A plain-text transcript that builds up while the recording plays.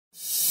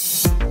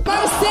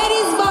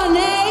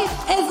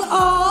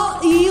are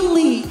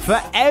elite.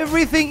 For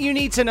everything you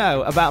need to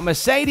know about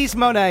Mercedes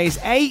Moné's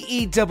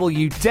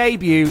AEW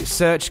debut,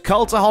 search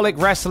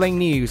Cultaholic Wrestling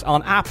News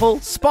on Apple,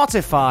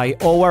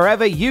 Spotify, or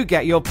wherever you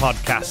get your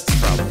podcasts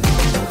from.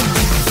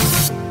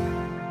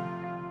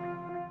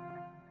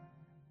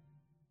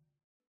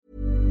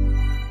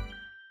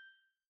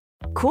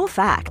 Cool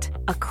fact,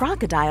 a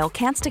crocodile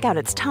can't stick out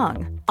its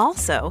tongue.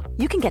 Also,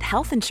 you can get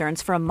health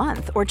insurance for a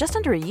month or just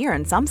under a year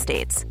in some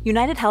states.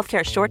 United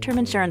Healthcare short-term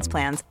insurance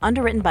plans,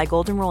 underwritten by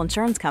Golden Rule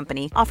Insurance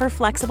Company, offer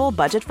flexible,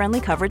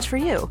 budget-friendly coverage for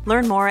you.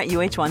 Learn more at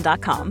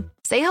uh1.com.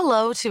 Say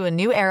hello to a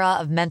new era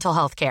of mental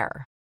health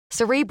care.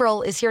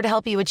 Cerebral is here to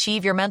help you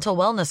achieve your mental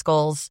wellness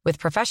goals with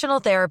professional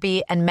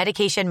therapy and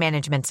medication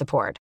management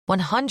support.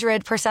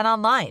 100%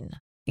 online.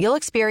 You'll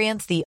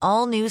experience the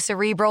all-new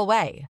Cerebral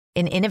Way,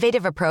 an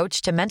innovative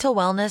approach to mental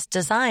wellness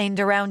designed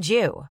around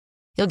you.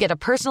 You'll get a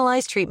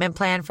personalized treatment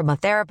plan from a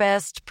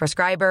therapist,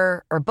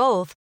 prescriber, or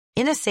both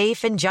in a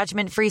safe and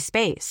judgment-free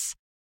space.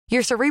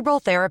 Your Cerebral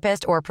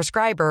therapist or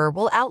prescriber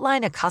will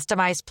outline a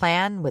customized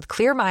plan with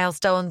clear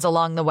milestones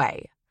along the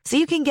way, so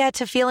you can get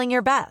to feeling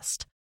your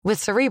best.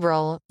 With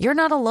Cerebral, you're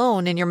not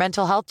alone in your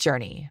mental health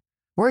journey.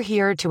 We're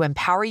here to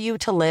empower you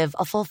to live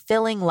a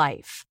fulfilling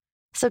life.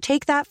 So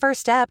take that first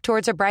step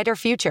towards a brighter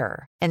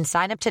future and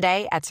sign up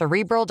today at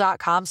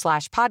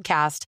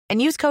Cerebral.com/podcast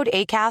and use code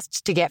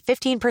ACAST to get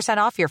 15%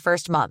 off your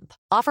first month.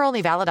 Offer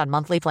only valid on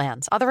monthly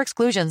plans. Other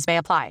exclusions may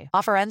apply.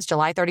 Offer ends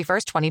July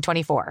 31st,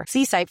 2024.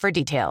 See site for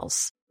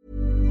details.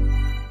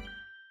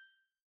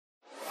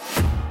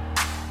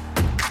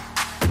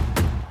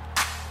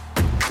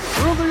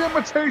 Will the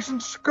imitation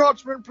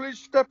Scotsman please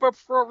step up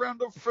for a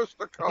round of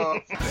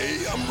fisticuffs?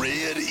 Hey, I'm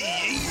ready.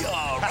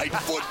 All right,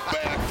 foot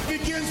back.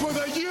 Begins with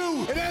a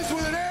U, it ends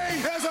with an A,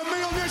 has a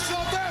meal dish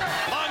up there.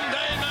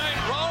 Monday Night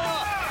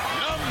Raw,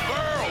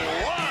 #1.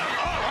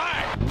 All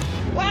right.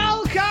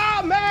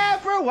 Welcome,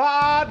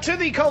 everyone, to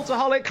the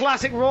Cultaholic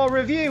Classic Raw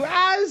review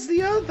as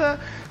the other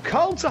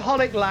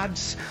Cultaholic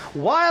lads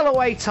while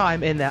away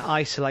time in their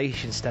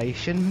isolation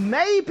station.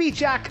 Maybe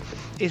Jack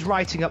is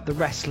writing up the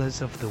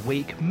wrestlers of the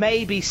week.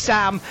 Maybe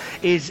Sam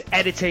is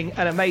editing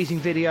an amazing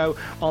video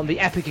on the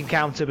epic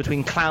encounter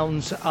between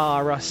Clowns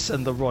R Us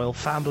and the Royal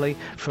Family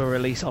for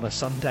release on a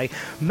Sunday.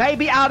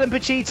 Maybe Adam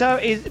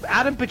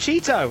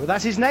Pacito,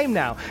 that's his name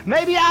now.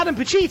 Maybe Adam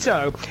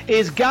Pacito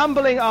is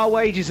gambling our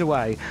wages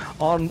away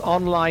on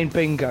online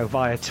bingo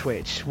via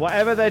Twitch.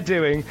 Whatever they're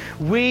doing,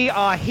 we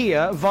are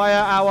here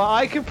via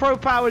our Ica Pro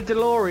Powered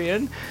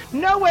DeLorean,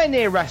 nowhere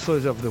near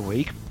wrestlers of the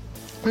week,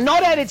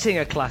 not editing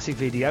a classic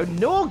video,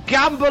 nor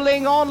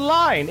gambling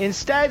online.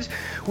 Instead,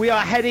 we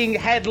are heading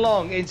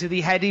headlong into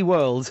the heady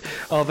world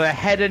of a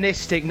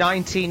hedonistic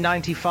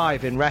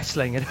 1995 in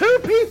wrestling. And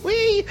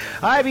whoopee-wee,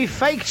 I be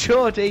fake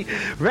Geordie,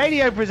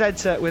 radio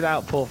presenter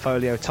without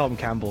portfolio, Tom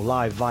Campbell,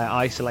 live via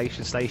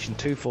Isolation Station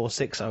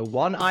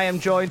 24601. I am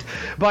joined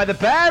by the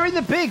bear in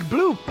the big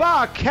blue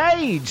bar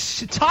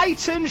cage,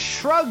 Titan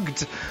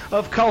Shrugged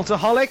of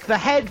Cultaholic, the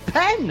head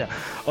pen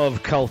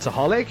of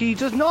Cultaholic. He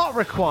does not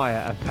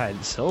require a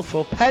pencil,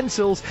 for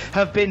pencils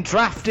have been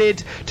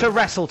drafted to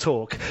Wrestle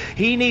Talk.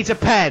 He needs a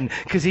pen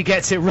because he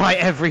gets it right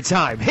every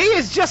time. He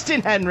is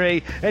Justin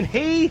Henry, and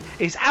he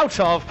is off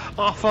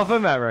of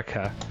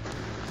America.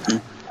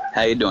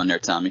 How you doing there,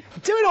 Tommy?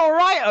 Doing all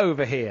right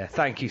over here,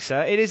 thank you,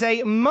 sir. It is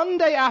a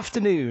Monday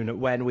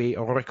afternoon when we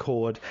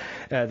record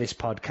this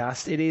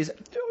podcast. It is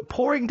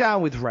pouring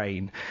down with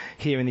rain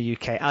here in the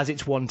UK, as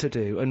it's one to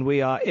do, and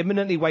we are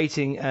imminently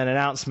waiting an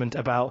announcement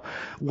about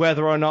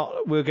whether or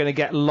not we're going to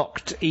get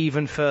locked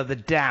even further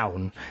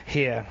down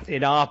here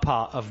in our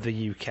part of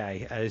the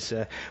UK as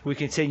we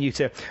continue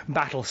to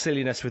battle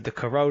silliness with the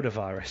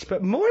coronavirus.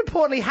 But more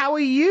importantly, how are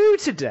you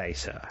today,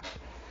 sir?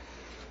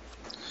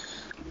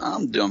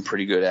 I'm doing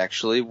pretty good,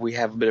 actually. We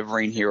have a bit of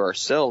rain here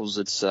ourselves.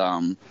 It's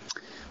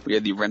we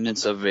had the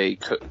remnants of a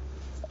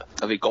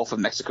Gulf of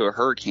Mexico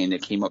hurricane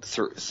that came up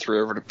through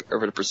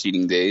over the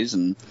preceding days,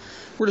 and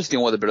we're just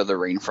dealing with a bit of the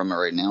rain from it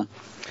right now.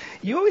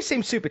 You always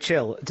seem super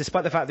chill,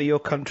 despite the fact that your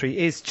country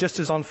is just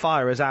as on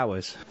fire as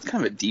ours. It's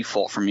kind of a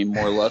default for me,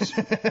 more or less.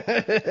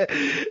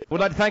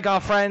 We'd like to thank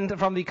our friend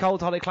from the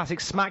Cultaholic Classic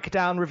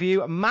SmackDown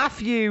review,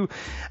 Matthew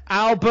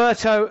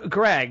Alberto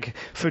Gregg,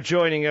 for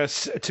joining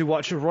us to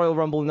watch Royal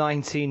Rumble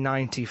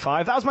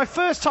 1995. That was my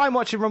first time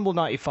watching Rumble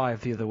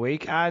 95 the other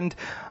week, and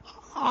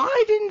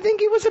I didn't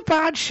think it was a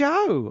bad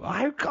show.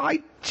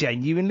 I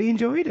genuinely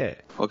enjoyed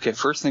it. Okay,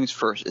 first things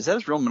first. Is that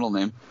his real middle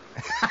name?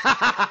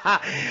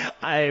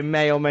 I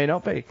may or may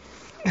not be.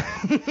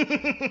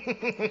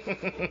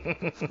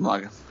 Well,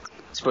 I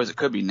suppose it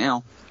could be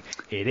now.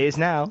 It is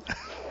now.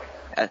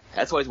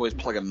 That's why he's always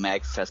plugging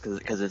MagFest,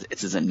 because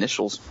it's his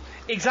initials.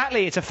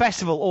 Exactly, it's a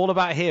festival all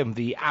about him,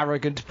 the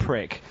arrogant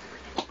prick.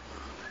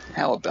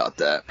 How about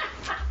that?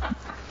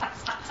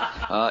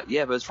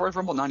 Yeah, but as far as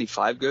Rumble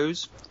 95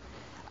 goes,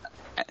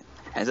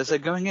 as I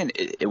said going in,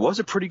 it was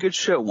a pretty good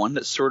show, one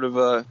that sort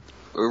of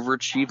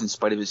overachieved in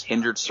spite of his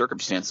hindered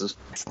circumstances.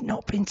 It's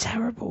not been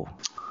terrible.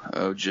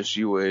 Oh, just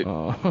you wait.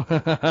 Oh.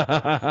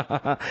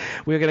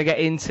 We're going to get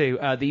into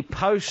the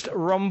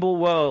post-Rumble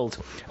world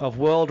of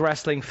World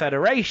Wrestling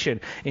Federation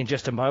in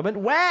just a moment.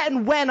 Where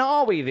and when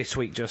are we this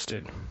week,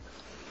 Justin?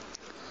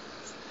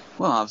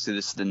 Well, obviously,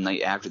 this is the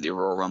night after the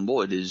Royal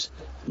Rumble. It is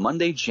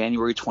Monday,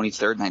 January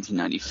 23rd,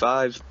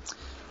 1995.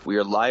 We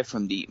are live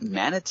from the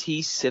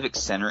Manatee Civic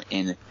Center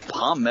in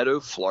Palmetto,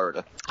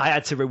 Florida. I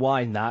had to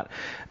rewind that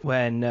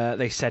when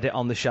they said it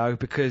on the show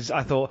because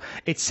I thought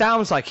it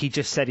sounds like he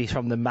just said he's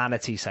from the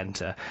Manatee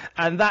Center,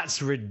 and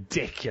that's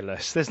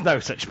ridiculous. There's no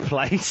such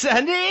place,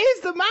 and it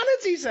is the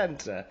Manatee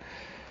Center.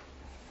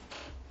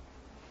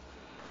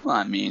 Well,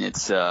 I mean,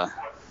 it's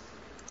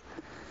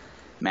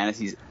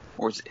Manatee's,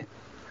 or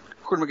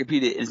according to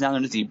Wikipedia, it is now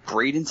known as the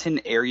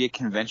Bradenton Area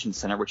Convention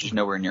Center, which is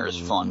nowhere near as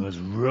fun. It's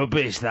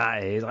rubbish,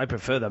 that is. I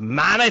prefer the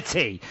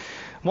Manatee.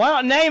 Why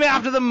not name it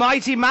after the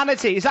mighty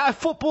Manatee? Is that a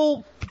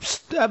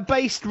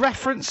football-based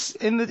reference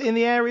in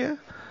the area?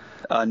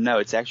 No,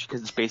 it's actually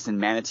because it's based in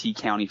Manatee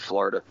County,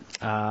 Florida.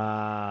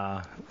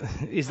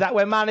 Is that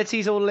where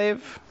manatees all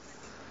live?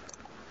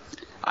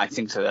 I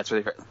think so. That's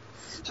where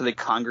they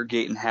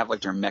congregate and have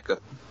like their mecca.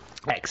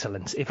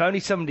 Excellent. If only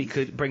somebody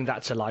could bring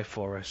that to life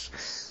for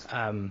us.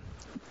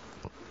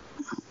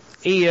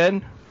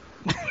 Ian.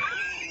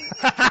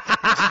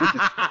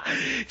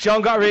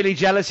 John got really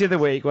jealous the other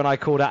week when I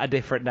called out a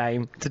different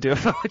name to do a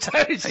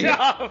photo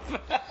job.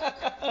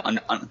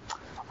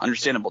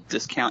 Understandable.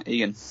 Discount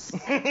Ian.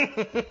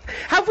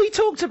 Have we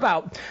talked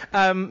about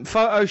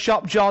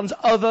Photoshop John's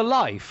other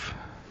life?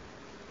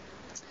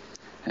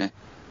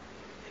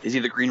 Is he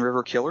the Green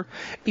River Killer?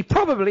 He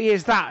probably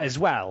is that as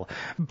well.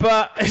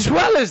 But as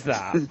well as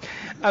that,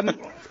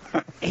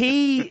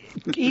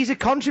 he's a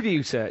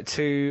contributor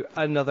to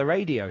another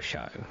radio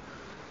show.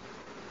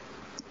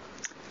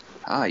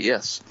 Ah,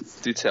 yes.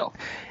 Do tell.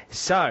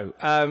 So,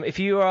 if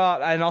you are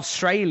an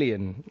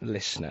Australian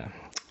listener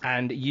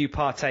and you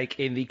partake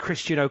in the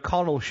Christian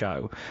O'Connell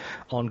show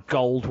on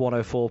Gold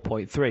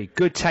 104.3,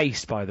 good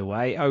taste, by the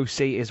way.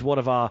 OC is one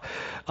of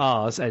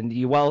ours, and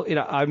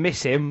I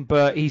miss him,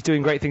 but he's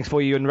doing great things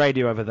for you in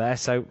radio over there,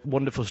 so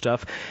wonderful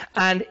stuff.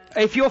 And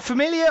if you're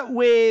familiar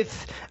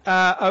with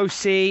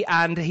OC,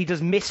 and he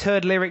does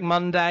Misheard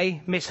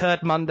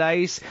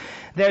Mondays,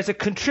 there's a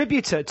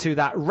contributor to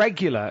that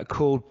regular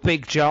called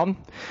Big John,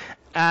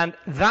 and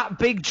that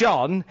Big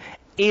John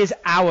is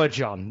our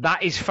John.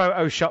 That is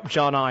Photoshop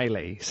John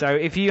Eiley. So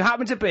if you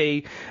happen to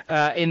be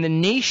in the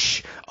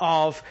niche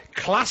of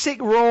classic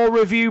Raw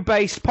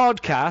review-based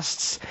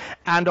podcasts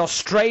and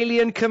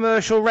Australian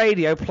commercial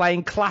radio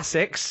playing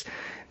classics,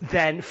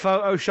 then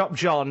Photoshop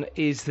John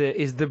is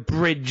the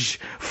bridge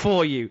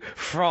for you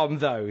from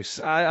those.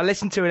 I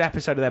listened to an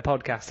episode of their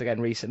podcast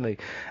again recently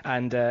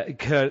and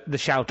heard the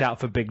shout out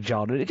for Big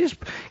John, and it just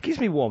gives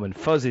me warm and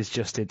fuzzies,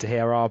 Justin, to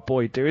hear our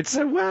boy do it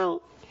so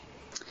well.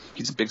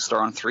 He's a big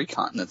star on 3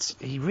 continents.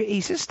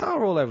 He's a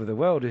star all over the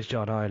world, is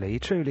John Eiley. He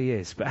truly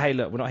is. But hey,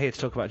 look, we're not here to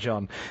talk about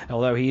John,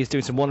 although he is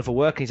doing some wonderful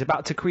work, and he's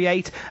about to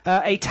create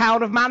a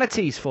town of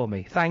manatees for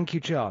me. Thank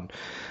you, John.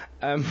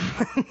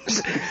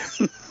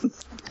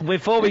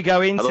 Before we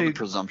go into... I love the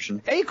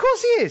presumption. Of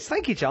course he is.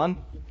 Thank you,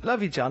 John.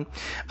 Love you, John.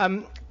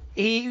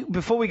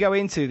 Before we go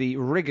into the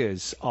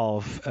rigours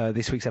of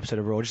this week's episode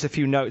of Raw, just a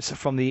few notes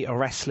from the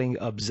Wrestling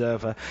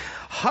Observer.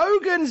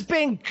 Hogan's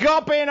been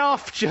gobbing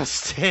off,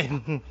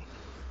 Justin.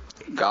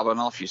 Gobbing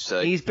off, you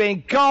say? He's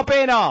been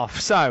gobbing off.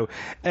 So,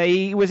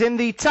 he was in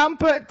the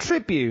Tampa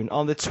Tribune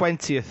on the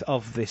 20th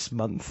of this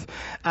month,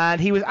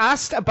 and he was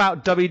asked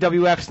about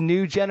WWF's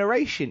new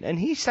generation, and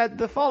he said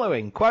the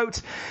following,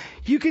 quote,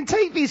 "You can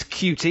take these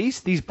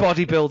cuties, these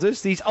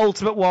bodybuilders, these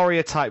Ultimate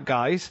Warrior type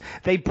guys.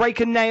 They break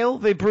a nail,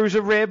 they bruise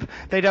a rib,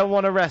 they don't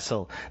want to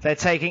wrestle. They're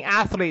taking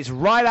athletes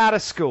right out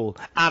of school,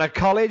 out of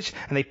college,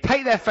 and they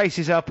paint their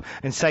faces up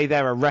and say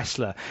they're a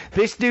wrestler.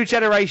 This new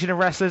generation of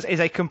wrestlers is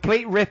a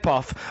complete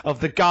rip-off of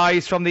the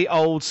guys from the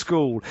old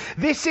school.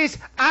 This is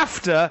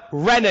after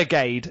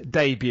Renegade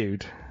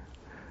debuted."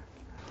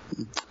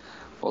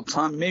 Well,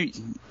 Tom, you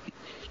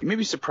may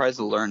be surprised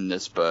to learn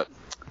this, but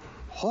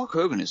Hulk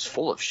Hogan is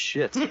full of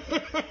shit.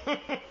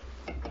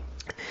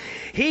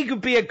 He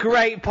could be a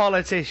great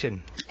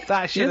politician.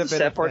 That should have been.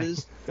 The sad part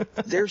is,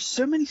 there's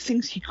so many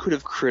things he could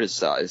have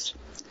criticized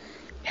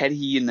had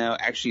he,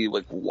 actually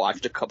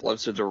watched a couple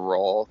episodes of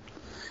Raw.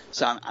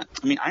 So I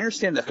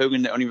understand that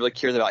Hogan only really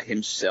cares about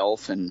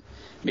himself and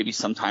maybe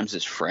sometimes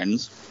his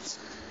friends.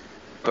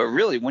 But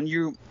really, when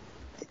you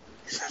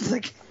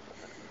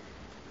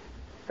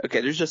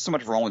okay, there's just so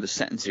much wrong with the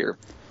sentence here.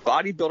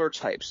 Bodybuilder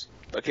types.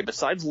 Okay,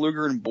 besides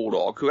Luger and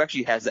Bulldog, who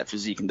actually has that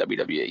physique in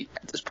WWE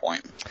at this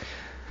point?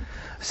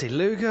 See,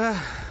 Luger,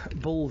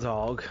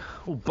 Bulldog,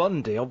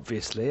 Bundy,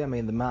 obviously. I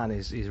mean, the man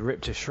is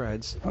ripped to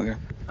shreds. Okay.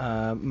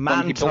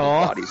 Mantor.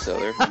 Body, so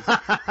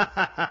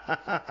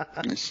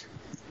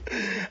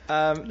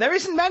there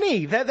isn't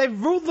many.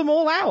 They've ruled them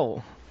all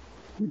out.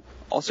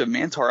 Also,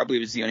 Mantar, I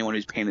believe, is the only one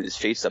who's painted his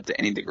face up to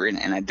any degree,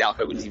 and I doubt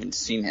Hogan's even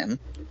seen him.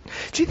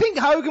 Do you think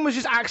Hogan was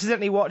just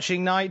accidentally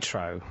watching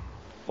Nitro?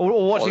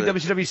 Or watching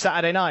WCW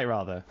Saturday Night,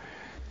 rather?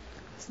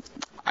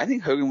 I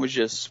think Hogan was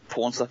just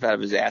pulling stuff out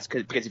of his ass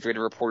because he figured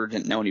a reporter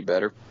didn't know any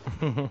better.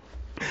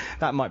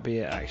 That might be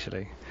it,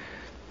 actually.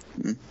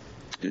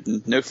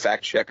 No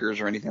fact checkers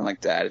or anything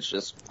like that. It's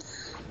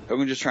just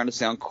Hogan just trying to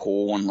sound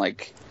cool and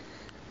like,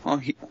 well,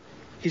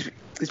 he's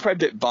probably a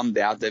bit bummed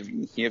out that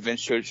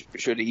Vince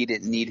showed he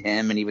didn't need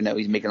him, and even though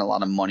he's making a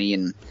lot of money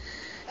and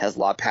has a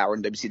lot of power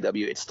in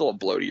WCW, it's still a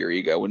blow to your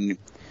ego when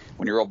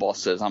your old boss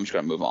says, I'm just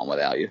going to move on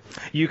without you.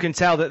 You can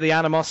tell that the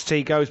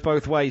animosity goes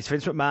both ways.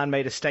 Vince McMahon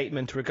made a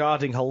statement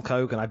regarding Hulk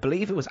Hogan. I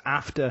believe it was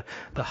after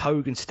the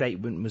Hogan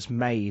statement was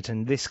made,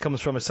 and this comes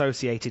from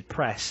Associated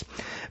Press.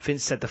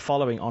 Vince said the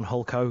following on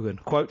Hulk Hogan,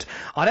 quote,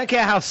 I don't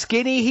care how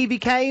skinny he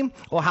became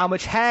or how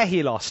much hair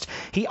he lost.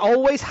 He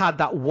always had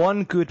that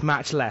one good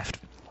match left.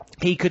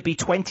 He could be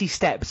 20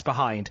 steps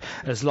behind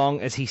as long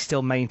as he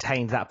still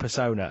maintained that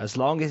persona, as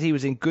long as he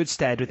was in good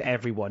stead with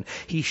everyone.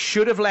 He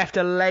should have left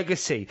a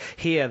legacy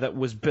here that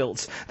was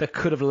built, that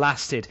could have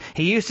lasted.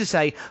 He used to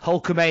say,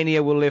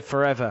 Hulkamania will live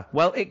forever.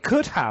 Well, it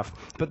could have,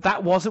 but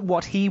that wasn't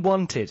what he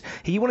wanted.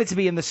 He wanted to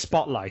be in the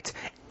spotlight.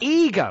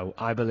 Ego,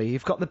 I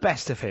believe, got the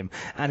best of him,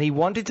 and he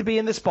wanted to be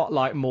in the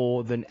spotlight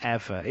more than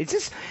ever. It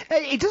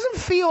doesn't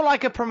feel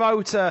like a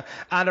promoter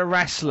and a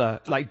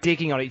wrestler like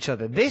digging on each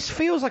other. This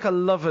feels like a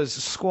lover's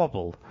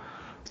squabble.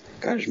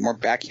 God, there's more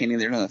backhanding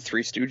there than the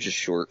Three Stooges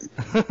short.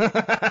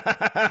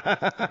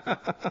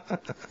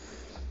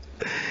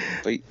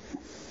 But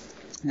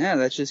yeah,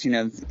 that's just,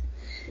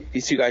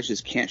 these two guys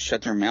just can't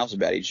shut their mouths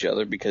about each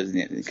other because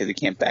they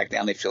can't back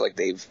down. They feel like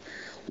they've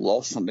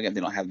lost something and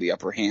they don't have the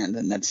upper hand,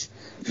 and that's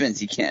Vince.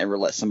 He can't ever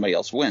let somebody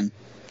else win.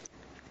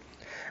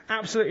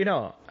 Absolutely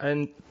not.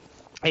 And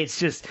it's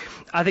just,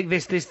 I think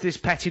this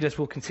pettiness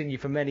will continue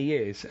for many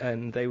years,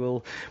 and they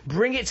will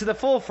bring it to the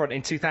forefront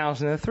in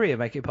 2003 and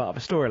make it part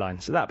of a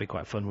storyline. So that'll be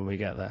quite fun when we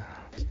get there.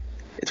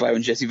 It's why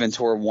when Jesse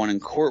Ventura won in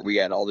court, we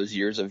had all those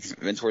years of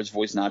Ventura's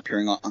voice not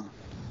appearing on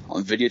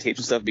videotapes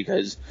and stuff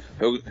because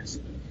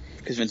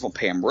Vince won't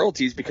pay him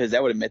royalties because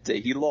that would admit that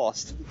he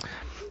lost.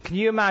 Can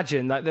you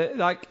imagine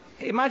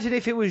imagine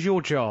if it was your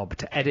job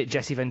to edit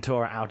Jesse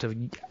Ventura out of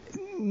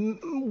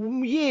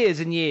years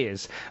and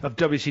years of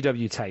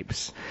WCW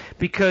tapes,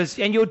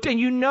 and you're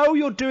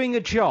doing a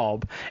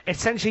job.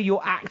 Essentially,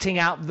 you're acting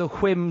out the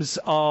whims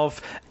of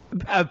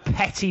a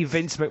petty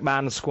Vince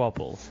McMahon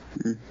squabble.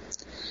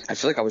 I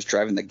feel like I was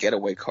driving the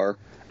getaway car.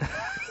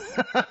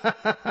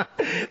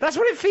 That's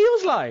what it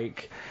feels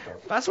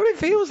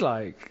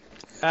like.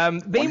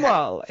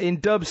 Meanwhile,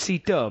 in Dub C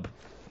Dub,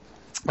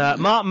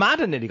 Mark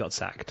Madden nearly got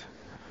sacked.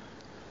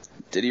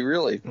 Did he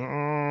really?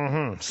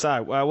 Mm-hmm.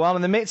 So, while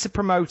in the midst of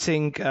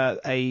promoting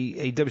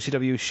a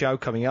WCW show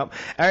coming up,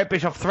 Eric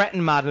Bischoff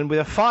threatened Madden with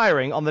a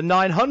firing on the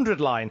 900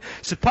 line,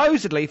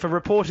 supposedly for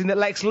reporting that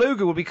Lex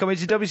Luger would be coming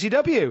to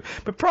WCW,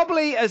 but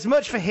probably as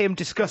much for him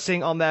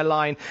discussing on their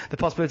line the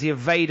possibility of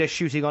Vader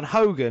shooting on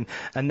Hogan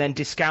and then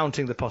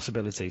discounting the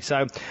possibility.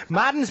 So,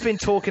 Madden's been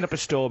talking up a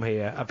storm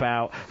here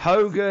about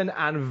Hogan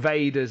and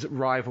Vader's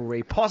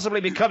rivalry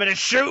possibly becoming a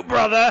shoot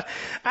brother,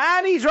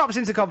 and he drops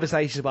into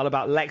conversations as well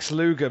about Lex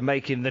Luger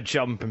making the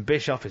jump, and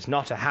Bischoff is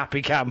not a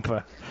happy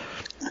camper.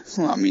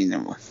 Well, I mean,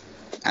 and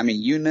I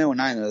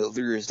know that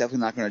Luger is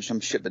definitely not going to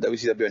jump ship at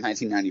WCW in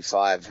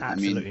 1995.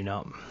 Absolutely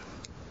not.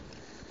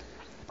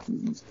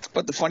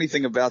 But the funny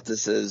thing about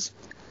this is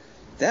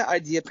that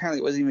idea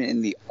apparently wasn't even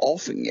in the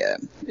offing yet.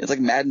 It's like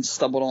Madden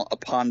stumbled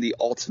upon the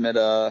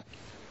ultimate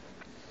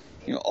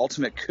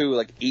coup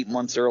like 8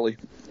 months early.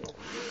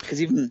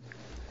 Because even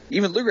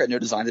Luger had no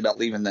designs about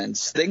leaving then.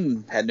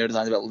 Sting had no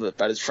designs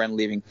about his friend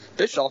leaving.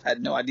 Bischoff had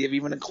no idea of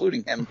even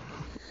including him.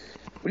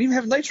 We didn't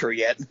even have Nitro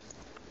yet.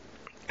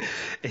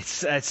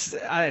 It's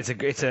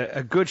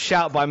a good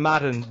shout by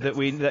Madden that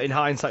in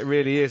hindsight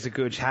really is a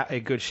good shout.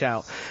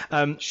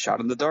 Shot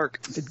in the dark.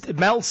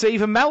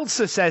 Even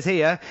Meltzer says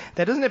here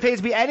there doesn't appear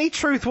to be any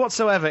truth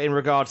whatsoever in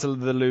regards to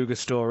the Luger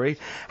story.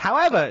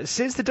 However,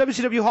 since the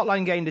WCW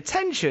hotline gained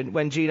attention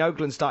when Gene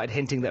Okerlund started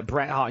hinting that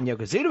Bret Hart and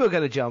Yokozuna were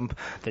going to jump,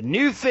 the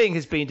new thing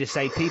has been to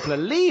say people are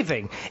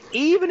leaving,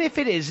 even if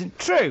it isn't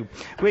true,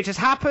 which has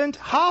happened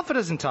half a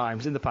dozen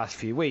times in the past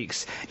few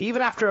weeks.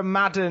 Even after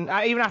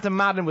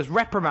Madden was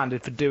reprimanded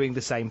for doing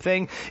the same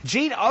thing,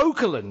 Gene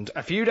Okerlund,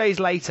 a few days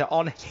later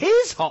on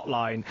his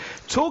hotline,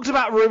 talked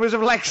about rumours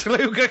of Lex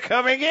Luger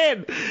coming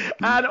in,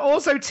 and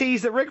also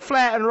teased that Ric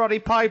Flair and Roddy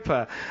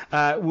Piper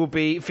will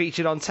be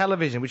featured on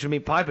television, which would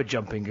mean Piper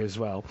jumping as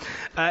well.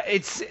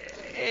 It's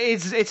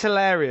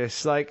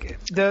hilarious. Like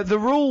the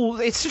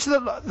rule, it's just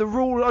the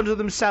rule under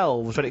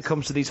themselves when it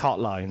comes to these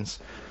hotlines.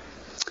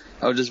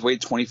 I'll just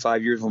wait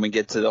 25 years when we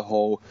get to the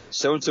whole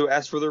so-and-so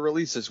asked for their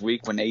release this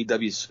week when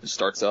AEW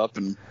starts up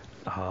and.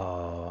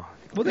 Oh,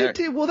 will they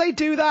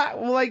do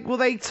that? Will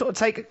they sort of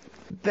take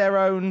their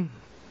own?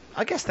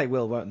 I guess they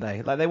will, won't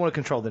they? Like they want to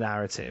control the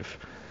narrative.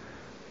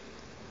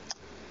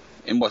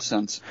 In what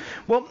sense?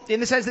 Well,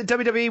 in the sense that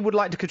WWE would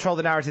like to control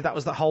the narrative. That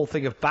was the whole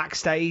thing of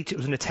Backstage. It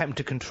was an attempt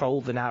to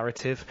control the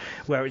narrative,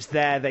 where it's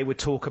there they would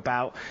talk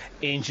about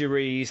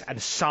injuries and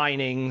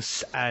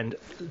signings and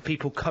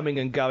people coming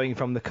and going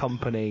from the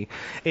company.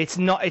 It's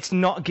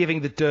not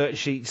giving the dirt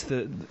sheets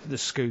the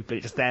scoop.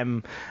 It's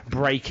them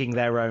breaking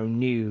their own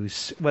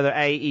news. Whether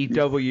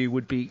AEW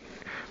would be,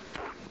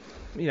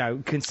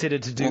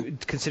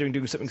 considering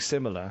doing something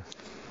similar.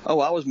 Oh,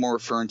 I was more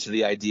referring to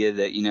the idea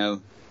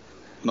that,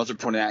 Meltzer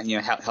pointed out,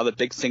 how the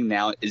big thing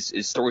now is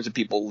stories of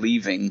people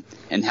leaving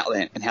and how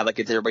that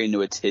gets everybody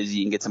into a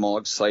tizzy and gets them all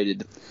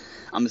excited.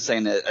 I'm just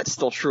saying that it's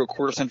still true a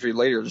quarter century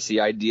later. Just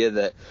the idea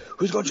that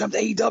who's going to jump to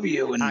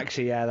AEW? And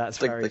actually, yeah, that's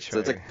very true.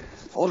 It's like,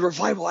 the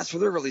Revival asked for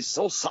their release,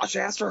 so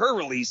Sasha asked for her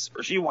release,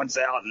 or she wants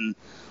out, and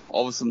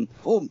all of a sudden,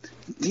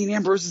 Dean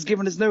Ambrose is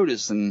giving his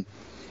notice, and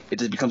it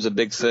just becomes a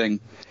big thing.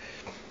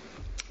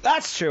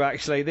 That's true,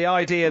 actually. The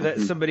idea that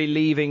somebody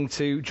leaving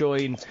to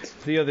join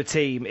the other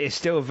team is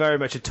still very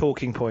much a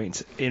talking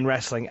point in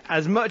wrestling,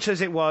 as much as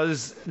it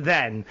was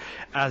then,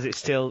 as it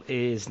still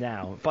is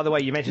now. By the way,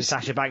 you mentioned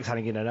Sasha Banks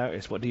handing in a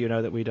notice. What do you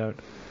know that we don't?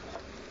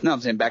 No,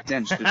 I'm saying back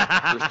then, there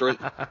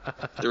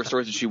were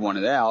stories that she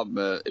wanted out,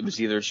 but it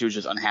was either she was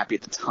just unhappy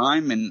at the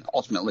time and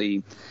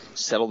ultimately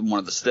settled and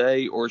wanted to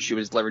stay, or she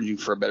was leveraging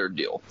for a better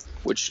deal,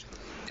 which,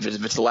 if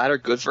it's the latter,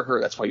 good for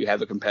her. That's why you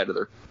have a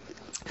competitor.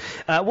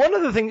 One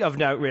other thing of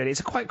note, really, it's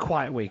a quite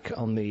quiet week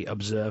on the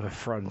Observer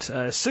front.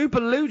 Super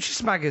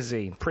Luchas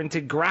magazine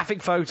printed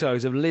graphic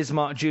photos of Liz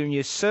Mark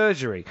Jr.'s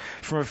surgery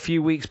from a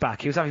few weeks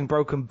back. He was having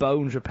broken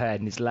bones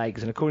repaired in his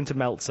legs, and according to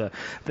Meltzer,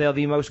 they are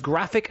the most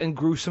graphic and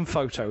gruesome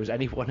photos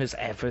anyone has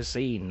ever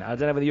seen. I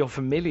don't know whether you're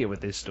familiar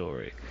with this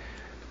story.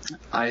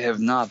 I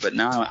have not, but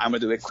now I'm going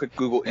to do a quick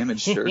Google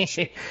image search.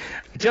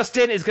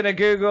 Justin is going to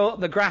Google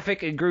the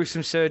graphic and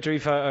gruesome surgery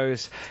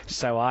photos,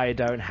 so I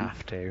don't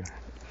have to.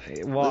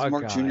 Liz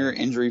Mark Jr.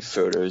 injury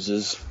photos,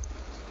 is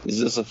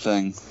this a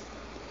thing?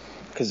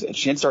 Because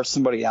chances are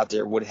somebody out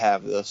there would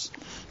have this.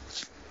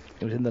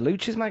 It was in the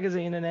Luchas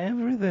magazine and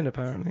everything,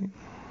 apparently.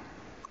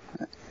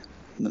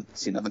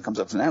 See, nothing comes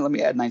up from that. Let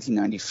me add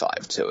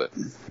 1995 to it.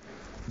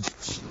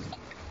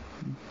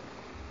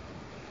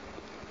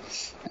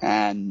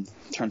 And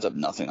turns up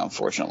nothing,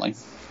 unfortunately.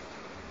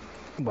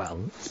 Well,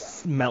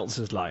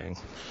 Meltzer's lying.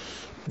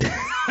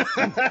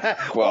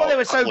 Well, they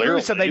were so clearly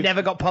gruesome they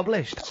never got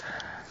published.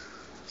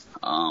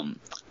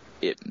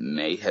 It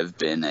may have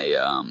been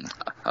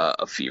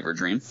a fever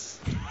dream.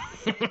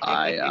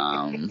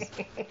 I've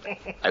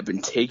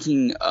been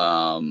taking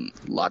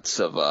lots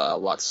of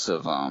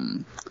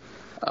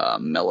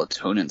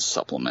melatonin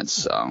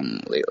supplements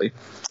lately,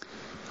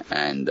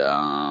 and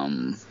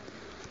I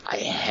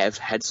have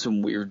had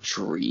some weird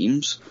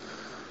dreams,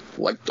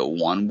 like the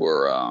one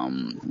where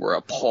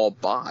a Paul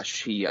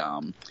Bosch he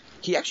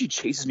actually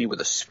chases me with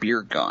a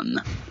spear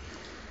gun.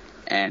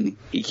 And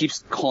he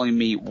keeps calling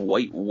me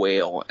White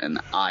Whale, and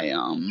I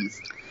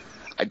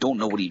don't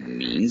know what he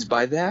means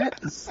by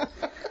that.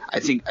 I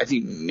think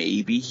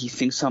maybe he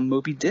thinks I'm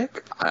Moby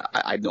Dick.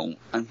 I don't.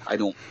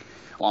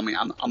 Well, I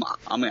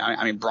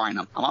mean, Brian,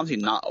 I'm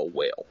obviously not a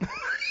whale.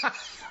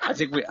 I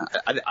think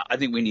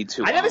we need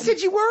to. I never said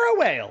you were a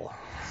whale.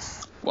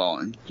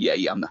 Well,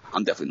 yeah,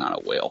 I'm definitely not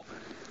a whale.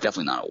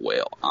 Definitely not a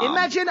whale.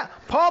 Imagine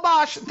Paul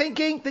Bosch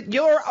thinking that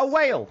you're a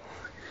whale.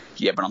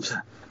 Yeah, but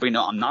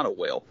I'm not a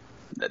whale.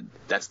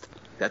 That's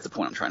the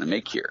point I'm trying to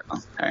make here.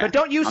 But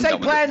don't you say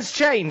plans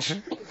change?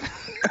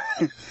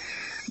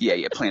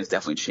 Yeah, plans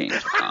definitely change.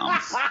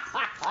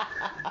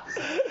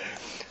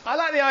 I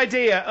like the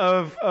idea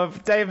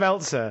of Dave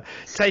Meltzer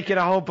taking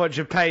a whole bunch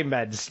of pain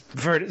meds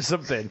for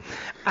something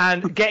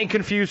and getting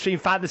confused between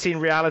fantasy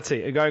and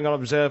reality and going on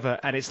Observer,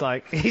 and it's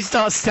like he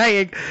starts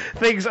saying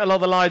things along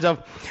the lines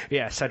of,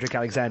 Cedric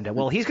Alexander,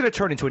 well, he's going to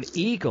turn into an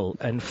eagle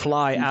and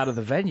fly out of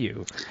the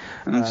venue.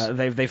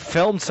 They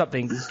filmed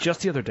something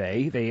just the other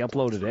day. They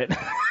uploaded it.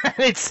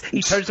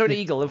 He turns into an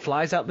eagle and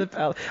flies out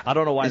the... I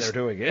don't know why they're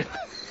doing it.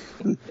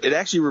 It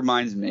actually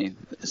reminds me,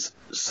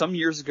 some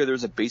years ago there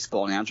was a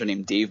baseball announcer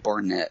named Dave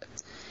Barnett.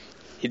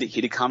 He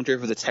did commentary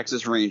for the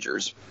Texas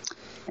Rangers,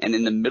 and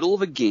in the middle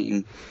of a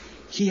game,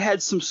 he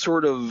had some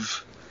sort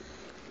of,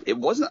 it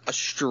wasn't a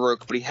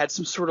stroke, but he had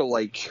some sort of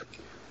like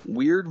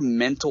weird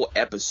mental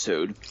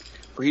episode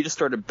where he just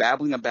started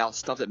babbling about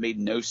stuff that made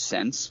no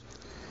sense.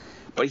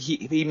 But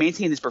he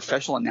maintained his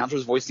professional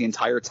announcer's voice the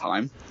entire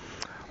time.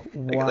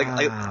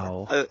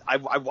 Wow.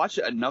 I watched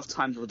it enough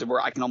times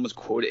where I can almost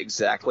quote it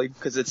exactly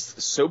because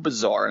it's so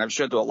bizarre, and I've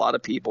shown it to a lot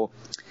of people.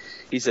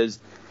 He says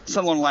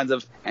something along the lines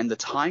of, and the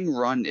tying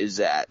run is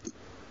at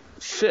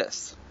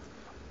 5th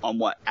on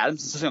what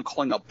Adams is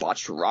calling a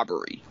botched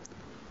robbery.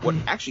 What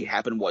actually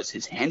happened was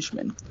his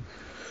henchman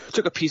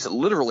took a piece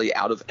literally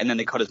out of, and then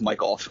they cut his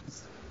mic off.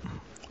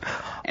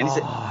 And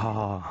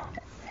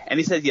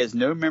he said he has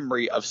no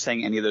memory of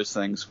saying any of those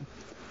things.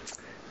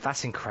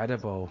 That's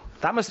incredible.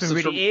 That must have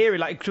been really eerie.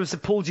 Like, it must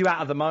have pulled you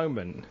out of the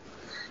moment.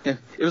 Yeah,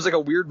 it was like a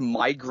weird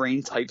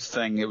migraine type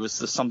thing. It was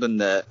just something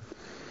that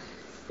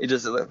it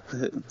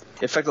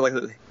affected. Like,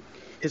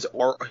 his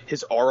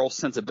oral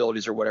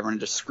sensibilities or whatever, and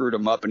just screwed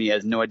him up, and he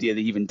has no idea that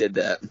he even did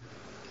that.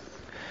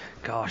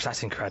 Gosh,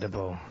 that's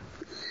incredible.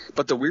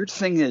 But the weird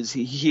thing is,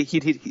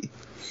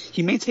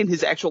 he maintained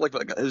his actual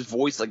like his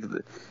voice, like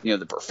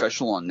the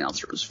professional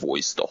announcer's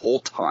voice the whole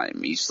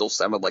time. He still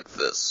sounded like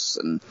this,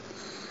 and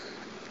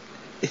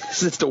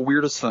it's the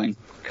weirdest thing.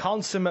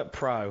 Consummate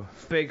pro,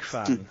 big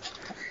fan.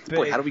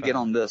 Boy, how do we get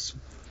on this?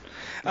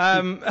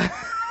 I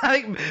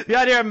think the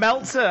idea of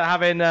Meltzer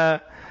having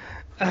a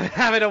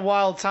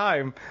wild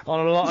time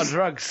on a lot of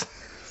drugs.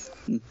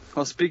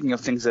 Well, speaking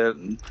of things that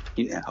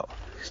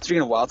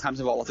speaking of wild times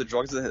involved lots of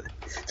drugs, let's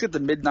get the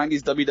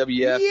mid-90s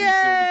WWF.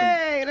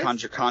 Yay! And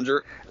see what we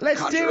can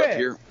Let's do up it.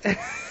 here.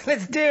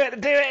 Let's do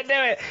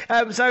it.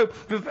 So,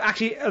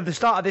 actually, at the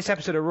start of this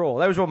episode of Raw,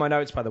 those were all my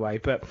notes, by the way,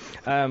 but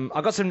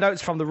I got some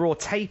notes from the Raw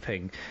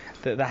taping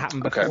that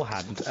happened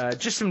beforehand.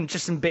 Just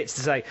some bits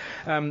to say.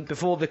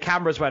 Before the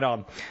cameras went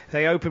on,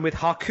 they opened with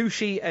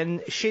Hakushi and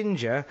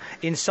Shinja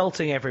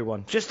insulting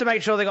everyone, just to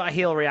make sure they got a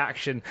heel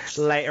reaction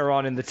later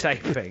on in the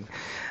taping.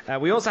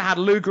 We also had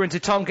Luger and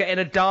Tatanka in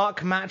a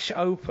dark match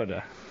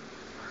opener.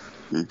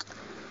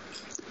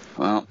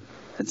 Well,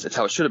 that's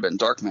how it should have been,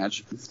 dark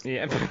match.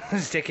 Yeah,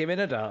 stick him in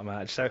a dark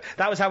match. So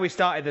that was how we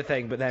started the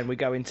thing, but then we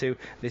go into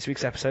this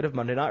week's episode of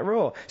Monday Night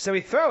Raw. So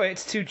we throw it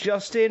to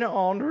Justin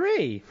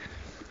Henry.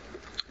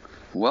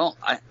 Well,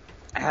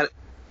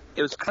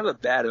 it was kind of a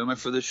bad omen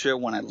for this show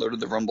when I loaded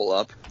the Rumble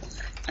up,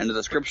 and the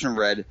description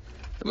read,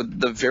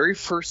 the very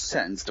first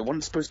sentence, the one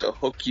that's supposed to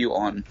hook you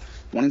on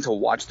wanting to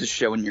watch the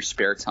show in your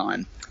spare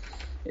time,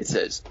 it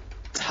says,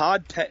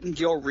 Todd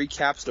Pettengill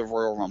recaps the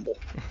Royal Rumble.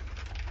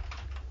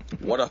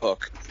 What a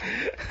hook.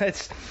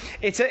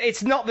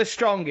 It's not the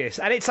strongest,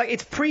 and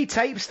it's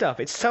pre-tape stuff.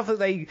 It's stuff that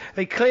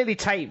they clearly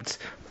taped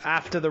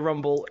after the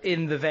Rumble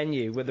in the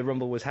venue where the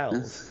Rumble was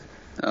held.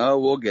 Oh,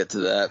 we'll get to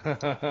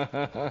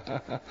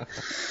that.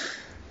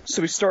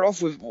 So we start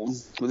off with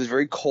this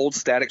very cold,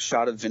 static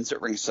shot of Vince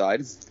at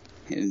ringside.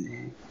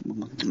 And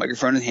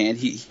microphone in hand,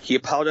 he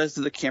apologized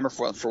to the camera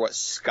for what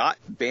Scott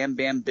Bam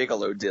Bam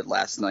Bigelow did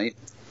last night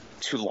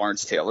to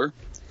Lawrence Taylor,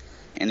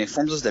 and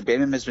informs us that Bam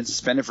Bam has been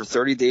suspended for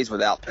 30 days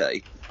without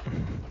pay.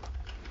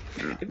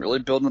 Really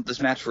building up this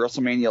match for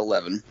WrestleMania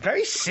 11.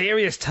 Very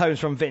serious tones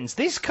from Vince.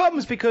 This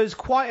comes because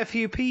quite a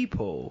few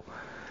people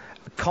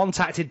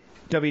contacted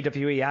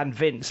WWE and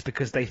Vince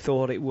because they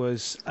thought it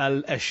was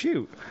a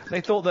shoot.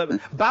 They thought that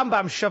Bam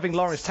Bam shoving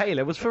Lawrence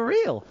Taylor was for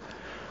real.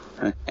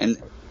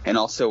 And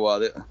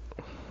also,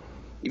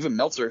 even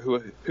Meltzer,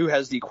 who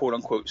has the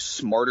quote-unquote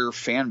smarter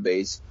fan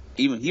base,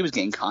 even he was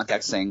getting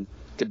contact saying,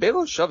 did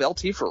Bigelow shove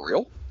LT for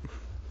real?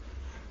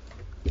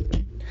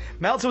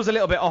 Meltzer was a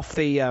little bit off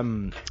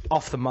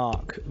the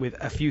mark with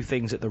a few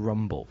things at the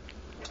Rumble.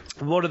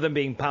 One of them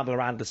being Pamela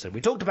Anderson.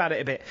 We talked about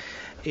it a bit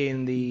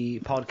in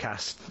the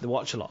podcast, the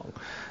watch along,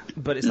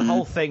 but it's the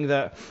whole thing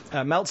that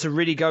Meltzer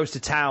really goes to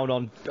town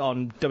on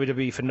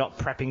WWE for not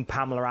prepping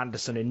Pamela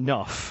Anderson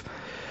enough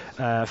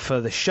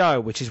for the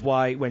show, which is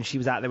why when she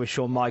was out there with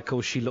Shawn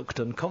Michaels, she looked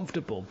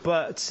uncomfortable.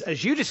 But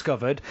as you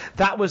discovered,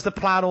 that was the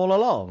plan all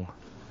along.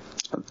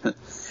 I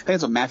think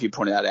that's what Matthew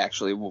pointed out,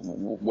 actually.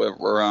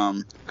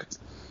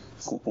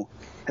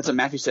 That's what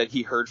Matthew said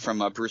he heard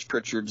from Bruce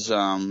Pritchard's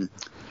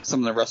some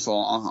of the wrestle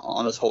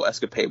on this whole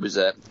escapade was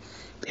that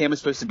Pam was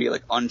supposed to be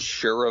like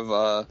unsure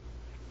of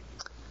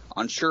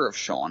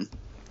Shawn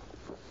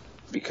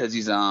because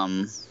he's he's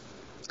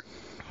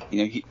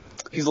a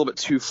little bit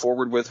too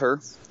forward with her,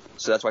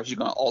 so that's why she's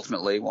going to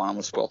ultimately. Well, I don't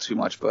want to spoil too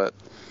much, but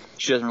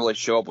she doesn't really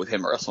show up with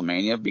him at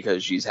WrestleMania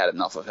because she's had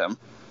enough of him.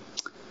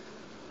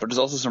 But there's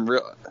also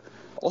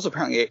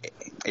apparently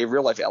a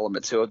real life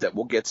element to it that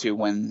we'll get to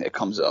when it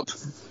comes up.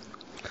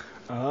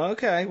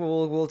 Okay,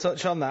 we'll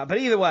touch on that. But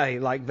either way,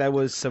 like there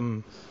was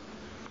some.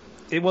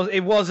 It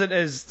wasn't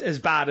as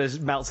bad as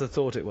Meltzer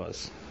thought it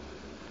was.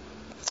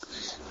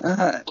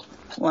 Well,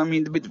 I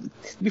mean, to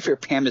be fair,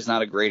 Pam is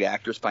not a great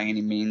actress by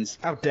any means.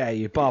 How dare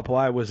you? Barbed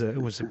wire was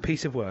a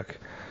piece of work.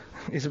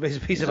 It's a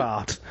piece of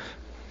art.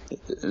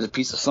 It's a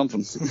piece of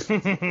something.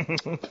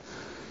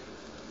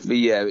 But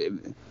yeah,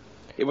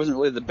 it wasn't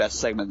really the best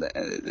segment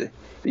that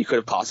you could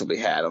have possibly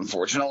had,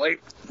 unfortunately.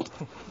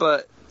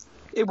 But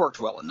it worked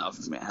well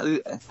enough.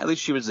 Man, at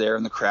least she was there,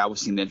 and the crowd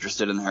seemed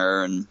interested in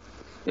her, and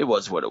it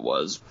was what it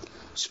was.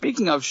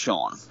 Speaking of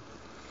Shawn,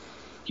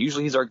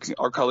 usually he's our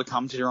color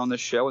commentator on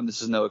this show, and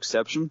this is no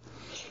exception.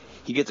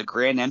 He gets a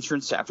grand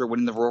entrance after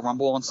winning the Royal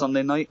Rumble on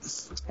Sunday night,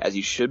 as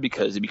he should,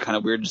 because it'd be kind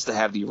of weird just to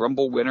have the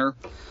Rumble winner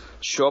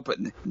show up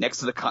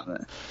next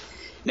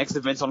to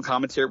Vince on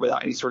commentary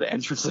without any sort of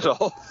entrance at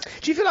all.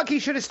 Do you feel like he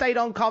should have stayed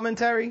on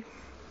commentary?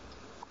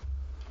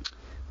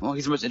 Well,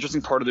 he's the most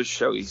interesting part of this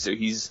show, so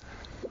he's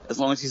as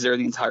long as he's there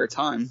the entire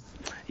time.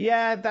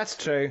 Yeah, that's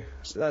true.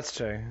 That's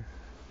true.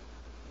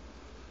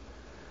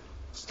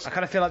 I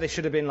kind of feel like they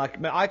should have been like.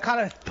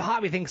 Part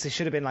of me thinks they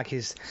should have been like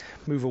his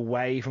move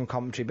away from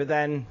commentary, but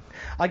then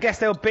I guess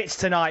there were bits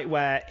tonight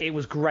where it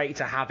was great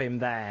to have him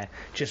there,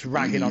 just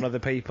ragging on other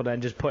people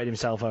and just putting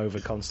himself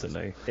over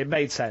constantly. It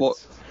made sense.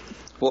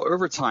 Well,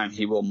 over time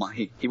he will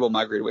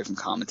migrate away from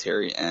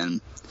commentary, and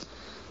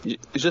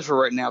It's just for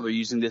right now, they're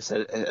using this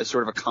as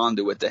sort of a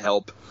conduit to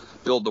help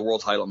build the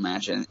world title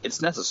match, and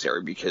it's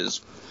necessary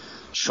because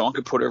Shawn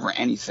could put over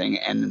anything,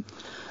 and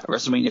a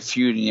WrestleMania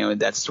feud,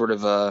 that's sort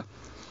of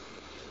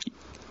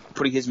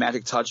putting his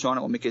magic touch on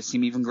it will make it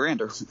seem even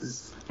grander.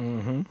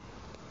 Mm-hmm.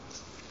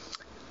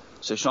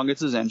 So Shawn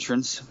gets his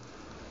entrance.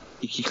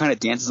 He kind of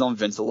dances on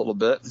Vince a little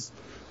bit.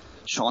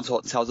 Shawn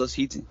tells us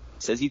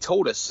says he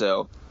told us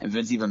so, and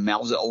Vince even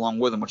mouths it along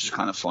with him, which is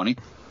kind of funny.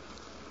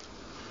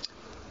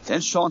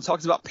 Then Shawn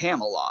talks about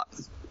Pam a lot,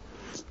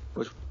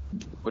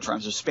 which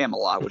rhymes with spam a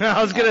lot.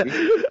 I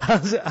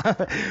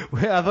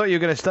thought you were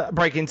going to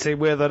break into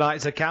 "We're the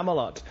Knights of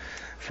Camelot"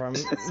 from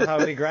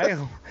Holy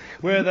Grail.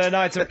 We're the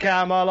Knights of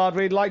Camelot.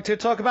 We'd like to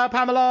talk about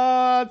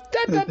Pamela.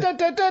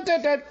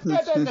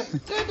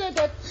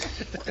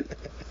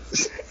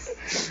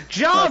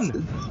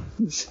 John.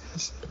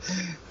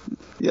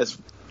 Yes,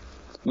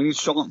 we need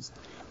Shawn.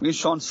 We need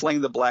Shawn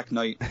slaying the Black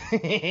Knight.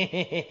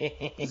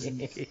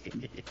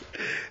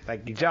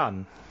 Thank you,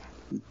 John.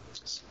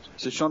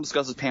 So Shawn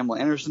discusses Pamela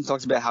Anderson,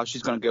 talks about how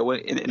she's going to go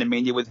in a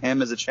Mania with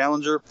him as a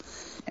challenger,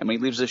 and when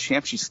he leaves as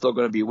champ, she's still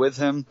going to be with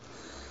him.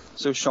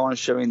 So Shawn is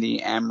showing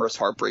the amorous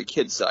Heartbreak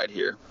Kid side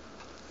here.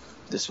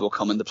 This will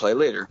come into play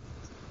later.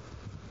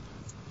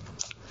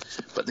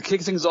 But to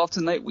kick things off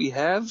tonight, we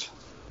have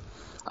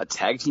a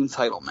tag team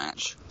title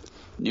match.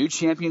 New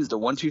champions, the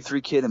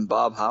 1-2-3 Kid and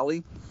Bob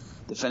Holly,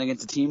 defending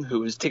against a team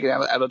who was taken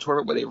out of the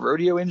tournament with a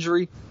rodeo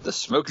injury, the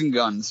Smoking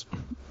Guns.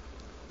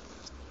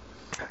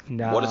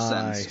 Nice. What a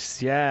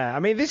sense. Yeah. I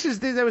mean,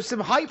 there was some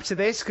hype to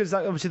this because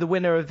obviously the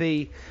winner of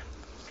the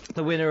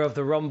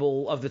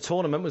Rumble of the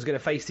tournament was going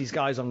to face these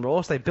guys on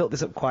Raw, so they built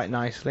this up quite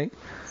nicely.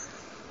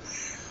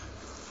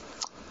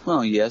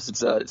 Well, yes,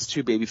 it's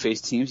two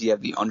babyface teams. You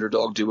have the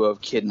underdog duo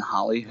of Kid and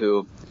Holly,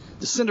 the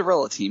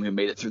Cinderella team who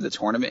made it through the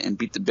tournament and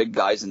beat the big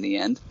guys in the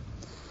end.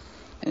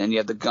 And then you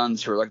have the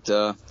Guns, who are like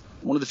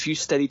one of the few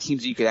steady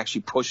teams that you could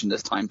actually push in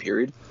this time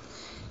period.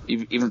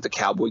 Even if the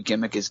cowboy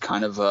gimmick is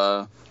kind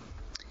of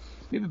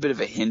maybe a bit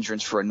of a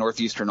hindrance for a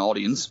Northeastern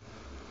audience.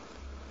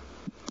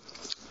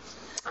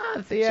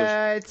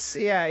 It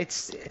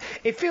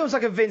feels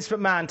like a Vince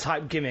McMahon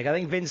type gimmick. I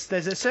think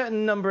there's a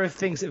certain number of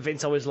things that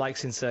Vince always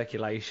likes in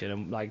circulation,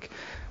 and like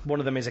one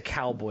of them is a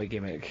cowboy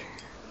gimmick.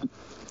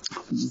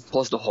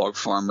 Plus the hog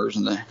farmers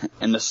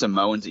and the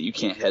Samoans that you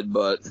can't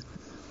headbutt.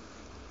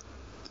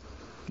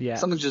 Yeah.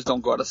 Some things just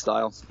don't go out of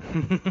style.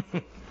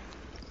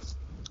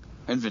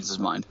 In Vince's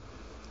mind.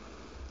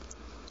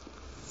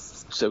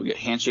 So we get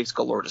handshakes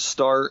galore to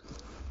start,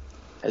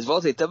 as well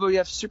as a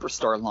WWF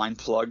Superstar line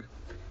plug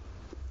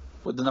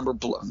with the number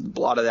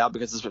blotted out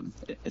because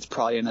it's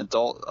probably an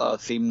adult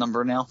theme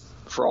number now,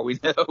 for all we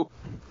know.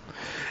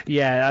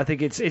 Yeah, I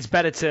think it's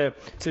better to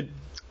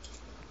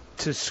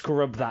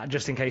scrub that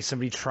just in case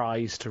somebody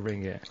tries to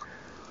ring it.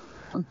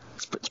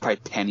 It's probably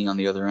Penny on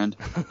the other end.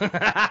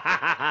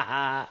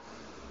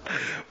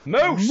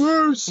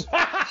 Moose!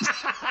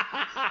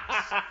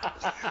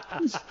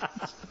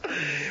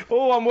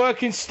 Oh, I'm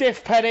working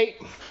stiff, Penny.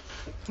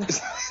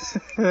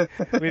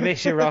 We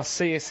miss you, Ross.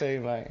 See you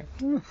soon, mate.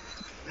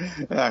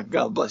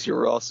 God bless you,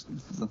 Ross.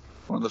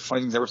 One of the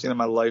funny things I've ever seen in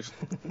my life.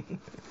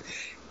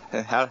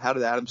 How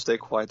did Adam stay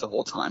quiet the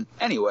whole time?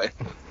 Anyway,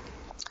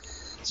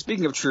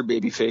 speaking of true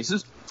baby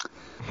faces,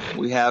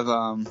 we have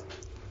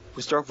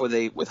we start off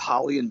with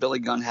Holly and Billy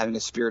Gunn having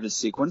a spirited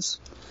sequence.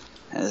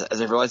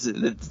 As I realized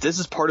that this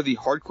is part of the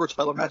hardcore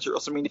title match at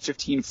WrestleMania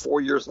 15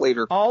 4 years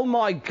later. Oh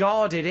my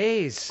God, it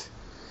is.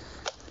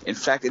 In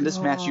fact, in this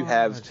match you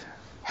have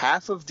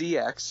half of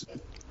DX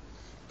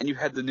and you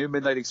had the New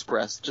Midnight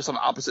Express just on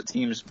opposite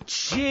teams.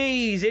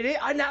 Jeez,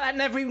 that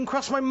never even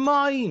crossed my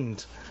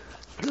mind.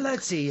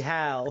 Bloody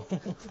hell.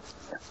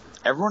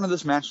 Everyone in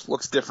this match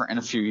looks different in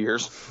a few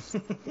years.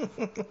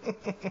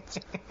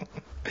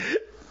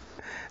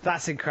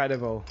 That's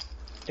incredible.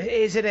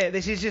 Isn't it?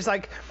 This is just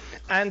like...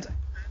 And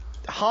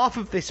half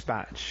of this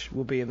match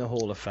will be in the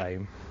Hall of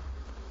Fame.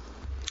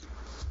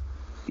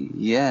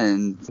 Yeah,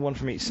 and... One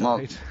from each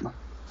side. Well,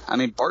 I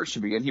mean, Bart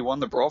should be in. He won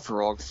the Brawl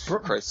for All, for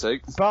Christ's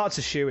sake. Bart's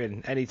a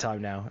shoo-in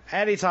anytime now.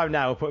 Anytime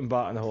now we're putting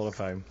Bart in the Hall of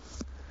Fame.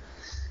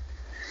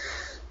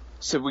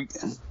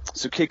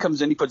 So Kid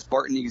comes in, he puts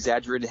Bart in the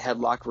exaggerated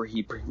headlock where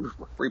he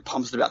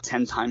pumps it about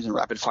 10 times in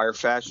rapid-fire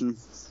fashion.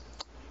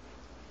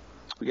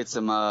 We get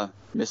some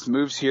missed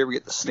moves here. We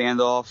get the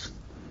standoff.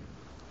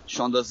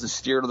 Shawn does the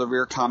steer to the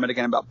rear comment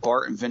again about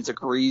Bart, and Vince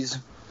agrees,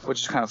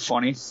 which is kind of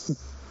funny.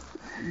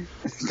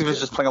 Because it's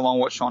just playing along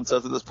with what Shawn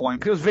says at this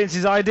point. It was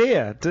Vince's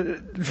idea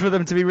for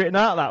them to be written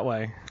out that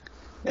way.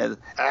 Yeah,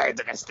 I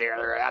took a steer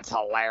there. That's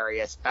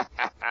hilarious.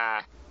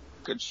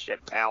 Good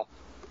shit, pal.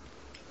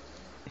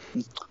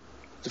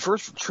 The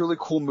first truly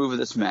cool move of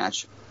this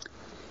match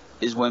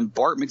is when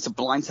Bart makes a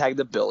blind tag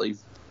to Billy,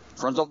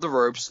 runs off the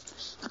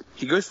ropes.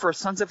 He goes for a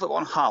sunset flip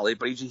on Holly,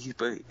 but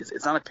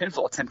it's not a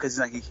pinfall attempt because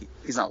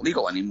he's not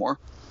legal anymore.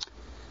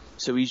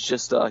 So he's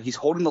just he's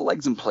holding the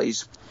legs in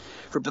place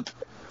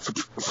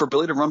for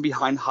Billy to run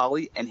behind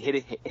Holly and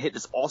hit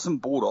this awesome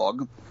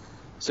bulldog.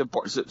 So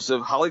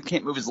Holly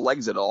can't move his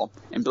legs at all,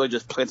 and Billy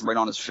just plants him right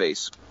on his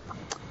face.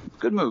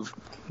 Good move.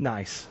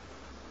 Nice.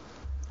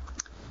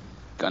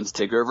 Guns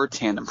take over.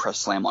 Tandem press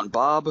slam on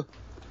Bob.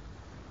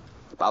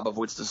 Bob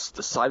avoids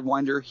the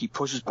Sidewinder. He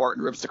pushes Bart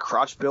and rips to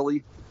crotch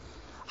Billy.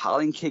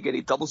 Holly Kid get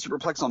a double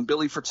superplex on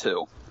Billy for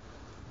 2.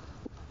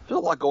 There's a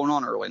lot going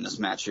on early in this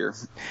match here.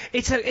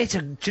 It's a.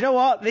 Do you know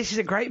what? This is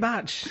a great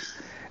match.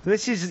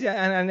 This is,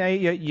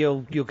 and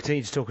you'll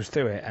continue to talk us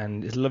through it,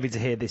 and it's lovely to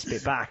hear this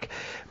bit back.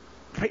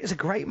 But it's a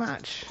great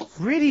match.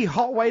 Really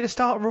hot way to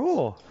start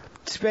Raw.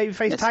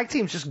 Babyface tag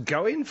teams just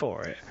go in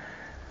for it.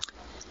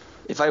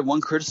 If I have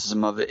one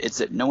criticism of it, it's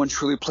that no one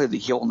truly played the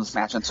heel in this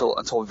match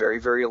until very,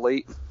 very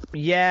late.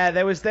 Yeah,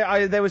 there was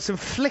some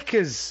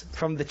flickers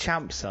from the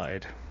champ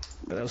side,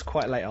 but that was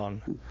quite late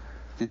on.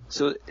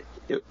 So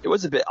it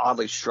was a bit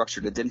oddly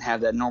structured. It didn't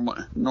have that normal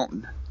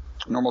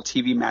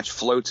TV match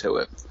flow to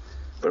it,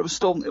 but it was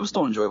still an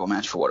enjoyable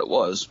match for what it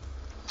was.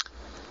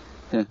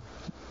 Yeah.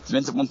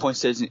 Vince at one point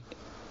says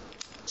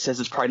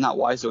it's probably not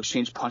wise to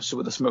exchange punches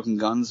with the Smoking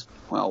Guns.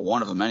 Well,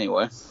 one of them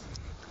anyway.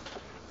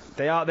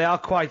 They are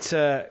quite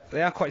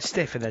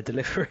stiff in their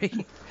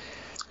delivery.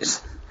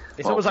 It's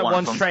almost like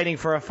one's training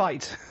for a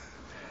fight.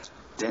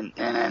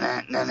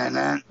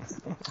 I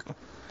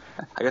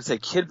gotta say,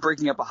 Kid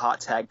breaking up a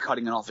hot tag,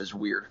 cutting it off is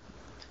weird.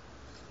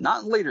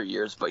 Not in later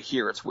years, but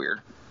here it's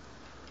weird.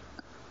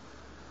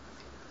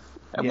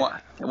 At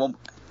one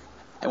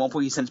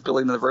point, he sends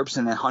Billy into the ropes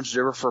and then hunches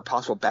over for a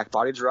possible back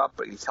body drop,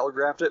 but he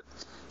telegraphed it.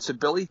 So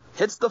Billy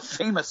hits the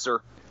Famouser.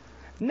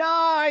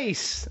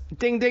 Nice!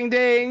 Ding, ding,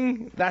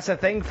 ding! That's a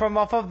thing from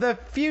off of the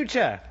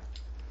future.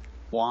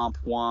 Womp,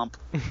 womp.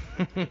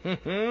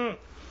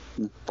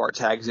 Bart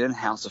tags in,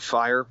 House of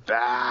Fire,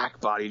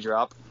 back body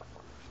drop.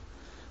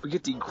 We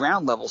get the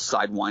ground level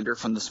Sidewinder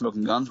from the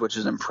Smoking Guns, which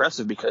is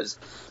impressive because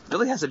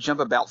Billy has to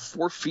jump about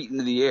 4 feet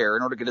into the air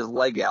in order to get his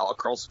leg out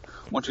across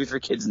 1, 2, 3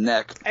 Kid's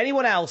neck.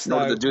 Anyone else,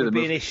 though, would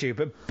be an issue,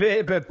 but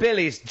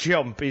Billy's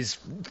jump is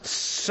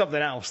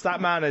something else.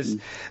 That man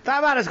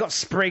has got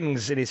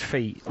springs in his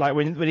feet. Like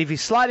when if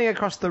he's sliding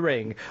across the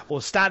ring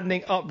or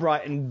standing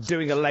upright and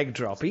doing a leg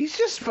drop, he's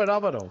just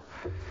phenomenal.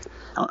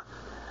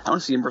 I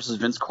want to see him versus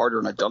Vince Carter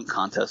in a dunk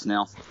contest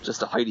now,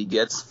 just the height he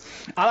gets.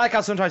 I like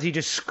how sometimes he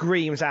just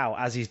screams out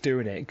as he's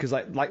doing it, because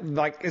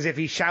like as if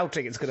he's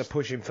shouting, it's going to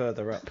push him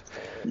further up.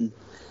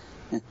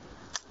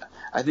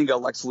 I think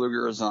Lex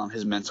Luger is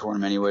his mentor in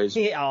many ways.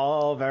 Yeah,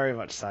 oh, very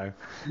much so.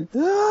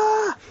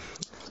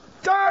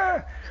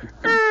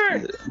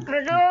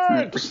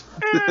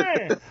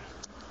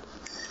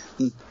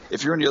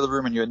 If you're in the other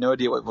room and you had no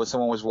idea what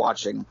someone was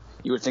watching,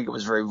 you would think it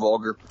was very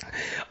vulgar.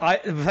 I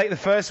think the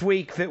first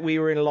week that we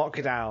were in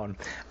lockdown,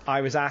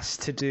 I was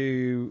asked to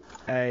do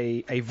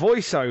a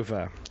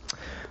voiceover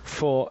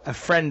for a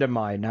friend of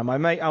mine. Now,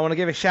 I want to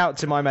give a shout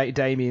to my mate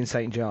Damien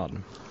St.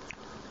 John,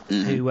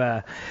 who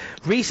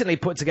recently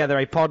put together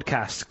a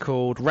podcast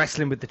called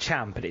Wrestling with the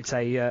Champ, and it's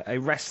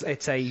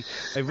a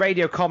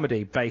radio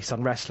comedy based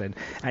on wrestling.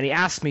 And he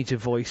asked me to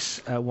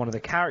voice one of the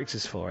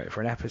characters for it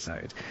for an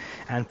episode,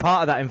 and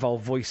part of that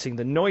involved voicing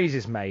the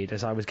noises made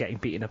as I was getting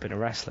beaten up in a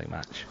wrestling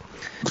match.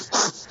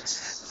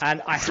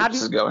 And I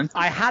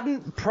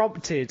hadn't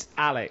prompted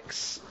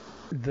Alex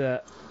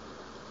that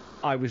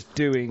I was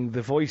doing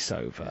the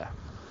voiceover,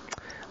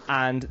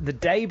 and the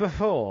day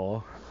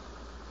before,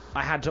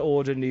 I had to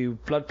order new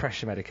blood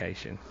pressure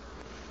medication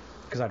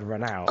because I'd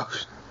run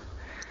out.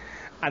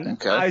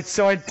 And okay. I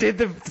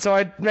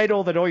made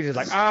all the noises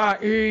like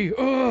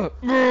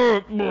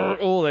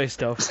all this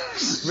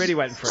stuff. Really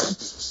went for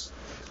it.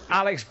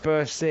 Alex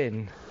bursts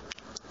in,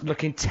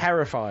 looking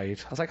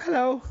terrified. I was like,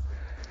 "Hello."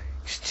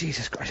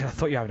 Jesus Christ! I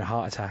thought you were having a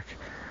heart attack.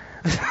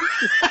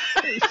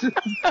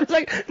 I was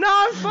like, "No,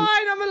 I'm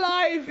fine. I'm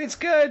alive. It's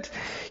good."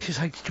 She was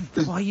like,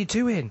 "What are you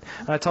doing?"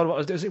 And I told her what I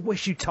was doing. I said,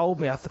 "Wish you told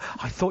me. I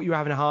thought you were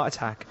having a heart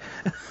attack."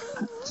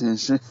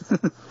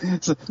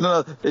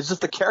 No, it's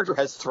just the character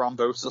has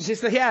thrombosis. It's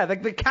just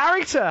the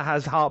character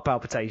has heart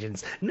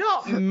palpitations,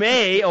 not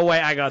me. Oh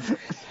wait, hang on.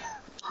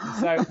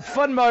 So,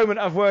 fun moment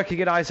of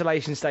working at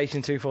Isolation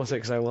Station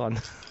 24601.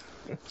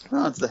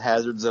 Oh, it's the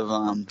hazards of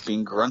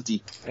being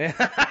grunty.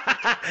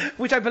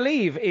 Which I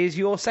believe is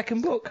your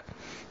second book.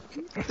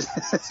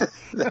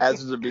 The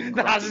hazards of being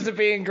grunty. The hazards of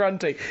being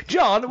grunty.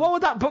 John, what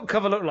would that book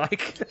cover look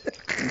like?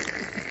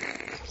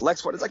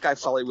 Lex, what does that guy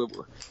follow with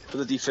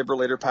the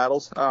defibrillator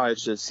paddles? Oh,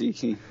 it's just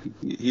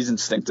he's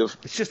instinctive.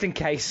 It's just in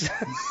case.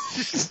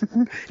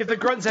 If the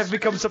grunts ever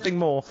become something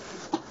more.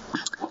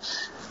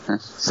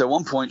 So at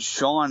one point,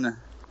 Sean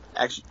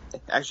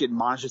actually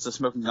admonishes the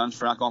Smoking Guns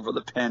for not going for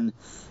the pin,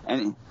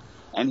 and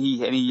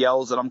he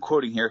yells, and I'm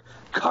quoting here,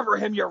 "Cover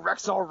him, you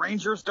Rexall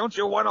Rangers! Don't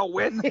you want to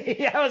win?"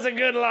 Yeah, that was a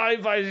good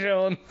line by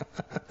Sean.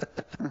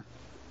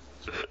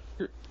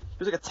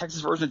 There's like a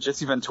Texas version of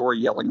Jesse Ventura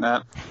yelling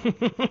that.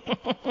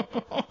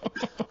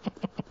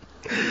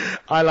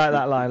 I like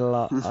that line a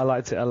lot. I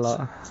liked it a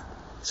lot.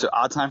 So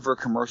odd time for a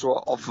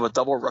commercial off of a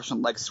double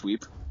Russian leg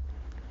sweep.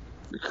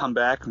 We come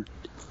back.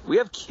 We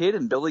have Kid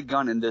and Billy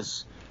Gunn in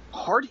this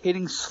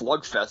hard-hitting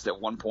slugfest at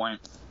one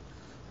point.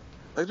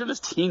 Like they're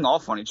just teeing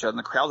off on each other, and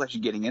the crowd's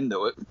actually getting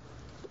into it.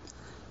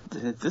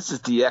 this is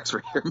DX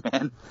right here,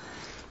 man.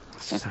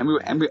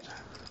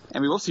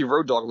 And we will see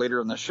Road Dogg later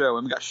in the show,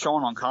 and we got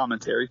Sean on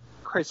commentary.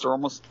 Christ,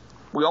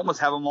 we almost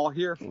have them all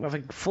here. I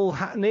think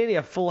nearly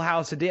a full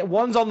house of DX.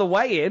 One's on the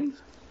way in.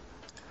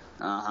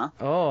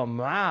 Oh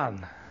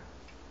man.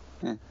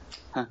 Yeah.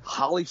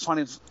 Holly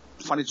finally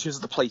chooses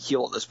to play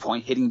heel at this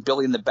point, hitting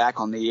Billy in the back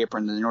on the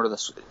apron in order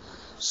to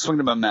swing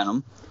the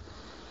momentum.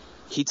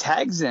 He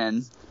tags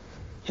in.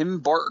 Him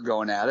and Bart are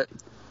going at it.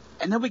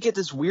 And then we get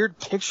this weird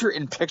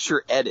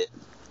picture-in-picture edit.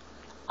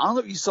 I don't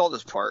know if you saw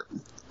this part,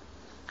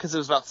 because it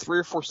was about 3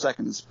 or 4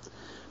 seconds.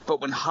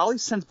 But when Holly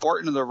sends Bart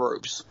into the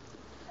ropes,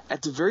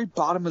 at the very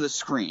bottom of the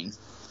screen,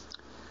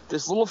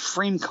 this little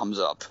frame comes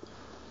up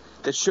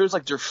that shows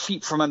like their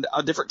feet from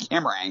a different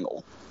camera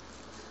angle.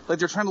 Like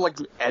they're trying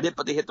to edit,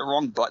 but they hit the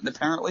wrong button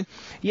apparently.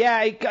 Yeah,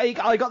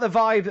 I got the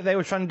vibe that they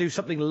were trying to do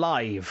something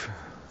live.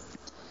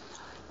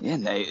 Yeah,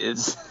 Nate,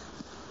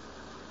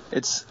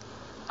 it's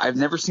I've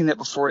never seen that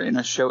before in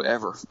a show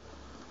ever,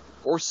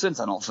 or since,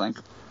 I don't think.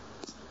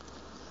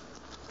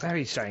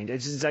 Very strange.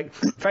 It's just like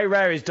very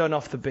rare he's done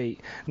off the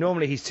beat.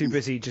 Normally he's too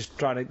busy just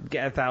trying to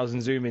get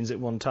 1,000 zoom-ins at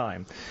one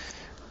time.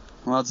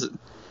 Well, this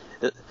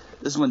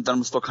is when Dunn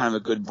was still kind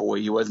of a good boy.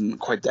 He wasn't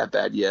quite that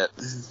bad yet,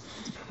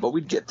 but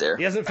we'd get there.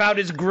 He hasn't found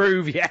his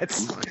groove yet.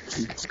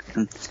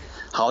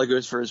 Holly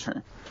goes for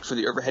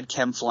the overhead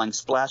chem flying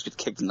splash, gets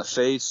kicked in the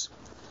face.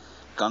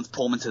 Guns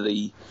pull him into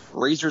the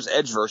Razor's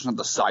Edge version of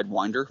the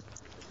Sidewinder,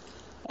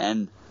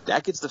 and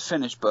that gets the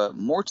finish. But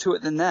more to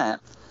it than that.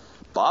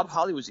 Bob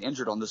Holly was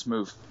injured on this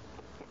move.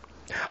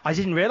 I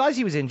didn't realize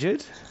he was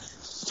injured.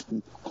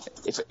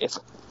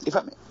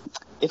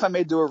 If I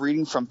may do a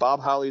reading from Bob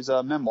Holly's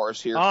memoirs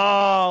here. Oh,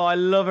 I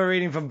love a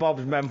reading from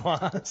Bob's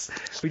memoirs.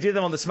 We did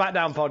them on the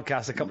SmackDown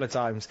podcast a couple of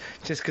times,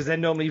 just because they're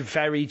normally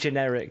very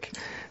generic.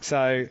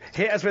 So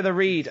hit us with a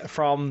read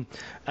from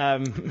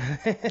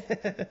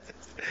The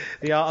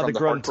Art of the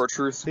Grunt.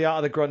 Truth. The Art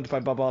of the Grunt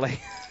by Bob Holly.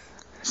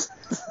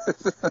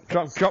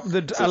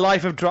 A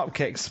Life of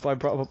Dropkicks by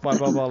Bob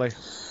Holly.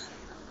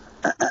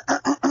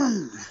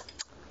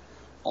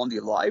 On the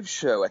live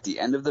show at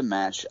the end of the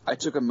match, I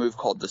took a move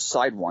called the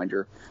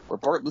Sidewinder, where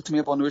Bart lifted me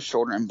up onto his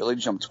shoulder and Billy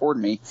jumped toward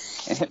me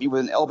and hit me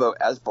with an elbow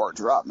as Bart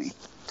dropped me.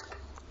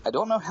 I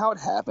don't know how it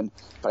happened,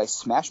 but I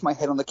smashed my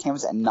head on the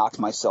canvas and knocked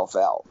myself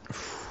out.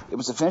 It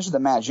was the finish of the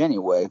match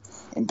anyway,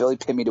 and Billy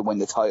pinned me to win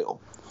the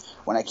title.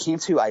 When I came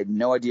to, I had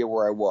no idea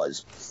where I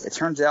was. It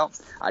turns out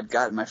I'd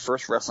gotten my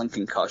first wrestling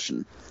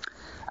concussion.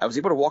 I was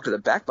able to walk to the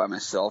back by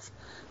myself,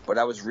 but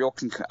I was real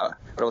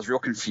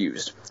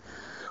confused.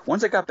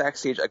 Once I got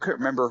backstage, I couldn't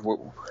remember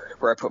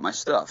where I put my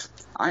stuff.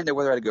 I didn't know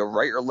whether I had to go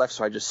right or left,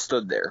 so I just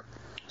stood there.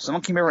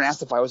 Someone came over and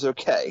asked if I was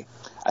okay.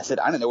 I said,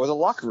 I didn't know where the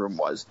locker room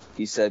was.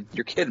 He said,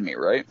 you're kidding me,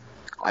 right?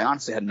 I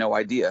honestly had no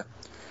idea.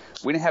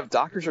 We didn't have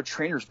doctors or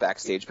trainers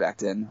backstage back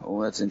then.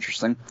 Oh, that's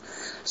interesting.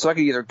 So I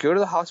could either go to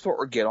the hospital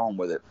or get on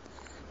with it.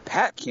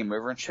 Pat came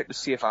over and checked to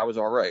see if I was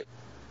all right.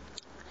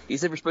 He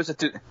said we're supposed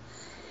to do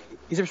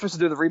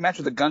the rematch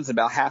with the Guns in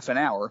about half an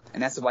hour,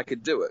 and asked if I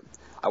could do it.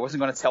 I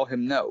wasn't going to tell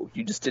him no.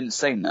 You just didn't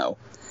say no.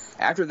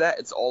 After that,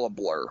 it's all a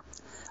blur.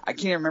 I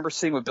can't remember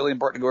sitting with Billy and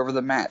Bart to go over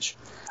the match.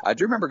 I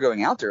do remember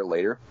going out there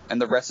later,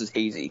 and the rest is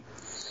hazy.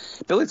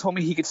 Billy told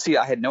me he could see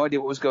I had no idea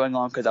what was going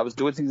on because I was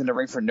doing things in the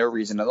ring for no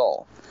reason at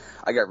all.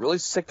 I got really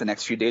sick the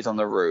next few days on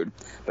the road,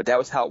 but that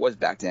was how it was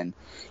back then.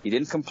 He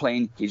didn't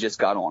complain. He just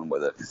got on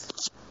with it.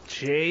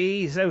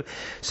 Jeez.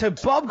 So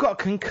Bob got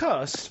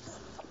concussed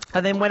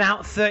and then went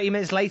out 30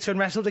 minutes later and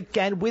wrestled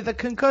again with a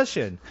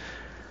concussion.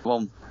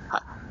 Well,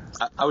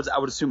 I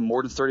would assume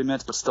more than 30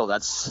 minutes, but still,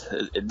 it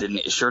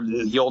sure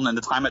didn't heal in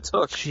the time it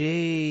took.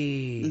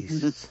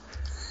 Jeez.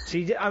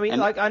 See, I mean,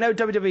 I know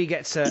WWE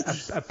gets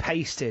a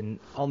pasting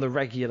on the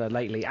regular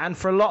lately, and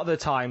for a lot of the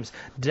times,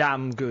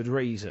 damn good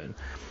reason.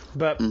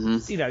 But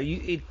you know,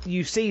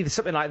 you see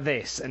something like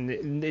this,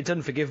 and it's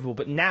unforgivable.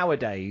 But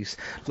nowadays,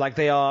 like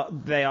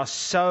they're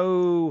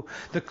so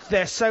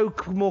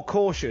more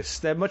cautious.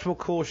 They're much more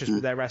cautious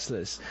with their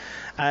wrestlers,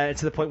 to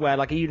the point where,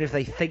 like, even if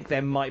they think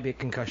there might be a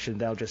concussion,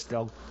 they'll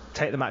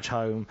take the match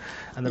home,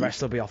 and the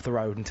wrestler will be off the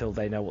road until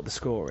they know what the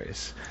score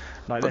is.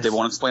 But they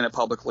won't explain it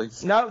publicly.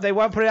 No, they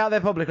won't put it out there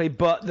publicly.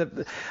 But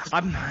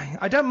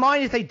I don't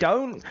mind if they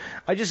don't.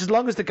 As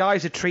long as the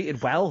guys are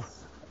treated well.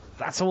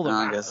 That's all that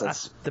matters.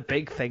 That's the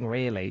big thing,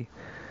 really.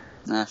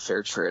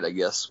 Fair trade, I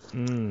guess.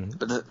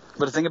 But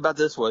the thing about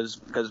this was,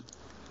 because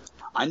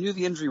I knew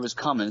the injury was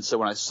coming, so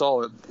when I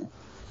saw it,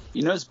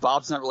 you notice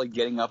Bob's not really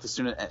getting up as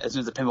soon as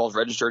the pinball's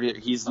registered.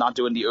 He's not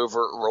doing the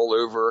roll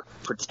over,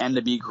 pretend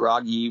to be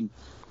groggy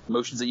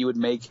motions that you would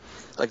make.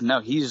 Like,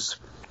 no, he's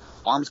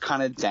arms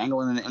kind of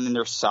dangling in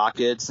their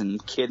sockets,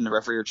 and Kid and the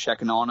referee are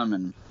checking on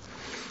him,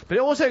 But it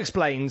also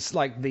explains,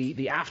 like,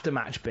 the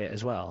after-match bit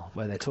as well,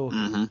 where they're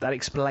talking. That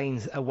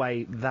explains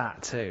away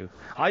that, too.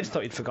 I just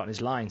thought he'd forgotten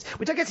his lines,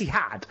 which I guess he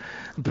had,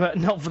 but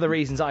not for the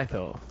reasons I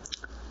thought.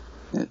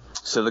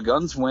 So the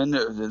Guns win.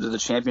 The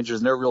champions.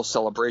 There's no real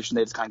celebration.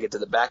 They just kind of get to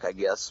the back, I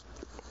guess.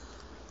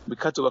 We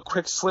cut to a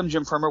quick Slim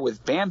Jim promo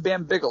with Bam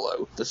Bam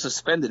Bigelow, the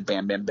suspended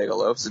Bam Bam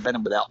Bigelow,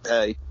 suspended without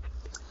pay.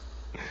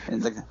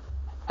 And like,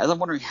 as I'm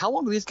wondering, how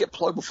long do these get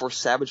plugged before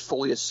Savage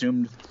fully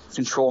assumed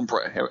control and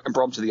brought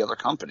them to the other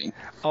company?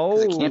 Oh,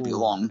 it can't be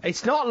long.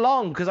 It's not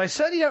long, because I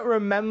certainly don't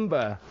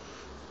remember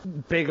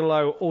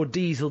Bigelow or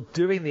Diesel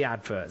doing the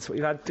adverts.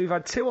 We've had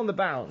 2 on the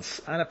bounce,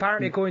 and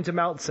apparently, according to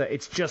Meltzer,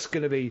 it's just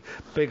going to be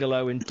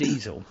Bigelow and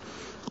Diesel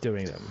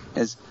doing them.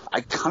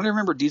 I kind of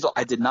remember Diesel.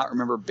 I did not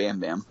remember Bam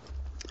Bam.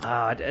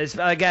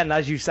 Again,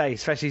 as you say,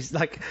 especially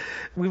like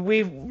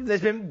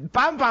there's been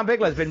Bam Bam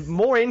Bigelow's been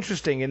more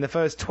interesting in the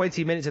first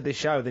 20 minutes of this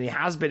show than he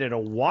has been in a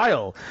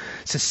while.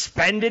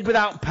 Suspended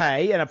without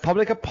pay and a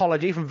public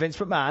apology from Vince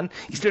McMahon.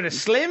 He's doing a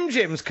Slim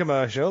Jim's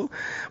commercial,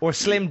 or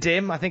Slim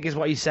Dim, I think is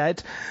what he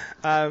said,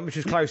 which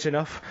is close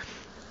enough.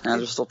 And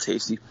they're still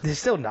tasty. They're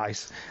still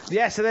nice.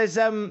 Yeah. So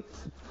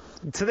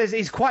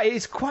he's quite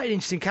an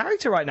interesting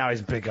character right now.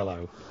 Is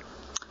Bigelow.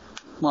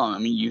 Well, I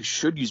mean, you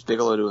should use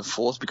Bigelow to the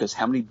fullest, because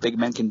how many big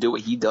men can do what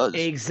he does?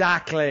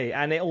 Exactly,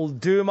 and it'll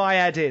do my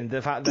head in,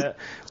 the fact that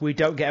we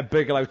don't get a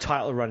Bigelow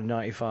title run in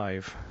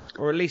 95.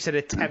 Or at least an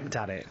attempt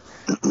at it.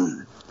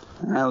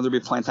 There'll be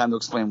plenty of time to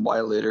explain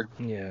why later.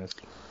 Yes.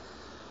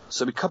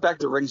 So we cut back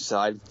to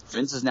ringside.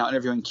 Vince is now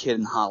interviewing Kid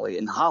and Holly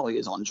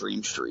is on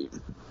Dream Street.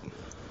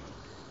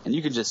 And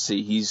you can just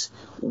see he's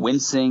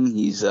wincing,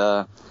 he's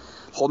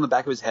holding the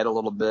back of his head a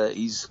little bit,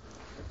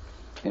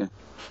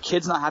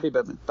 Kid's not happy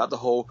about the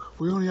whole,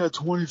 we only had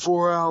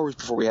 24 hours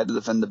before we had to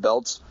defend the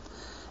belts.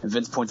 And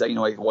Vince points out,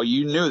 well,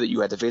 you knew that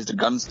you had to face the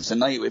Guns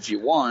tonight if you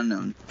won.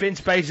 And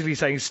Vince basically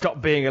saying, stop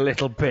being a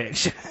little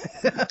bitch.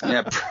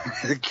 Yeah,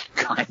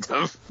 kind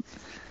of.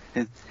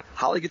 And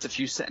Holly gets a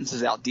few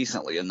sentences out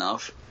decently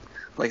enough.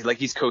 Like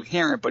he's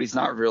coherent, but he's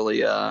not really,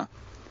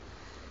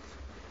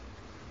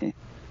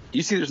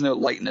 you see there's no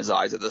light in his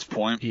eyes at this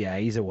point. Yeah,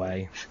 he's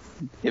away.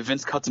 If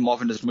Vince cuts him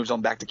off and just moves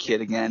on back to Kid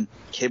again,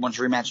 Kid wants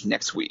a rematch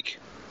next week.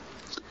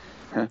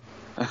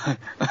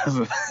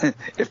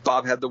 If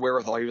Bob had the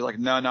wherewithal, he was like,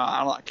 no,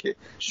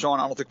 Sean,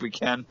 I don't think we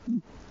can.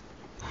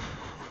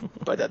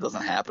 But that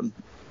doesn't happen.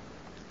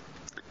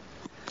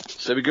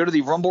 So we go to the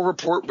Rumble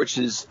report, which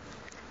is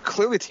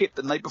clearly taped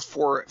the night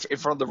before in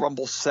front of the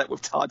Rumble set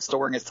with Todd still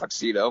wearing his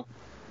tuxedo.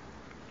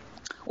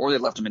 Or they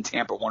left him in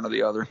Tampa, one or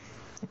the other.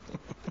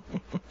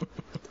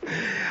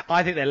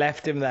 I think they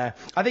left him there.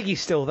 I think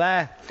he's still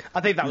there. I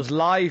think that was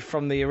live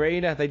from the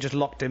arena. They just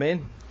locked him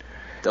in.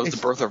 That was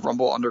the birth of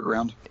Rumble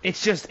Underground.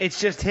 It's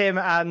just him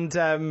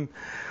and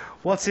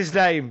what's his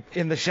name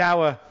in the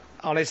shower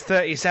on his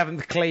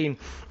 37th clean.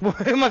 Who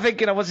am I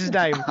thinking of? What's his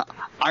name?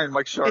 Iron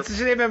Mike Sharp. It's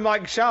just him and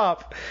Mike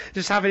Sharp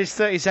just having his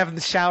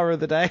 37th shower of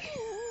the day.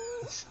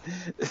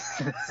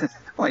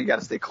 Well, you got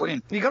to stay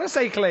clean. You got to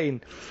stay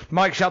clean.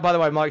 Mike Sharp, by the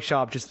way,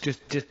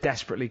 just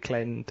desperately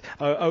cleaned,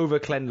 over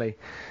cleanly.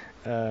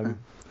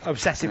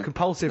 Obsessive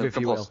compulsive, if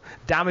you will.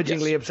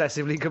 Damagingly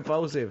obsessively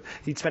compulsive.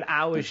 He'd spent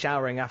hours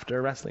showering after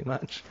a wrestling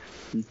match.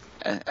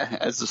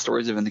 As the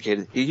stories have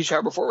indicated, he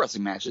showered before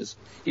wrestling matches.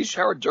 He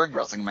showered during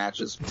wrestling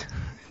matches.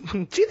 Do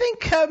you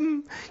think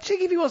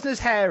if he wasn't as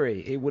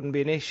hairy, it wouldn't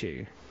be an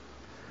issue?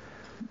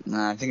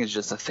 No, I think it's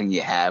just a thing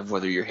you have,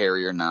 whether you're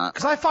hairy or not.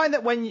 Because I find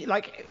that when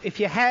if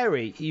you're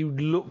hairy, you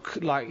look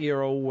like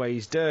you're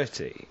always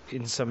dirty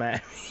in some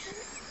areas.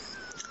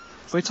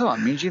 What are you talking about?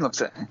 Mean Gene looks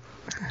at...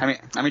 I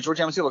mean, George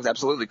Amosio looks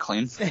absolutely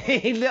clean.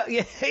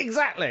 Yeah,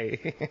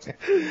 exactly.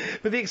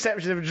 With the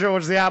exception of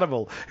George the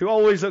Animal, who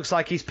always looks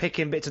like he's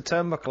picking bits of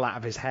turnbuckle out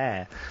of his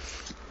hair.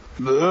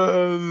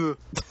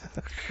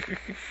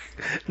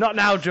 Not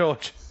now,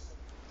 George.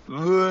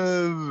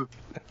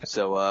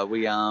 So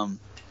we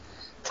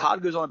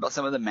Todd goes on about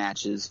some of the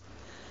matches,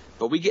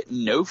 but we get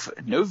no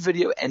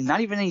video and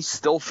not even any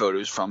still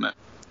photos from it.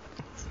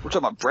 We're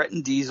talking about Brett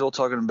and Diesel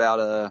talking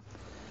about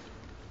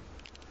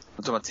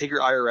we're talking about Take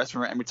Your IRS,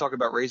 and we talk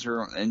about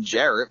Razor and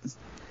Jarrett,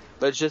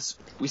 but it's just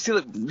we see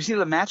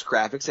the match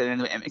graphics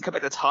and come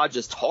back to Todd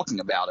just talking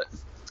about it.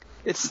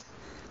 It's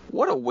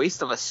what a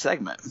waste of a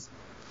segment.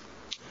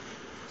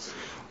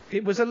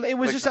 It was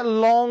just a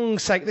long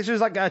segment. This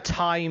was like a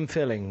time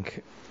filling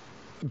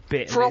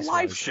bit for a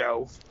live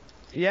show.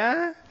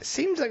 Yeah, it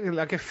seems like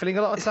you're filling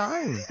a lot of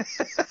time.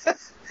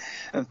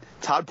 And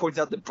Todd points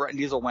out that Brett and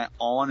Diesel went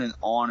on and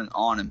on and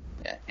on,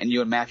 and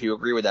you and Matthew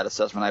agree with that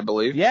assessment, I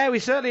believe. Yeah, we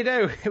certainly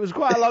do. It was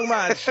quite a long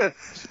match.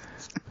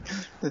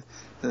 And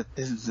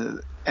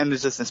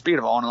there's just the speed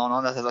of on and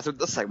on. That's what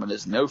this segment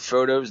is. No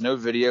photos, no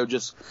video,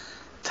 just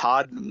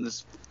Todd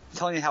just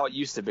telling you how it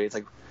used to be. It's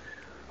like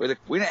we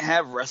didn't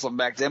have wrestling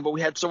back then, but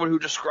we had someone who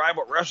described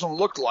what wrestling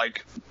looked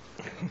like.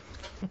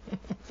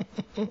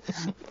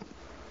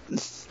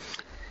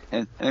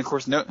 and of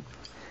course,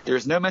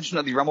 there's no mention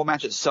of the Rumble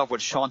match itself,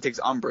 which Sean takes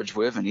umbrage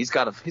with, and he's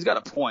got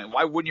a point.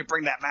 Why wouldn't you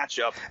bring that match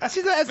up? That's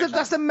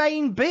the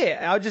main bit.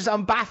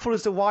 I'm baffled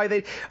as to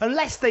why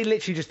unless they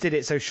literally just did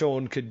it so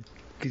Sean could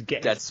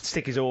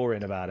stick his oar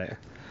in about it.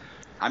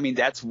 I mean,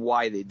 that's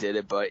why they did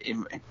it, but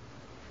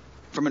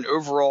from an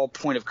overall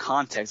point of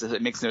context,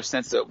 it makes no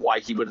sense why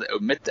he would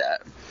omit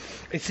that.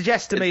 It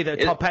suggests to me that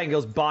Todd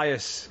Pettingill's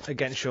bias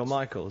against Shawn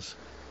Michaels.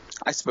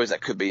 I suppose that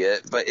could be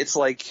it, but it's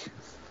like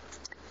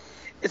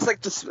it's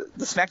like the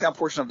SmackDown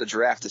portion of the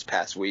draft this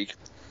past week,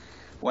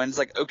 when it's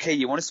like, okay,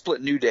 you want to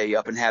split New Day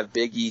up and have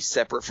Big E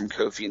separate from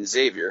Kofi and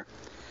Xavier,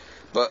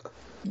 but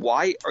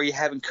why are you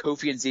having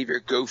Kofi and Xavier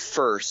go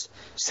first,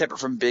 separate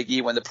from Big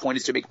E, when the point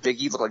is to make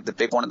Big E look like the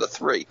big one of the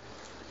three?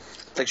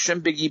 It's like,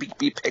 shouldn't Big E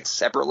be picked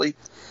separately,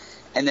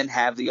 and then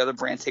have the other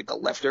brand take the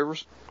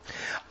leftovers?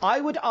 I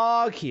would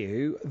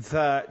argue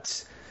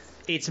that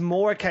it's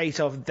more a case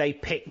of they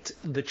picked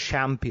the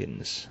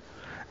champions.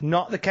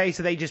 Not the case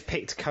that they just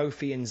picked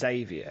Kofi and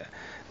Xavier.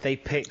 They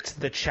picked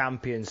the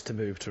champions to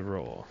move to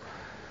Raw.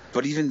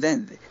 But even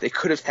then, they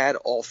could have had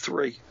all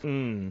three.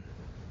 Do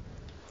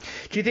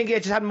you think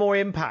it just had more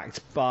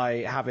impact by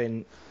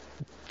having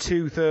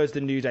 2/3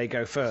 the New Day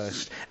go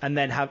first, and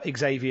then have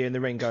Xavier in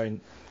the ring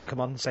going, come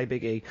on, say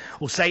Big E,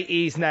 or say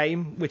E's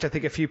name, which I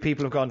think a few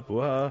people have gone,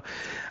 whoa,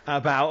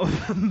 about.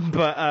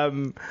 But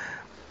I'm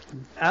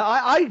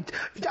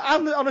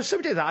on a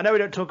subject of that. I know we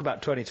don't talk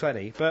about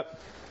 2020, but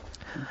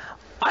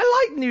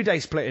I like New Day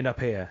splitting up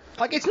here.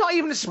 Like, it's not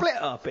even a split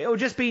up. It'll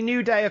just be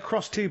New Day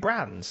across two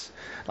brands.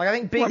 Like, I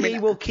think Big E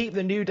will keep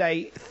the New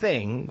Day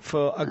thing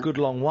for a good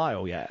long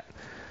while yet.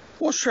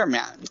 Well, sure,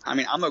 man. I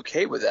mean, I'm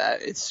okay with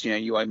that. It's,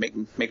 you want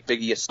to make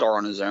Big E a star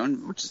on his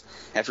own, which is,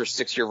 after a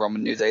 6-year run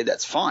with New Day,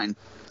 that's fine.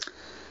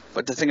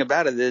 But the thing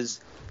about it is,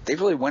 they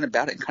really went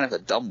about it in kind of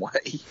a dumb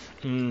way.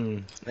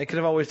 They could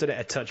have always done it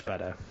a touch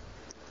better.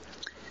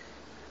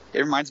 It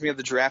reminds me of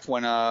the draft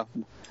when the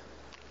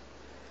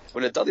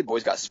Dudley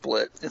Boys got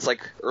split. It's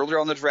like earlier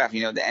on the draft,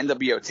 the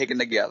NWO taken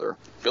together,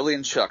 Billy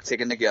and Chuck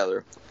taken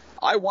together.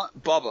 I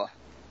want Bubba.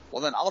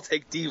 Well, then I'll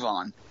take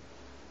Devon.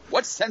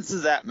 What sense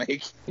does that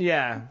make?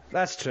 Yeah,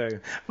 that's true.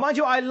 Mind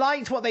you, I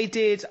liked what they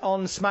did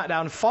on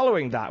SmackDown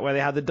following that, where they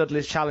had the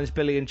Dudleys challenge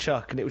Billy and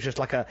Chuck, and it was just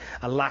like a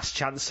last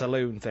chance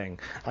saloon thing.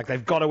 Like,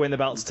 they've got to win the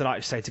belts tonight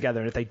to stay together,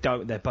 and if they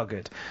don't, they're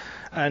buggered.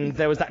 And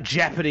there was that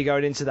jeopardy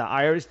going into that.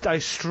 I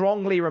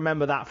strongly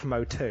remember that from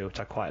 2002, which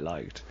I quite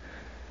liked.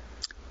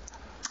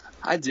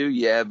 I do,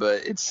 yeah,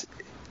 but it's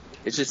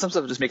just some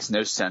stuff that just makes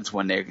no sense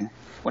when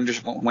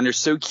they're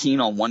so keen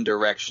on one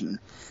direction.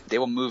 They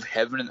will move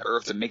heaven and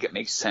earth to make it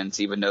make sense,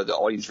 even though the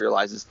audience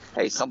realizes,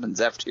 hey, something's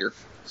effed here.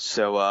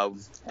 So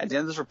at the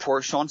end of this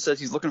report, Sean says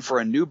he's looking for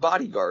a new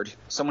bodyguard,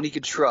 someone he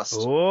could trust.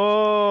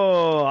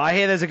 Oh, I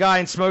hear there's a guy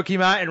in Smoky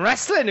Mountain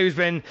Wrestling who's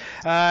been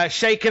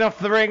shaking off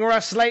the ring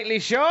rust lately,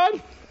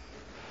 Sean.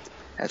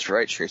 That's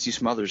right, Tracy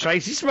Smothers.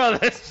 Tracy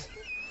Smothers.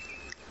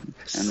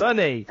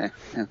 Sonny.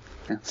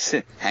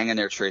 Hang in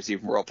there, Tracy.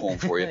 We're all pulling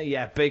for you.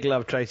 Yeah, big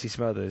love, Tracy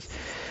Smothers.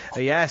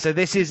 Yeah, so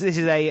this is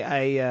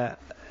a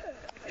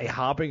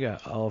harbinger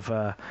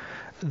of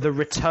the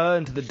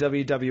return to the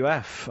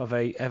WWF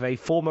of a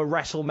former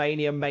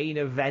WrestleMania main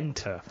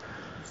eventer.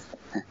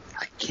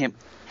 I can't.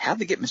 How'd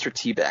they get Mr.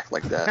 T back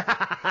like that?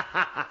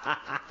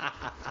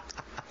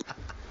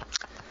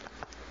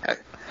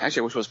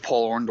 Actually, I wish it was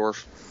Paul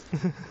Orndorff.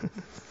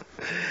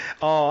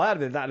 Oh,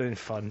 that'd have been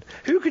fun.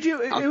 Who would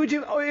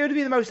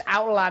be the most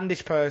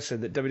outlandish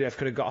person that WWF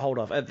could have got hold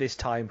of at this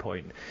time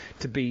point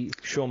to be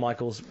Shawn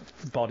Michaels'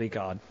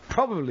 bodyguard?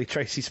 Probably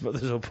Tracy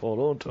Smothers or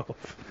Paul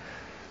Orndorff.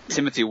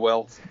 Timothy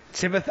Well.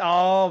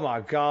 Oh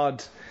my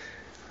God!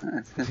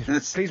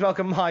 Please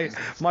welcome my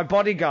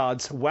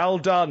bodyguards. Well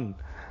done.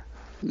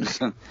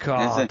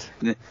 God.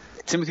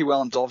 Timothy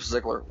Well and Dolph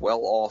Ziggler.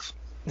 Well off.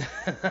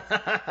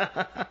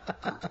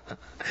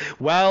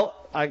 Well,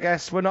 I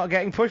guess we're not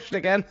getting pushed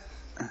again.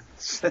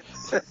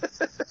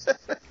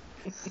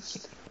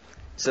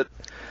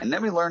 And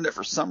then we learned that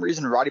for some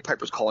reason Roddy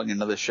Piper's calling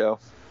another show.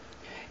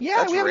 Yeah,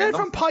 That's we haven't random.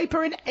 heard from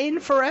Piper in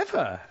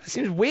forever. It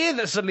seems weird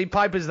that suddenly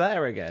Piper's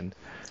there again.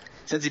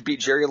 Since he beat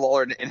Jerry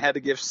Lawler and had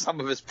to give some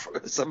of his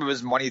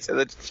money to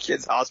the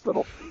kids'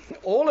 hospital.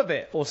 All of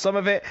it, or some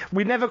of it.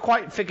 We never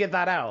quite figured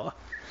that out.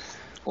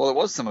 Well, it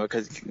was some of it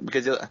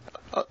because the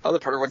other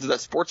part went to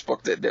that sports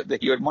book that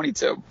he owed money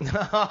to.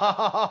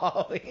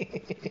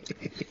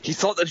 He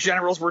thought the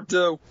Generals were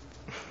due.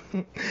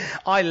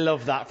 I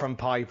love that from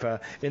Piper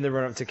in the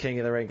run-up to King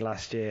of the Ring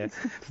last year.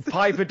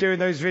 Piper doing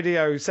those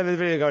videos, sending the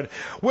video going,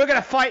 we're going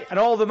to fight and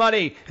all the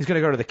money is going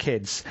to go to the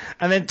kids.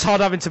 And then Todd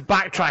having to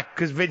backtrack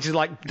because Vince is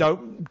like,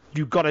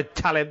 you've got to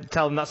tell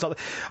him that's not...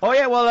 Oh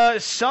yeah, well,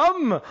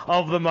 some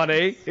of the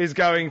money is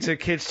going to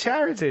kids'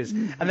 charities.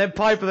 And then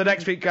Piper the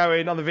next week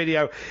going on the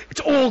video,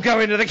 it's all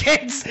going to the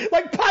kids.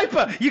 Like,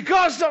 Piper, you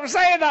can't stop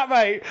saying that,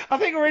 mate. I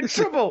think we're in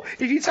trouble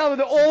if you tell them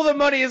that all the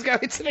money is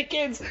going to the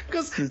kids.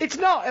 Because it's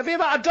not. It'll be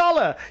about $1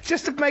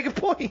 just to make a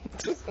point.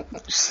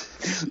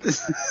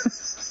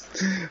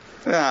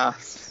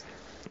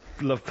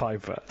 Love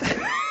Piper.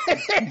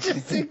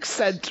 Just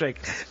eccentric.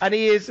 And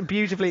he is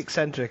beautifully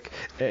eccentric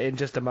in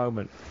just a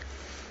moment.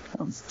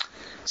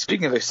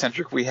 Speaking of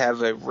eccentric, we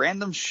have a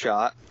random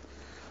shot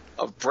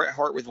of Bret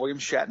Hart with William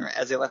Shatner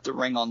as they left the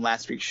ring on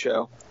last week's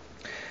show.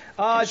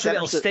 Oh, just a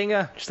little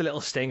stinger. Just a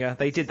little stinger.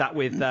 They did that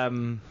with...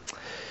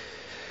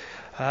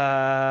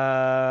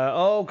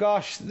 oh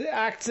gosh, the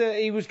actor,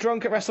 he was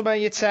drunk at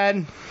WrestleMania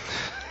 10.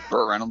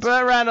 Burt Reynolds.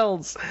 Burt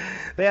Reynolds.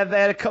 They had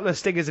a couple of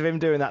stingers of him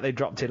doing that they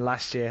dropped in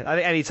last year. I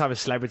think any time a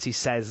celebrity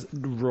says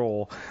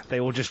Raw, they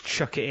will just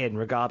chuck it in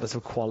regardless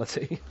of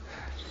quality.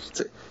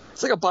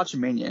 It's like a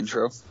Botchamania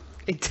intro.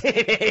 It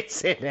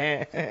is, isn't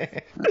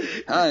it?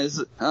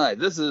 Hi,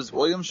 this is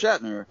William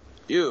Shatner.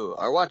 You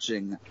are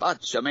watching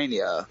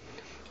Botchamania.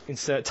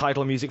 Insert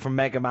title music from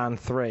Mega Man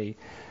 3.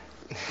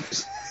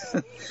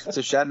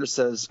 So Shatner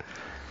says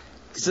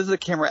to the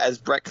camera as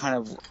Brett kind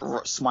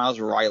of smiles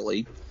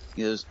wryly.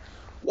 He goes,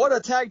 "What a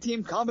tag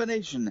team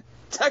combination!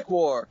 Tech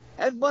War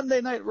and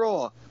Monday Night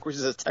Raw." Of course,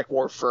 he says Tech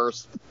War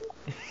first.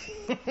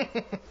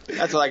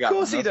 That's what I got. Of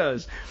course he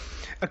does.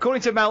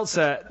 According to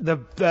Meltzer,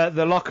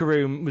 the locker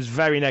room was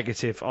very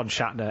negative on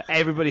Shatner.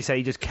 Everybody said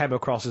he just came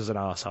across as an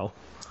arsehole.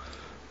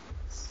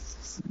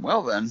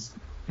 Well then.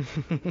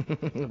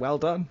 Well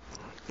done.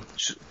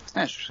 Should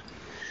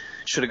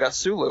have got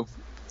Sulu.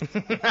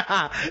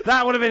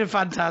 That would have been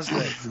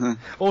fantastic.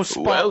 Or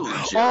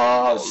Spock.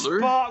 Well,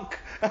 Spock.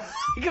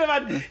 You could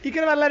have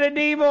had Leonard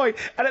Nimoy,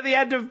 and at the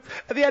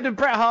end of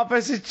Bret Hart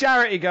versus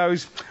Jarrett, he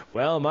goes,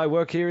 "Well, my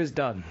work here is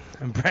done."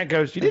 And Bret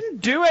goes, "You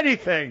didn't do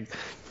anything."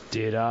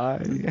 Did I?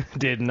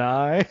 Didn't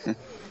I?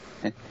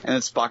 And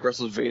then Spock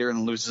wrestles Vader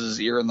and loses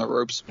his ear in the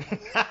ropes.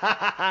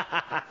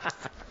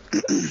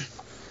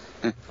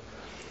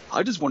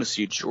 I just want to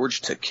see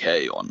George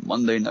Takei on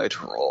Monday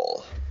Night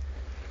Raw.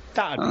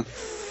 That would be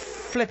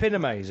flipping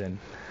amazing.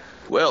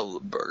 Well,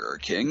 Burger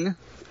King,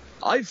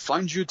 I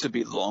find you to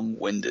be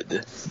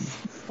long-winded.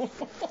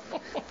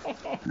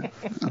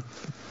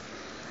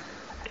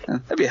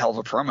 That'd be a hell of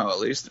a promo, at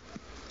least.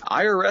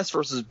 IRS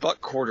versus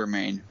Buck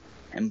Quartermain.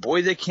 And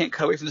boy, they can't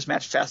cut away from this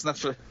match fast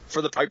enough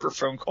for the Piper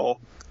phone call.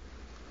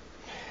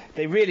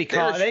 They really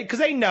can't, because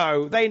they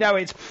know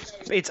it's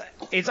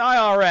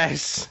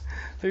IRS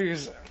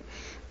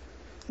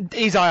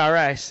he's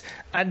IRS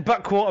and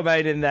Buck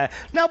Quartermain in there.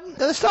 Now, at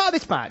the start of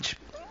this match,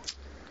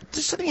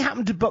 does something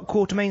happen to Buck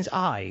Quartermain's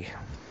eye?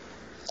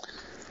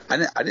 I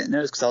didn't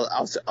notice because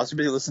I was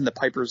busy listening to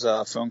Piper's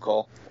phone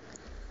call.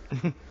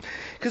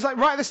 Because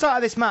right at the start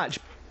of this match,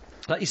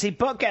 you see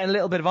Buck getting a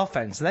little bit of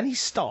offense, and then he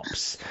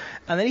stops,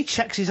 and then he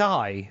checks his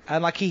eye,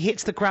 and he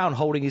hits the ground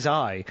holding his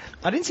eye.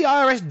 I didn't see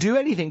IRS do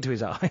anything to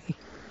his eye.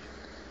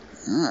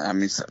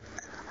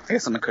 I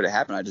guess something could have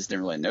happened. I just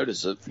didn't really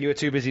notice it. You were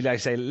too busy, like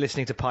say,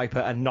 listening to Piper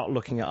and not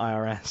looking at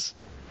IRS.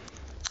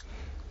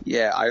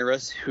 Yeah,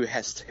 IRS,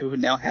 who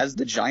now has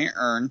the giant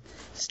urn,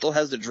 still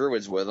has the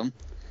druids with him.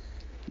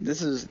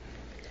 It's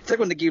like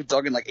when they gave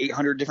Duggan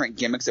 800 different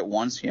gimmicks at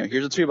once.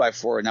 Here's a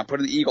 2x4, now put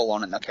an eagle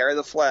on it, now carry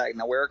the flag,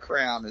 now wear a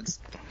crown. It's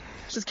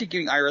just keep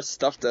giving IRS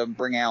stuff to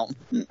bring out.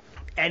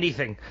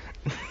 Anything.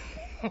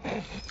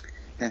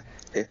 Yeah.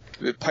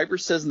 Piper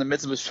says in the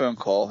midst of his phone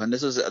call, and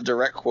this is a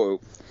direct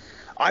quote,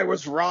 "I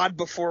was Rod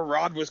before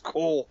Rod was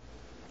cool."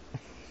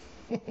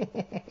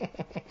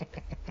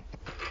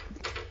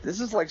 This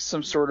is like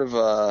some sort of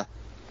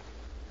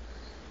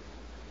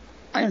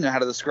I don't know how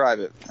to describe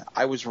it.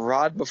 I was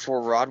Rod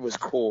before Rod was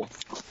cool.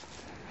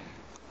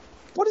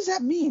 What does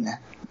that mean?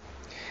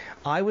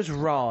 I was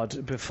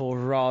Rod before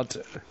Rod.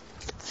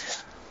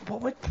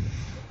 What would?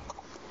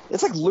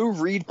 It's like Lou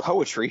Reed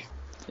poetry.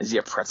 Is he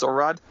a pretzel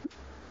rod?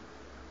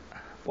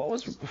 What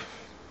was?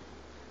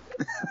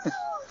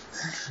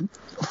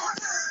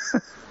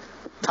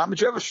 Tom,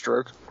 did you have a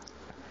stroke?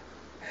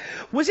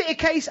 Was it a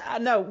case?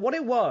 No, what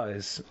it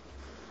was.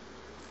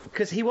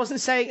 Because he wasn't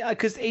saying,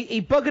 because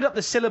he buggered up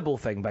the syllable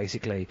thing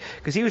basically.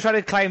 Because he was trying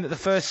to claim that the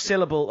first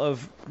syllable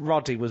of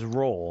Roddy was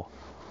raw,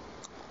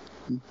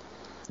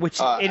 which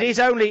it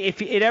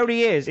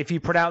only is if you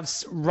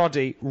pronounce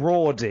Roddy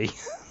Rawdy,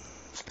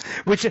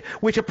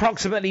 which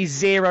approximately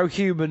 0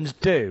 humans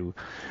do.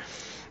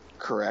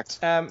 Correct.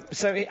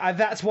 So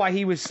that's why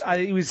he was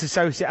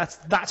associated.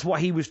 That's what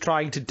he was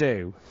trying to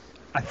do,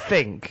 I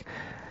think.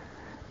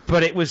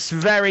 But it was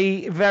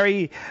very,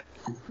 very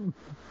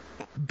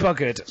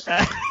buggered.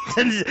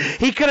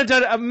 He could have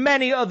done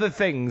many other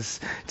things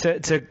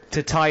to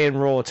tie in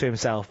Raw to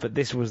himself, but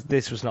this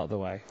was not the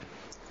way.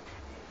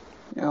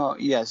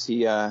 Yes,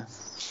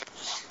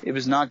 it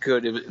was not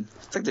good.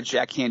 It's like the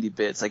Jack Handy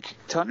bit. It's like,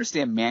 to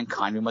understand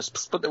mankind, we must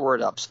split the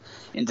word up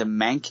into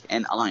mank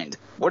and eind.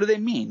 What do they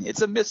mean?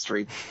 It's a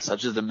mystery,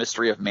 such as the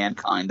mystery of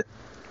mankind.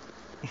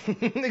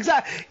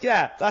 Exactly.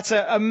 Yeah, that's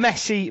a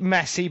messy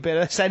bit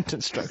of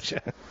sentence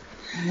structure.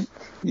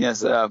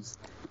 Yes,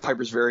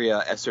 Piper's very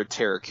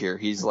esoteric here.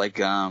 He's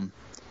like,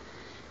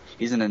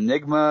 he's an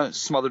enigma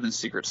smothered in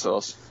secret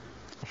sauce.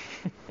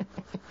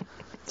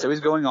 So he's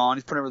going on.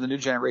 He's putting over the new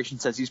generation.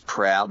 Says he's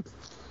proud.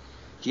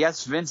 He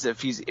asks Vince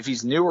if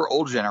he's new or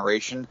old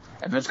generation,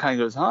 and Vince kind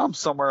of goes, "I'm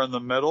somewhere in the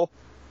middle."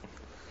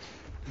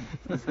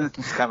 It's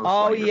kind of a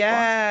funny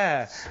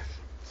response.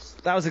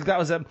 That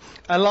was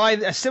a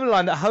line, a similar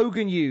line that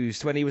Hogan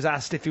used when he was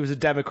asked if he was a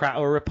Democrat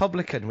or a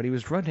Republican when he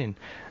was running.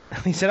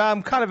 He said,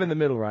 "I'm kind of in the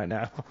middle right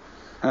now."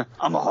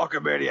 I'm a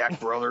Hulkamaniac,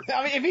 brother.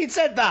 I mean, if he'd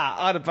said that,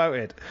 I'd have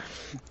voted.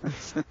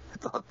 the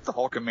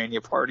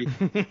Hulkamania party.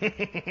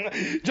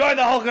 Join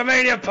the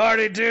Hulkamania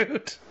party,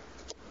 dude.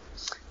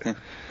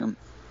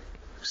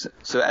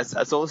 So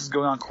as all this is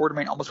going on,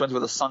 Quartermain almost went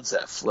with a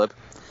sunset flip.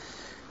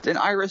 Then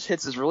Iris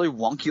hits this really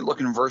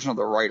wonky-looking version of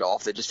the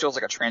right-off that just feels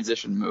like a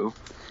transition move.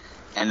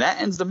 And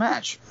that ends the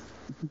match.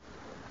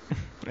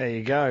 There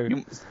you go.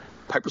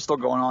 Piper's still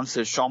going on,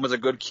 says Shawn was a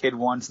good kid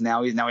once,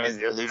 now he's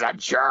a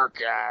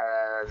jerk.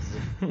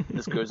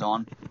 This goes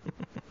on.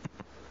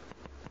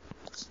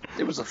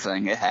 It was a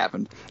thing. It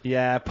happened.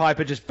 Yeah,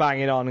 Piper just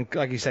banging on, and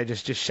like you say,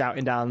 just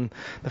shouting down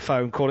the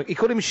phone. He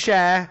called him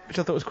Cher, which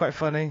I thought was quite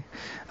funny.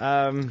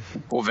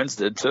 Well, Vince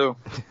did too.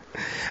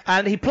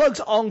 And he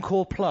plugs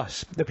Encore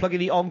Plus. They're plugging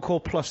the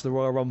Encore Plus, the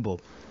Royal Rumble.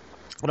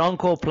 And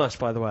Encore Plus,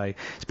 by the way,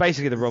 it's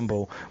basically the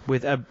Rumble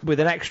with an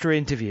extra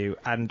interview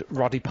and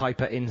Roddy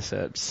Piper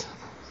inserts.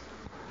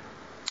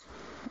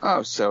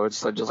 Oh, so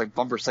it's just like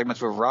bumper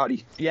segments with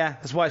Roddy. Yeah,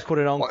 that's why it's called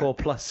an Encore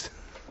Plus.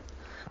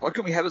 Why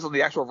couldn't we have this on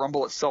the actual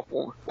Rumble itself?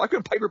 Well, why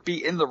couldn't Piper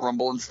be in the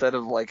Rumble instead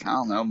of, like, I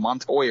don't know,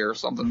 Montoya or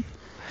something?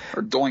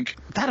 Or Doink?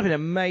 That'd have been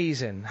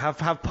amazing. Have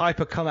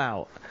Piper come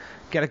out,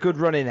 get a good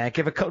run in there,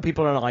 give a couple of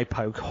people an eye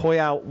poke, hoy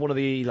out one of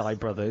the Eli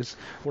brothers,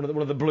 one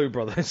of the Blue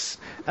brothers,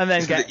 and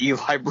then get the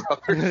Eli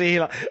brothers. The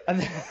Eli, and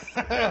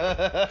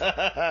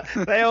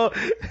they all.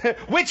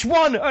 Which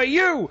one are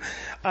you?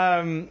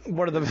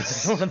 One of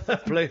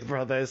the Blue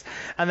brothers,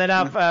 and then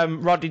have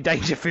Rodney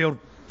Dangerfield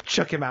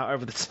chuck him out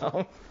over the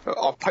top.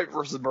 Oh, Piper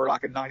versus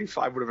Murdoch in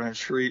 '95 would have been a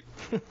treat.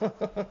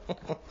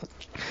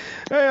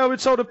 Hey, I've been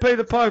told to pay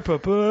the Piper,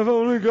 but I've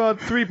only got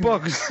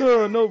 $3.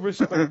 Oh, no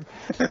respect.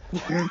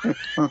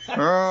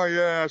 Oh,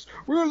 yes.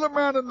 Will the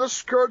man in the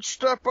skirt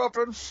step up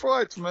and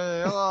fight me?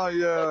 Oh,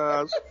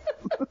 yes.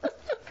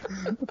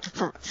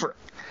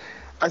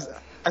 I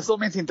still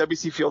maintain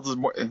W.C. Fields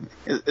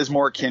is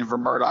more akin for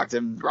Murdoch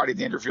than Rodney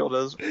Dangerfield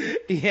is.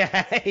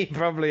 Yeah, he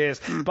probably is.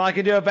 But I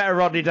can do a better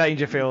Rodney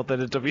Dangerfield than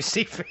a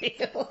W.C.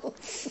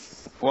 Fields.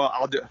 Well,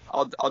 I'll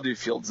do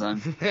Fields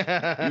then.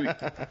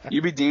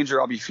 You be Danger,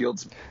 I'll be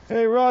Fields.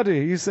 Hey,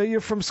 Roddy, you say you're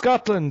from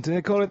Scotland.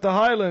 They call it the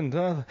Highland.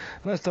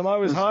 Last time I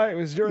was high, it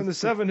was during the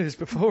 70s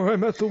before I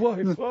met the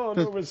wife. Oh,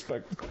 no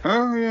respect.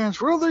 Oh, yes.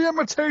 Will the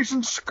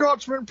imitation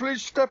Scotsman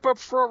please step up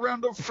for a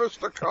round of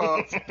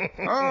fisticuffs?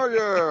 Oh,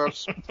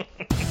 yes.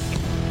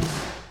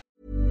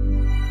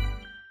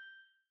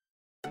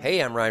 Hey,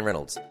 I'm Ryan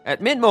Reynolds.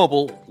 At Mint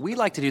Mobile, we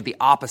like to do the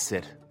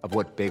opposite of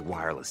what Big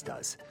Wireless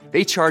does.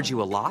 They charge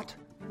you a lot.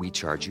 We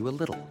charge you a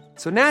little.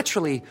 So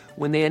naturally,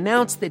 when they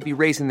announced they'd be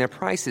raising their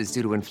prices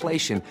due to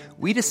inflation,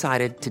 we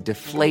decided to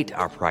deflate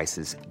our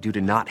prices due to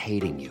not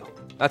hating you.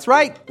 That's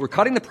right. We're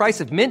cutting the price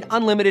of Mint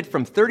Unlimited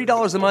from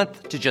 $30 a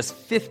month to just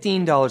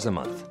 $15 a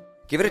month.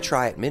 Give it a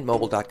try at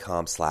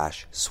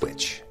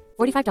mintmobile.com/switch.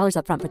 $45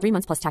 up front for 3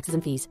 months plus taxes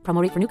and fees.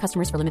 Promo rate for new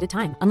customers for limited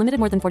time. Unlimited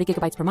more than 40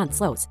 gigabytes per month.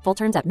 Slows full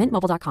terms at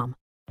mintmobile.com.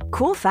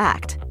 Cool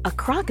fact, a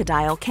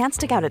crocodile can't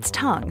stick out its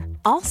tongue.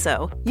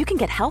 Also, you can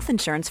get health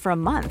insurance for a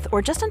month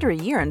or just under a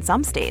year in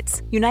some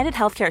states. United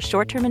Healthcare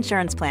short-term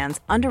insurance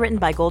plans, underwritten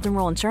by Golden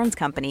Rule Insurance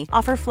Company,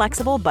 offer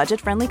flexible,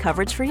 budget-friendly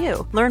coverage for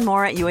you. Learn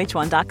more at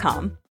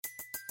uh1.com.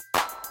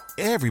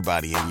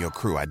 Everybody in your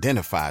crew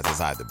identifies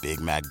as either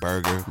Big Mac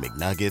Burger,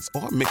 McNuggets,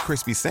 or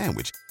McCrispy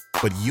Sandwich.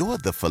 But you're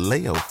the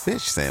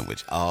Filet-O-Fish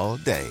Sandwich all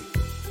day.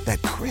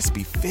 That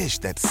crispy fish,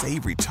 that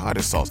savory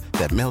tartar sauce,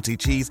 that melty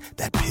cheese,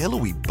 that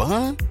pillowy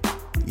bun.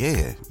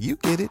 Yeah, you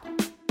get it.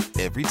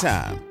 Every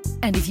time.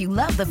 And if you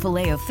love the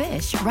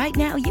Filet-O-Fish, right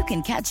now you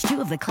can catch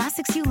 2 of the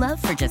classics you love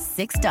for just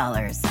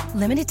 $6.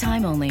 Limited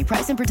time only.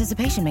 Price and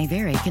participation may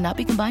vary. Cannot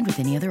be combined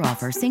with any other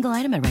offer. Single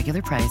item at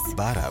regular price.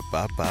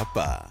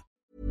 Ba-da-ba-ba-ba.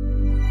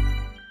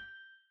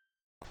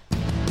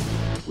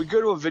 We go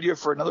to a video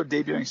for another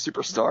debuting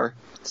superstar.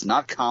 It's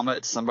not Kama,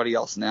 it's somebody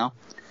else now.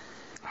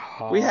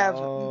 We have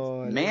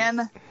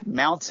Man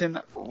Mountain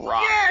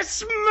Rock.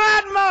 Yes,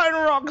 Man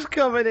Mountain Rock's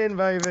coming in,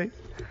 baby.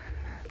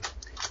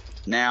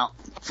 Now,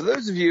 for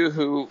those of you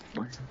who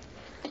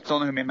don't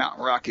know who Man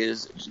Mountain Rock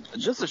is,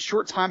 just a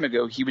short time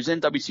ago, he was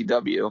in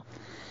WCW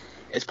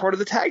as part of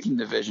the tag team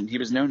division. He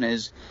was known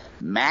as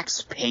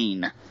Max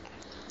Payne.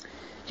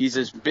 He's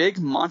this big,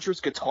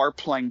 monstrous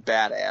guitar-playing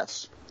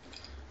badass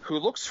who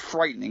looks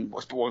frightening.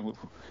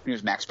 He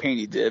was Max Payne,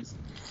 he did.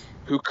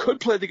 Who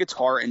could play the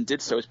guitar and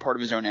did so as part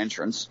of his own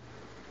entrance.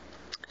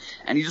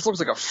 And he just looks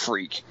like a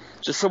freak.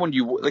 Just someone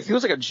he looks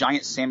like a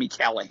giant Sami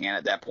Callihan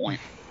at that point.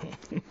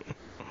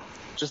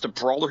 Just a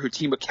brawler who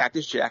teamed with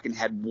Cactus Jack and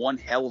had one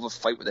hell of a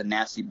fight with the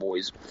Nasty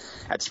Boys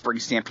at Spring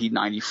Stampede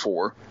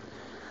 94.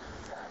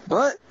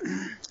 But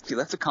he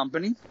left the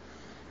company.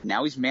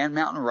 Now he's Man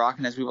Mountain Rock,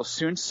 and as we will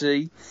soon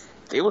see,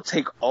 they will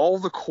take all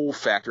the cool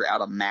factor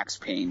out of Max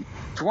Payne.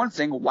 For one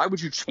thing, why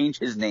would you change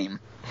his name?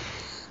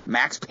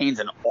 Max Payne's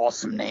an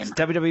awesome name.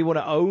 WWE want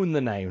to own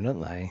the name, don't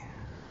they?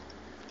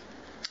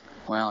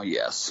 Well,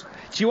 yes.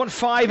 Do you want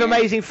 5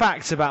 amazing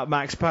facts about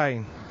Max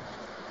Payne?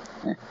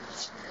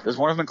 Does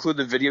one of them include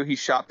the video he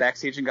shot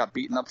backstage and got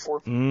beaten up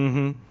for?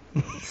 Mm-hmm.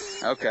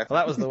 Okay. Well,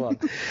 that was the one.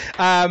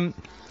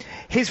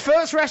 His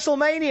first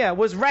WrestleMania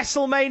was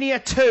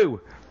WrestleMania 2.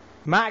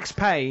 Max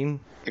Payne.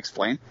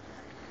 Explain.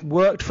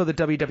 Worked for the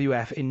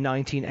WWF in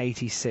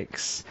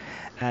 1986.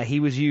 He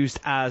was used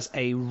as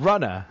a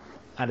runner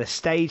and a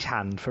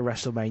stagehand for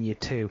WrestleMania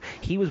 2.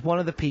 He was one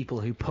of the people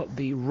who put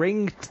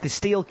the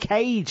steel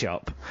cage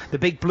up, the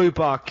big blue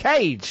bar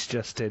cage,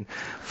 Justin,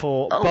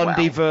 for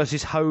Bundy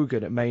versus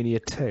Hogan at Mania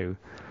 2.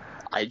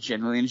 I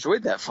genuinely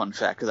enjoyed that fun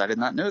fact because I did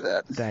not know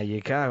that. There you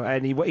go.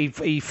 And he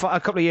a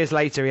couple of years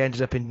later, he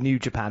ended up in New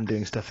Japan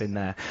doing stuff in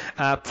there.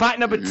 Fact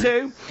number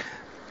 2,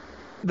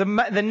 the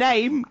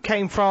name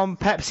came from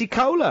Pepsi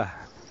Cola.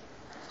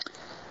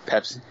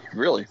 Pepsi,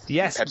 really?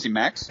 Yes. Pepsi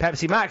Max?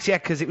 Pepsi Max, yeah,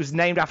 because it was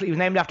named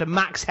after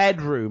Max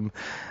Headroom,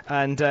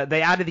 and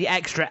they added the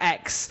extra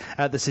X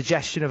at the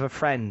suggestion of a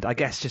friend, I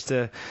guess, just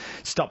to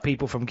stop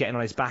people from getting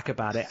on his back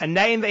about it. A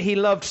name that he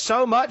loved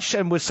so much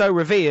and was so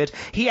revered,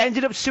 he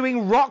ended up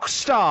suing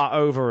Rockstar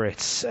over it.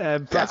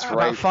 That's right.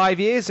 About 5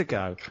 years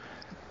ago.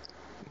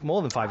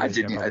 More than 5 years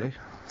ago, probably.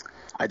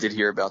 I did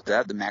hear about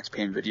that, the Max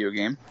Payne video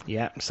game.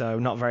 Yeah, so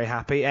not very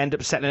happy.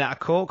 Ended up settling out of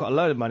court, got a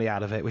load of money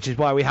out of it, which is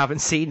why we haven't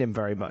seen him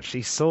very much.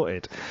 He's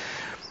sorted.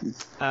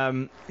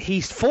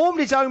 He's formed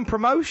his own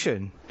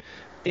promotion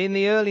in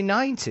the early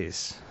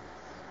 90s.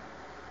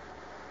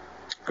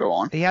 Go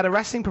on. He had a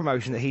wrestling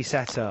promotion that he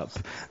set up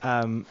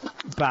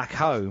back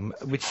home,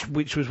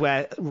 which was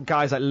where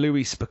guys like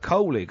Louis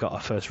Spicoli got a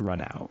first run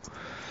out.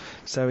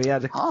 So he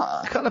had a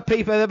couple of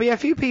people. There'll be a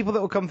few people that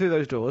will come through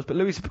those doors, but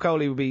Louis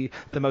Spicoli will be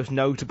the most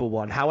notable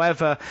one.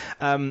 However,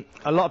 a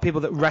lot of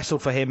people that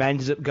wrestled for him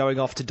ended up going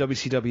off to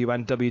WCW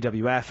and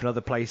WWF and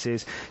other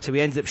places. So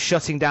he ended up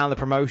shutting down the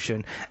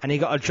promotion, and he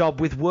got a job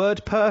with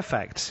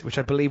WordPerfect, which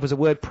I believe was a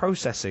word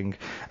processing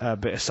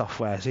bit of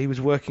software. So he was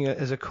working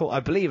as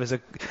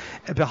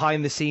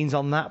behind the scenes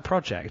on that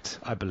project,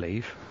 I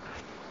believe.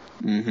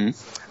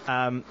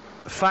 Mm-hmm.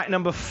 Fact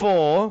number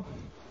 4.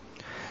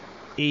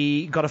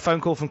 He got a phone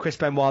call from Chris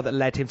Benoit that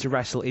led him to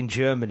wrestle in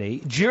Germany,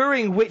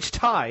 during which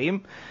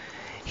time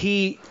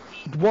he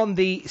won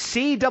the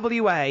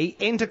CWA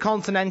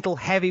Intercontinental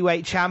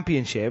Heavyweight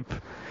Championship,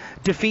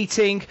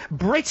 defeating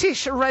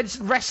British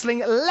wrestling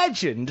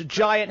legend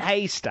Giant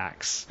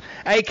Haystacks,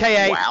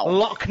 a.k.a.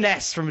 Loch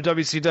Ness from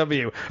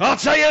WCW. I'll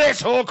tell you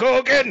this, Hulk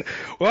Hogan,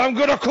 I'm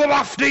going to come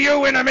after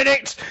you in a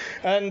minute.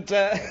 And...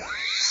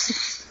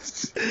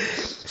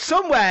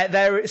 Somewhere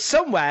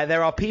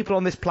there are people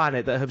on this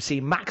planet that have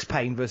seen Max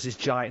Payne versus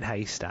Giant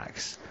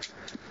Haystacks.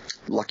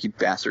 Lucky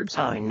bastards.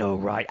 I know,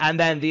 right? And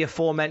then the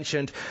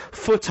aforementioned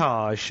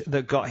footage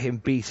that got him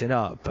beaten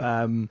up.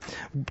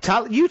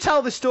 Tell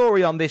the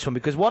story on this one,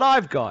 because what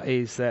I've got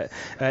is that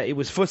it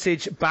was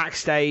footage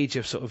backstage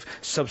of sort of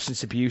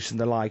substance abuse and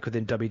the like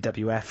within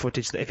WWF,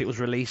 footage that if it was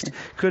released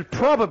could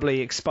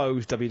probably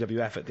expose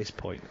WWF at this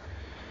point.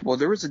 Well,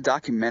 there was a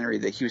documentary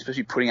that he was supposed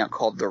to be putting out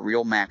called The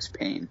Real Max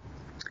Payne.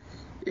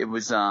 It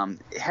was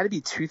it had to be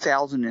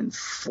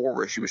 2004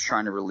 where she was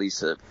trying to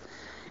release it.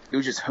 It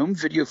was just home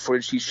video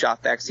footage he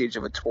shot backstage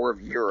of a tour of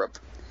Europe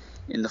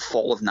in the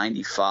fall of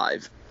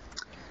 '95.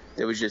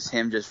 It was just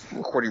him just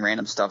recording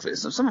random stuff.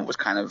 Some of it was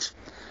kind of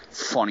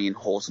funny and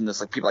wholesome, just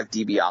like people like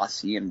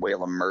DiBiase and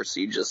Waylon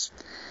Mercy just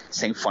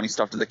saying funny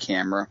stuff to the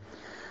camera.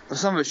 But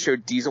some of it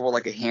showed Diesel with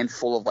like a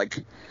handful of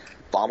like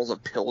bottles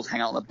of pills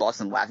hanging out on the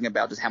bus and laughing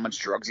about just how much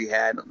drugs he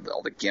had,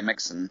 all the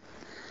gimmicks, and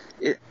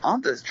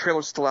the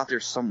trailer's still out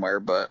there somewhere,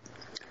 but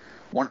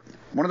one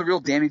of the real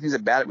damning things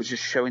about it was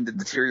just showing the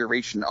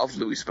deterioration of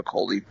Louis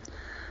Spicoli,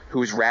 who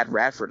was Rad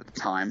Radford at the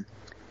time,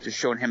 just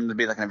showing him to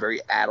be like in a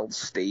very addled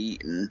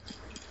state, and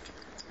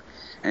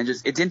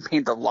just it didn't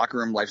paint the locker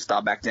room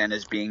lifestyle back then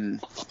as being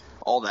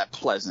all that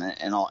pleasant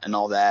and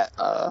all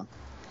that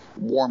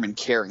warm and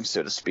caring,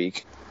 so to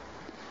speak.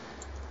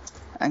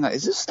 Hang on,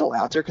 is this still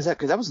out there? Because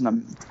that was I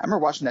remember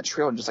watching that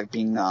trailer and just like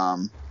being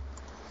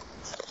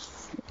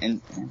and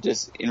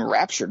just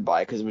enraptured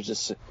by it, because it was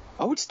just,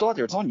 it's still out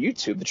there. It's on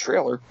YouTube, the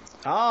trailer.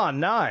 Oh,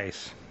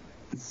 nice.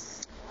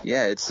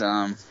 Yeah, it's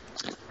and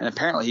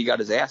apparently he got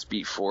his ass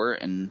beat for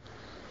it, and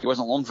he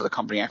wasn't long for the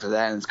company after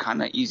that, and it's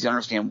kind of easy to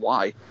understand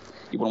why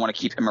you wouldn't want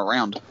to keep him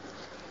around.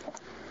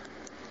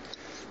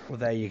 Well,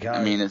 there you go.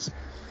 I mean, it's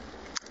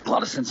a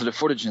lot of sensitive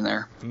footage in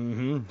there.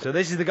 Mm-hmm. So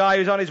this is the guy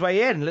who's on his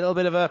way in. A little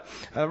bit of a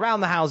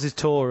around the houses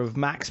tour of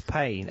Max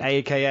Payne,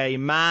 a.k.a.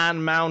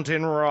 Man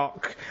Mountain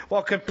Rock.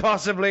 What could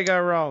possibly go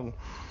wrong?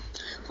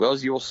 Well,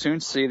 as you will soon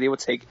see, they will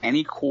take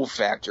any cool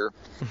factor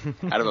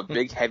out of a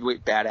big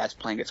heavyweight badass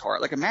playing guitar.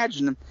 Like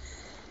imagine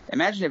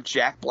if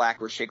Jack Black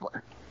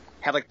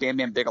had like Bam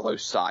Bam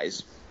Bigelow's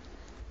size,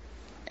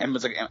 and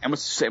was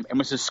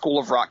a School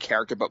of Rock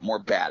character but more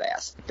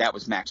badass. That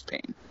was Max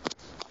Payne.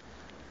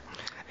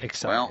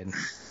 Exciting.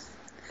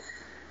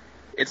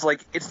 Well,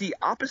 it's the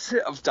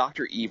opposite of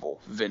Dr.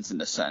 Evil, Vince,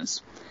 in a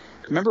sense.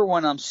 Remember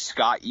when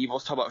Scott Evil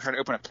was talking about trying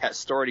to open a pet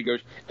store, and he goes,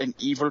 an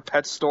evil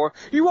pet store?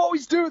 You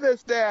always do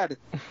this, Dad!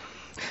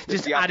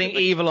 Just adding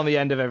evil on the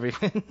end of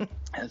everything.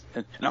 And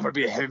I'm going to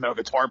be a heavy metal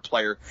guitar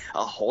player.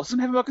 A wholesome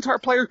heavy metal guitar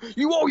player?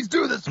 You always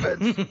do this,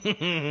 Vince!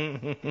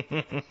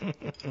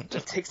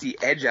 Just takes the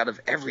edge out of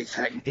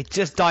everything. It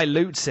just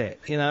dilutes it.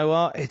 You know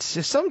what? It's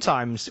just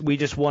sometimes we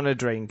just want to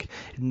drink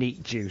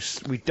neat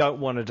juice. We don't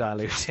want to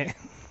dilute it.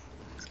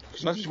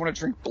 Sometimes we just want to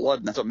drink blood,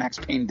 and that's what Max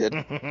Payne did.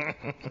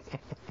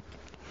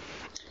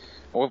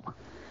 Well,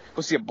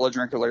 we'll see a blood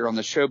drinker later on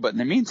the show. But in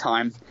the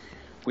meantime,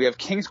 we have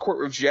King's Court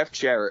with Jeff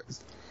Jarrett.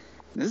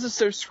 And this is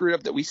so screwed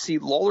up that we see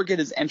Lawler get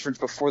his entrance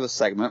before the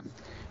segment,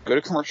 go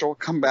to commercial,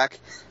 come back.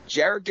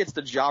 Jarrett gets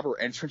the jobber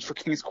entrance for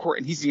King's Court,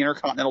 and he's the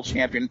Intercontinental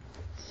Champion.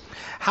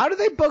 How do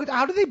they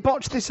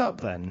botch this up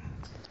then?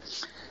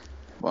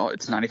 Well,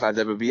 it's 95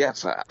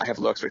 WBF. I have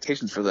low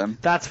expectations for them.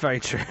 That's very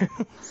true.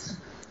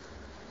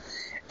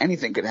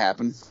 Anything could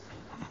happen.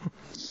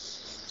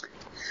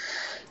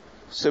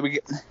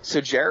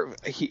 So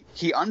Jarrett,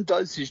 he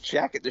undoes his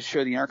jacket to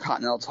show the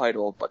Intercontinental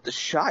title, but the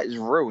shot is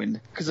ruined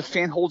because the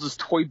fan holds his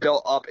toy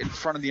belt up in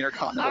front of the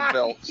Intercontinental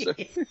belt. So.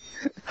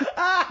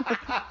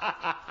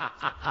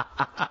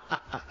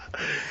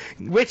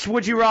 Which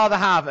would you rather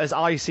have as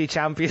IC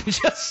champion,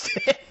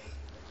 Justin?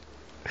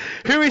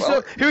 Who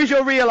is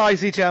your real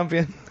IC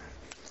champion?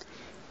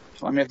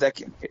 I mean, if that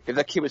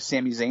kid was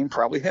Sami Zayn,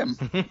 probably him.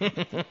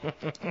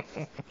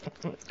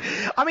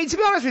 I mean, to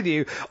be honest with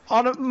you,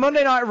 on a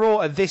Monday Night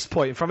Raw at this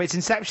point, from its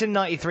inception in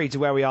 '93 to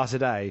where we are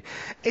today,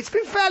 it's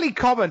been fairly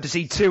common to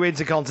see 2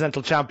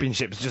 Intercontinental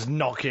Championships just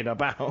knocking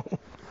about.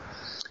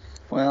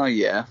 Well,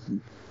 yeah.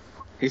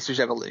 He should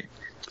have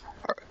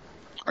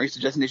Are you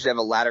suggesting they should have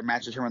a ladder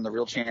match to determine the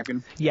real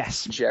champion?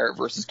 Yes. Jarrett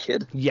versus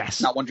Kid?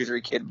 Yes. Not 1, 2,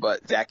 3 Kid,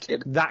 but that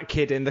Kid? That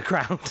Kid in the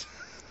crowd.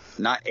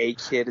 Not a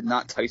kid,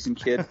 not Tyson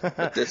Kidd,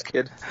 but this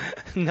kid.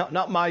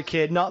 Not my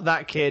kid, not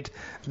that kid,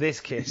 this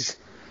kid.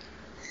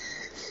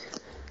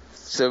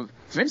 So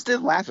Vince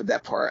did laugh at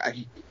that part.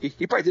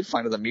 He probably did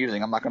find it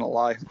amusing, I'm not going to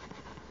lie.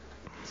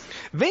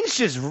 Vince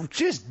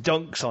just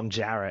dunks on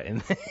Jarrett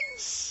in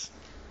this.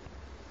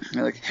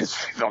 Like, he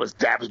thought his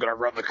dad was going to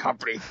run the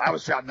company. I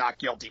was found not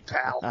guilty,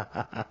 pal.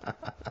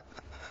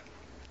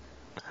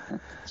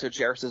 So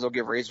Jarrett says he'll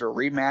give Razor a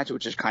rematch,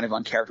 which is kind of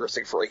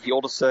uncharacteristic for a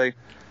heel to say.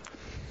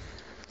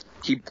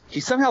 He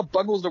somehow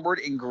bungles the word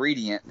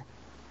ingredient.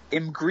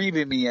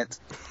 Ingredient.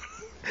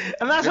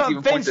 And that's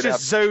what Vince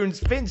just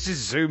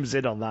zooms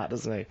in on that,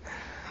 doesn't he?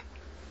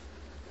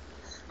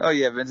 Oh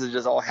yeah, Vince is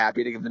just all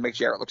happy to make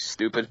Jarrett look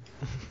stupid.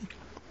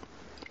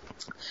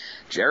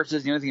 Jarrett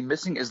says the only thing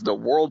missing is the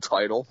world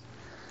title.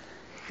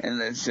 And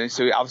then,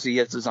 so obviously he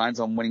has designs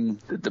on winning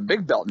the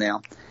big belt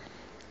now.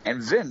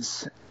 And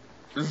Vince,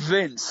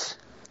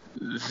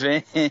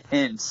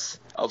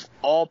 of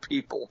all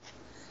people,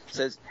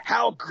 says,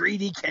 "How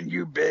greedy can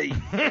you be?"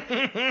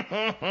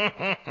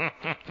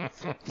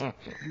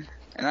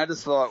 And I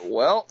just thought,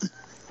 well,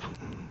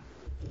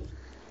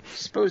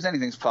 suppose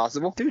anything's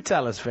possible. Do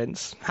tell us,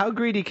 Vince. How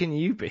greedy can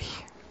you be?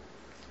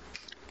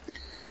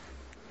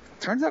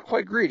 Turns out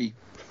quite greedy.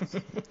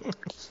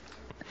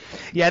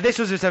 Yeah, this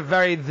was just a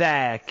very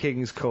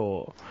King's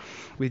Court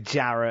with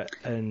Jarrett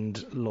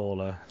and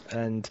Lawler.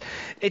 And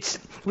it's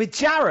with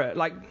Jarrett,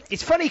 like,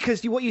 it's funny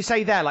because what you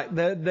say there, like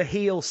the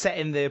heel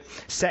setting the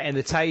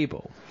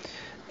table,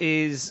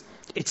 it's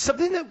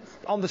something that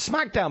on the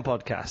SmackDown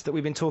podcast that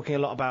we've been talking a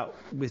lot about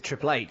with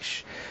Triple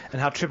H,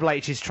 and how Triple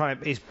H is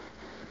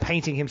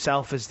painting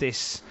himself as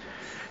this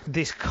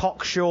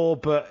cocksure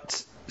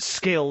but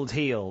skilled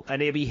heel,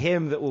 and it'll be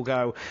him that will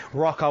go,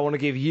 Rock, I want to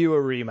give you a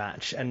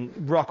rematch,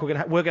 and Rock,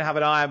 we're gonna have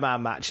an Iron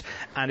Man match,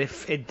 and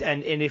if it's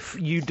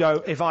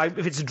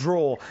a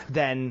draw,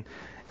 then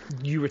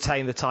you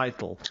retain the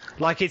title.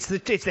 Like, it's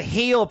the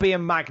heel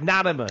being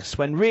magnanimous,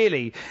 when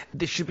really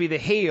this should be the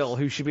heel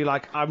who should be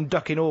like, I'm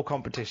ducking all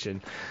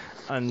competition.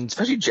 And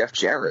especially Jeff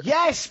Jarrett.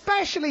 Yeah,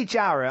 especially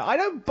Jarrett. I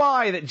don't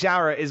buy that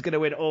Jarrett is going to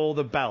win all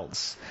the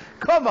belts.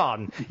 Come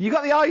on, you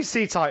got the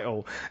IC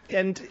title,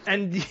 and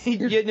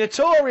you're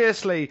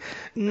notoriously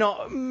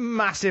not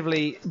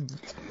massively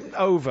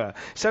over.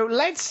 So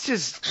let's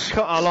just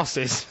cut our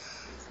losses.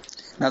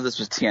 Now this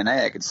was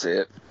TNA, I could see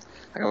it.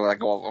 Well,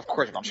 of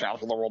course you're going to challenge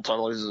for the world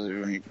title.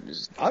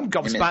 I'm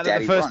gobsmacked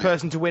that the first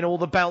person to win all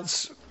the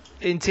belts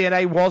in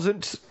TNA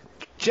wasn't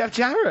Jeff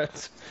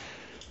Jarrett.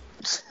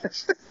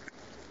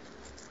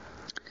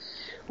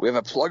 We have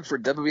a plug for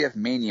WWF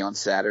Mania on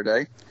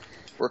Saturday.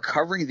 We're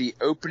covering the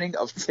opening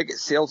of ticket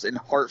sales in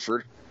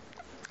Hartford.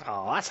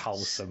 Oh, that's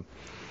wholesome.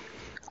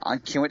 I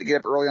can't wait to get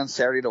up early on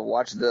Saturday to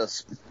watch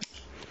this.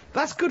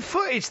 That's good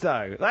footage,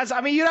 though.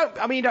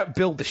 You don't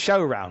build the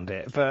show around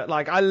it, but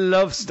like, I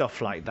love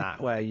stuff like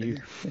that where you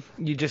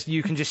can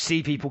just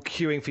see people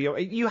queuing for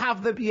you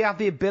have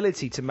the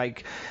ability to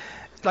make.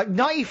 Like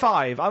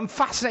 95, I'm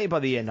fascinated by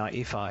the year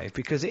 95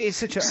 because it is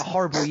such a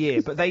horrible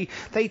year, but they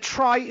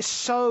try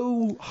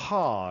so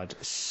hard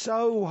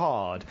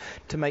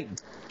to make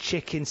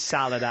chicken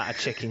salad out of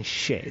chicken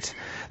shit.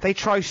 They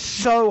try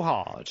so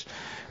hard.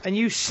 And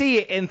you see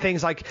it in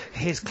things like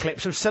his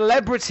clips of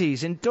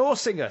celebrities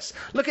endorsing us.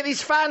 Look at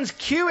these fans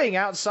queuing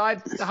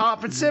outside the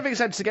Hartford Civic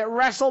Centre to get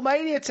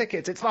WrestleMania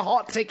tickets. It's the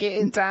hot ticket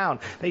in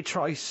town. They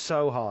try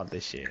so hard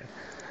this year.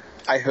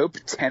 I hope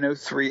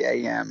 10:03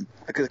 a.m.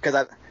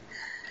 because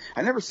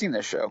I've never seen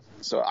this show,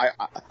 so I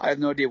have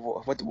no idea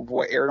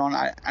what aired on.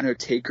 I know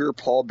Taker,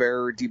 Paul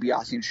Bearer,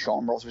 DiBiase, and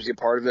Shawn were all supposed to be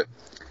a part of it.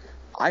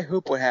 I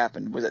hope what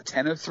happened was at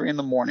 10:03 in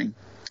the morning,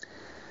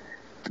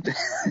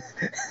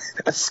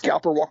 a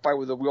scalper walked by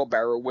with a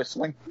wheelbarrow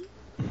whistling.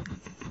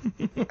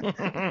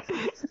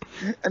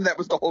 And that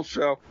was the whole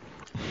show.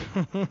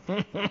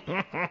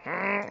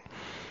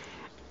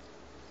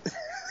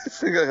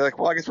 So like,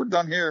 well, I guess we're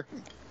done here.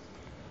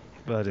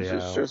 But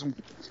show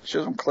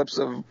some clips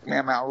of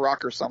Man Mountain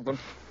Rock or something.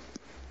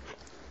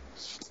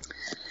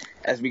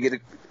 As we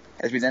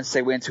then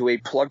segue into a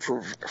plug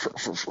for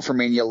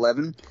Mania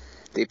 11,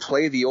 they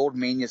play the old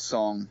Mania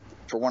song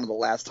for one of the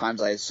last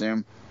times, I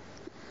assume.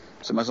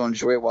 So might as well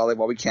enjoy it while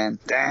we can.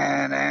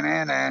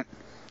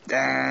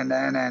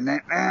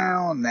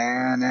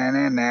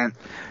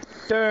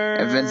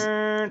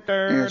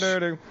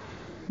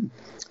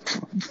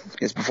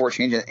 It's before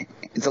changing it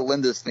into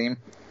Linda's theme.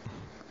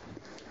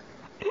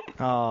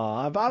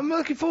 Oh, I'm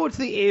looking forward to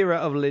the era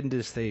of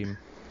Linda's theme.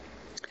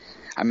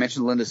 I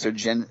mentioned Linda, so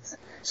Jen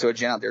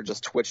out there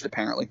just twitched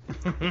apparently.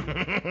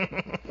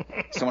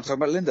 Someone talking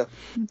about Linda.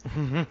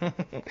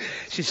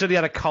 She suddenly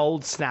had a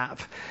cold snap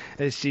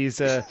as she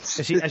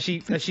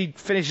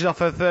finishes off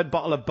her third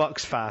bottle of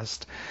Bucks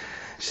Fast.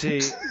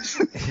 She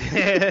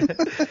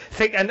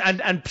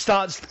and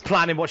starts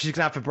planning what she's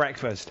gonna have for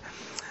breakfast.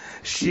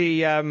 She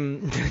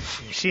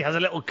has a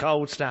little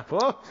cold snap.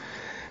 Oh,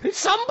 is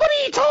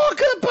somebody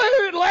talking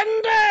about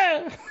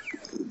Linda?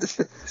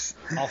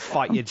 I'll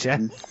fight you,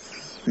 Jen.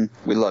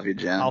 We love you,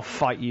 Jen. I'll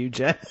fight you,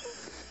 Jen.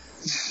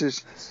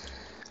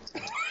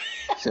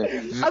 I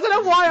don't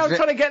know why I'm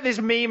trying to get this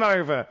meme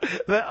over.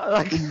 That,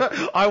 like,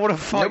 I want to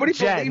fight Nobody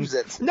Jen. Believes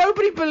it.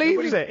 Nobody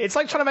believes it. It's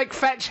like trying to make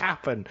fetch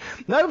happen.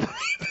 Nobody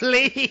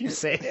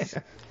believes it.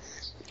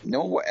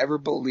 No one will ever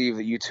believe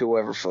that you two will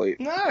ever fight.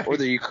 No. Or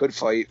that you could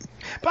fight.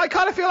 But I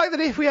kind of feel like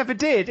that if we ever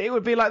did, it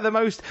would be like the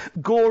most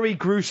gory,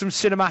 gruesome,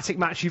 cinematic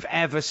match you've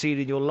ever seen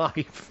in your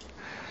life.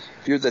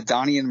 You're the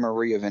Donnie and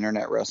Marie of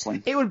internet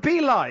wrestling. It would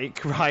be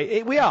like,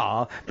 we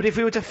are, but if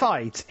we were to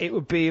fight, it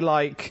would be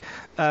like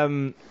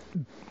Beulah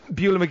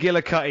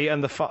McGillicuddy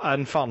and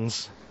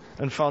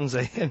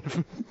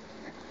Fonzie.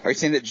 Are you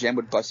saying that Jen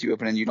would bust you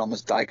open and you'd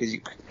almost die because you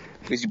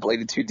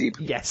bladed too deep?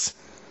 Yes.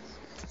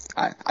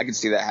 I can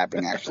see that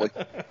happening, actually.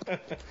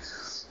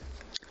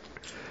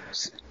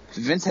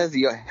 Vince has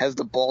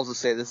the balls to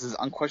say this is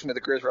unquestionably the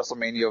greatest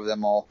WrestleMania of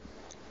them all.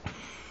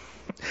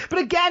 But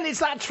again, it's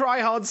that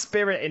try-hard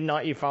spirit in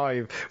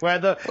 '95 where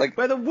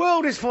the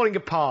world is falling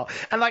apart,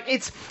 and like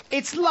it's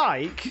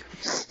like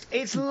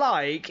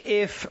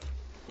if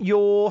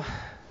you're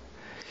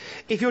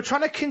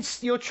trying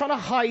to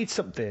hide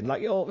something,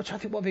 like I'm trying to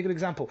think what would be a good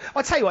example.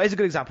 I'll tell you what is a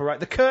good example, right?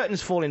 The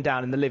curtain's falling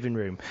down in the living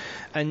room,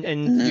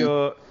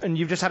 and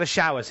you've just had a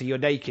shower, so you're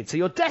naked, so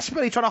you're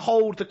desperately trying to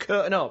hold the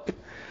curtain up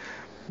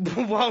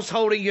whilst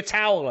holding your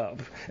towel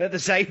up at the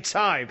same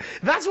time.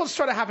 That's what's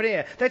trying to happen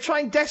here. They're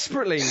trying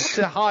desperately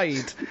to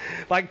hide,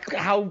 like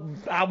how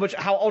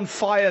on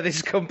fire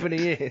this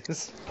company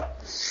is.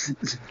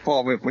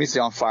 Well, when you say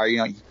on fire,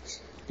 you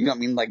don't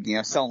mean like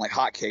selling like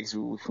hotcakes.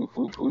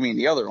 We mean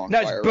the other on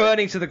fire. No, it's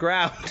burning to the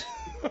ground.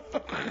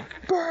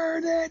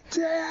 Burn it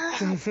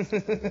down.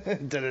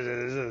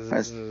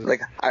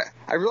 Like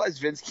I realize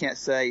Vince can't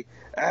say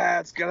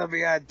it's gonna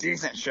be a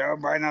decent show,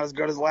 probably not as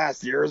good as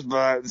last year's,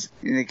 but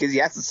because he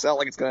has to sell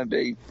like it's gonna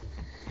be.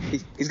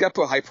 He's got to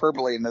put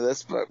hyperbole into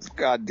this, but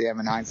god damn,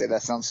 in hindsight,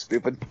 that sounds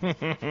stupid.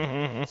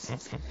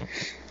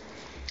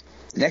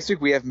 Next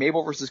week we have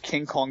Mabel versus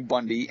King Kong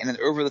Bundy in an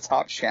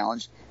over-the-top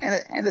challenge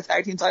and a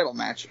tag team title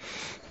match.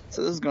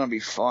 So this is gonna be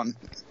fun.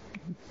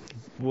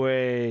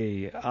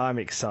 I'm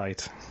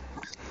excited.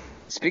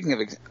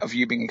 Speaking of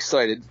you being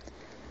excited,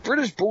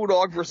 British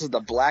Bulldog versus the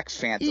Black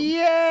Phantom.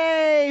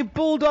 Yay!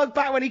 Bulldog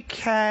back when he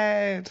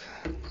cared.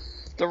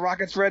 The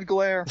Rocket's red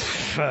glare.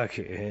 Fuck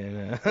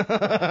it.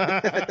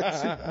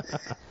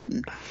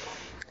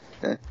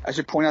 I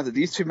should point out that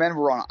these two men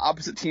were on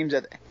opposite teams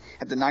at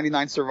the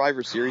 '99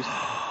 Survivor Series. They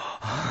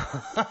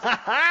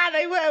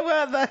were,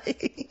 weren't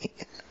they?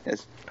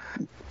 It's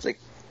like,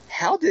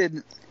 how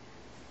did...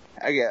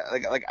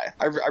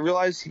 I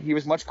realized he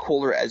was much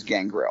cooler as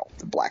Gangrel,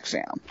 the Black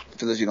Phantom.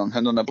 For those of you who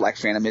don't know, Black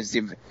Phantom is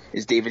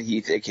David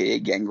Heath, a.k.a.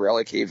 Gangrel,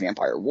 a.k.a.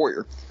 Vampire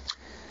Warrior.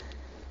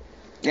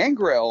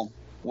 Gangrel,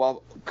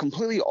 while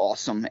completely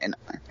awesome and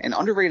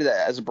underrated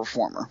as a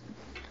performer,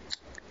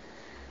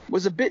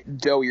 was a bit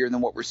doughier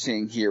than what we're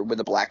seeing here with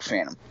the Black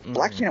Phantom. Mm-hmm.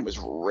 Black Phantom was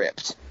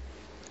ripped.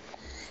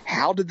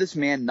 How did this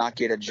man not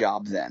get a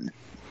job then?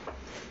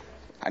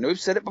 I know we've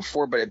said it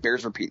before, but it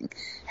bears repeating.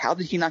 How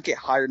did he not get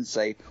hired and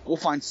say, we'll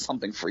find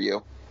something for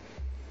you?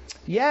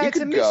 Yeah, it's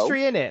a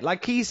mystery, in it.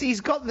 Like,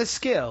 he's got the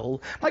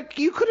skill. Like,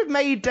 you could have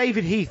made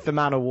David Heath the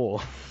Man of War.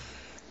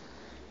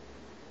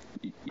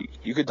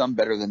 You could have done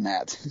better than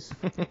that.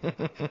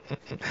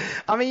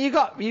 I mean, you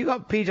got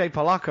PJ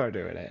Polacco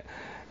doing it.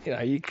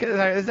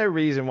 There's no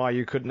reason why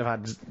you couldn't have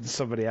had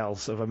somebody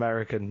else of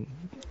American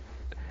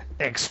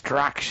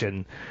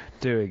extraction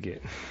doing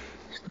it.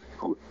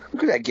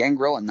 Look at that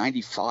Gangrel in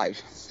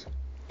 '95.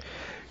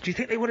 Do you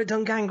think they would have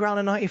done Gangrel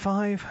in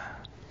 '95?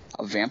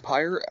 A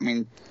vampire? I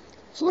mean,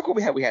 So look what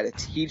we had. We had a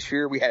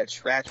teacher. We had a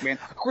trash man.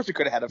 Of course, we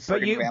could have had a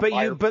friggin'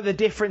 vampire. But the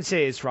difference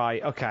is,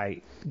 right?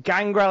 Okay,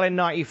 Gangrel in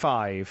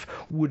 '95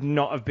 would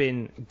not have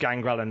been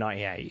Gangrel in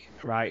 '98,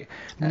 right?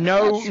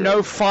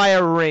 No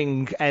fire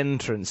ring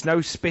entrance,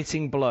 no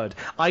spitting blood.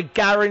 I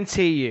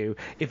guarantee you,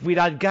 if we'd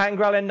had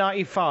Gangrel in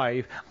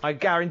 '95, I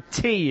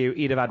guarantee you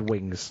he'd have had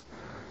wings.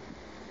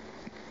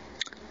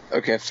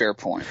 Okay, fair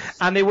point.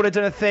 And they would have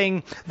done a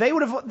thing.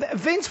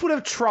 Vince would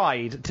have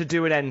tried to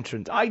do an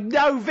entrance. I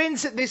know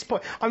Vince at this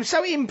point. I'm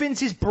so in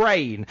Vince's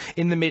brain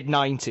in the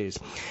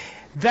mid-90s.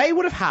 They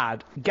would have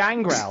had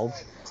Gangrel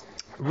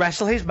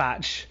wrestle his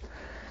match,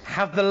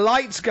 have the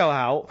lights go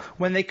out.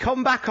 When they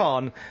come back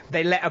on,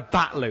 they let a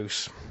bat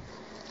loose.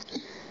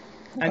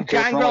 And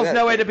Gangrel's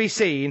nowhere to be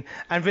seen.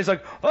 And Vince's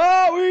like,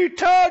 oh, he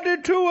turned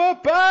into a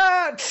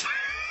bat!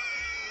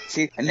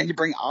 See, and then you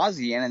bring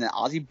Ozzy in, and then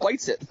Ozzy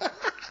bites it.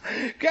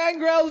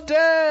 Gangrel's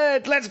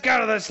dead! Let's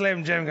go to the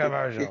Slim Jim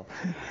commercial.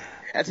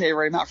 That's how you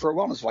write him out for a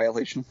wellness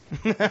violation.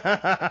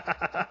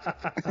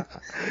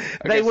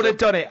 They would have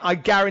done it. I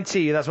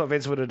guarantee you that's what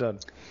Vince would have done.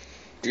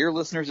 Dear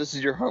listeners, this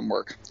is your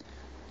homework.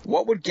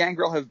 What would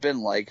Gangrel have been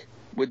like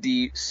with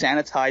the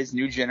sanitized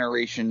new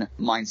generation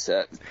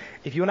mindset?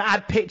 If you want to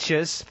add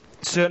pictures,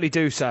 certainly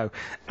do so.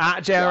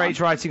 At JRH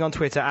Writing on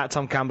Twitter, at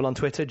Tom Campbell on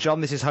Twitter.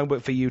 John, this is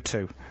homework for you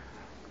too.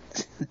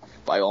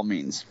 By all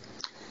means.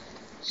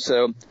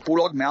 So,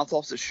 Bulldog mouth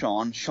offs at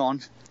Sean.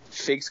 Sean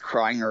fakes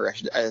crying, or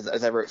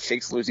as I wrote,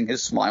 fakes losing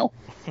his smile.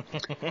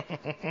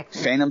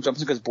 Phantom jumps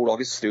in because Bulldog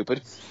is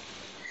stupid.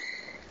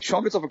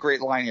 Sean gets off a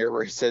great line here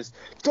where he says,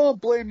 don't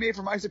blame me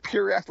for my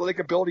superior athletic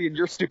ability and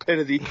your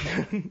stupidity.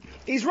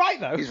 He's right,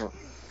 though.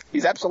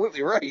 He's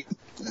absolutely right.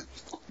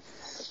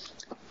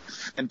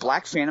 And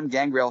Black Phantom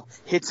Gangrel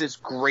hits this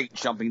great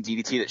jumping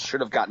DDT that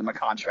should have gotten him a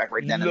contract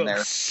right then and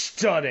there.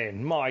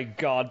 Stunning, my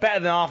God. Better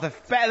than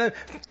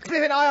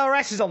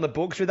IRS is on the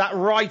books with that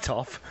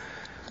write-off.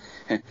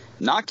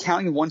 Not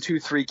counting 1, 2,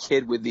 3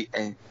 Kid with the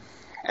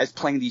as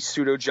playing the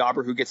pseudo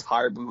jobber who gets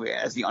hired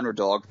as the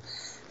underdog.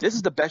 This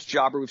is the best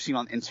jobber we've seen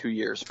in 2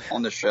 years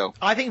on the show.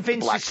 I think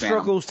Vince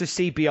struggles to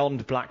see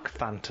beyond Black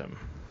Phantom.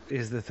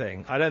 Is the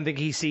thing. I don't think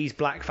he sees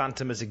Black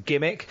Phantom as a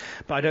gimmick,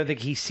 but I don't think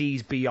he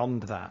sees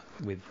beyond that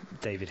with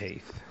David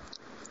Heath.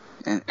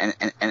 And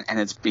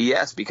it's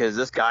BS because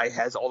this guy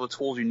has all the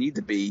tools you need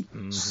to be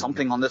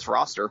something on this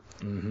roster.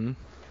 Mm-hmm.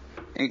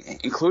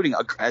 Including,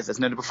 as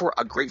noted before,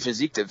 a great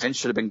physique that Vince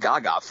should have been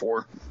gaga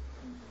for.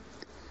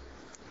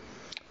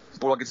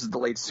 Bulldog gets his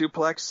delayed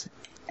suplex.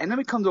 And then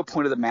we come to a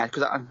point of the match,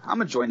 because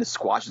I'm enjoying the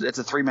squash. It's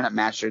a 3-minute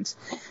match, and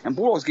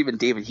Bulldog's giving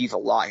David Heath a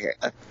lot here.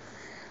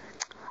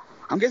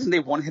 I'm guessing they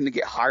wanted him to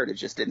get hired. It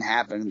just didn't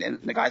happen, and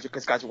the guys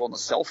are willing to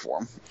sell for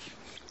him.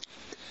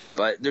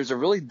 But there's a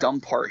really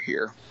dumb part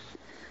here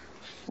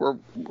where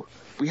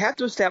we have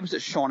to establish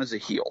that Sean is a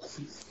heel.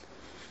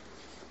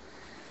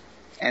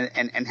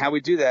 And how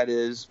we do that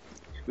is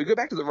we go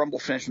back to the Rumble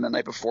finish from the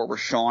night before where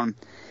Sean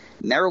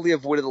narrowly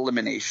avoided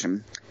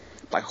elimination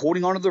by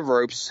holding onto the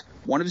ropes.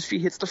 One of his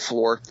feet hits the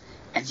floor,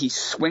 and he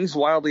swings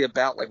wildly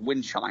about like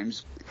wind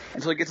chimes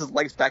until he gets his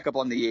legs back up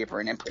on the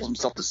apron and pulls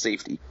himself to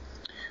safety,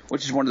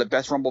 which is one of the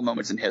best Rumble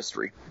moments in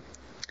history.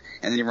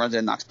 And then he runs in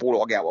and knocks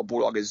Bulldog out while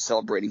Bulldog is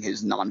celebrating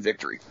his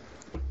non-victory.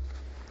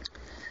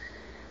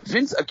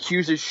 Vince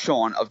accuses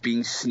Sean of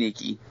being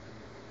sneaky.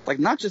 Like,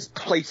 not just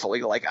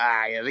playfully, like,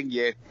 I think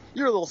you're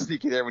a little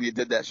sneaky there when you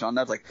did that, Sean.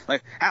 That's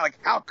like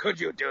how could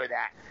you do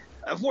that?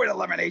 Avoid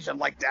elimination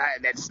like that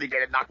and then sneak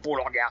in and knock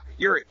Bulldog out.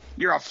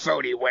 You're a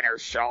phony winner,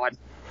 Sean.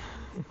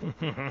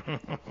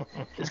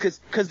 It's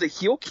because the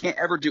heel can't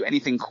ever do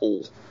anything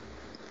cool.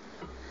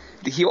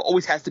 The heel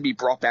always has to be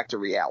brought back to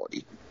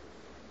reality.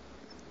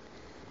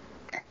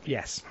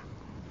 Yes.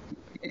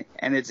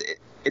 And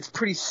it's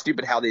pretty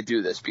stupid how they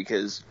do this,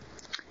 because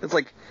it's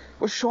like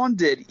what Sean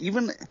did,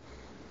 even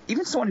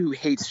someone who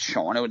hates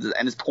Sean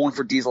and is pulling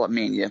for Diesel at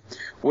Mania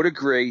would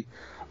agree,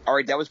 all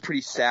right, that was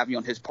pretty savvy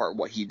on his part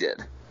what he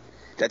did.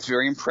 That's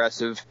very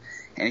impressive,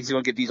 and he's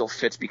going to get Diesel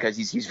fits because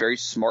he's very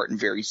smart and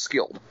very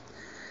skilled.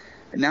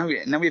 And now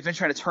we've been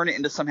trying to turn it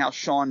into somehow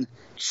Sean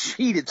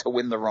cheated to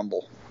win the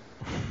Rumble.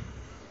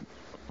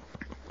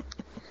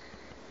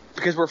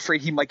 Because we're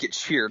afraid he might get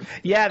cheered.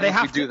 Yeah, they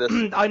have to do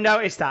this. I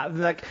noticed that.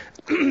 Like,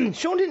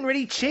 Sean didn't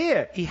really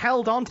cheer. He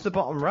held on to the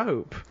bottom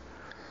rope.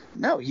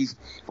 No,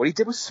 what he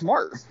did was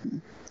smart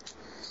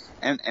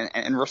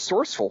and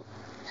resourceful,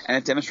 and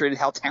it demonstrated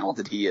how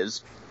talented he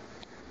is.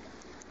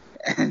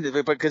 And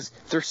because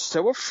they're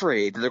so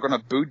afraid that they're going to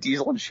boo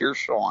Diesel and cheer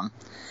Sean,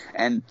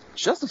 and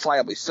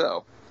justifiably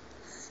so,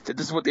 that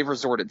this is what they've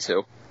resorted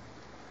to.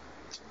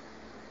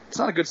 It's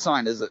not a good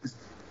sign, is it?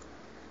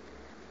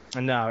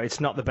 No, it's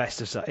not the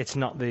best of. It's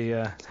not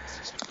the.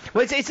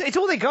 Well, it's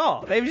all they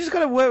got. They've just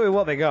got to work with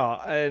what they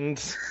got,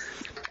 and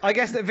I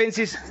guess that Vince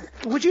is.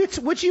 Would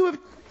you have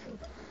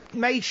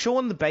made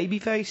Sean the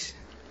babyface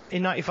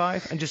in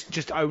 '95 and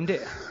just owned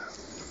it?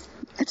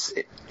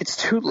 It's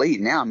too late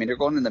now. I mean, they're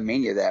going into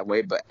Mania that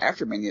way, but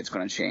after Mania, it's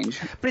going to change.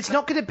 But it's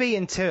not going to be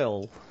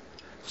until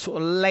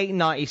sort of late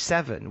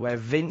 '97 where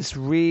Vince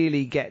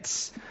really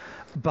gets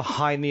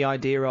behind the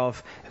idea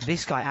of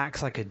this guy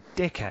acts like a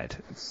dickhead,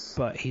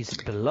 but he's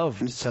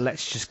beloved, so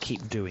let's just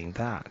keep doing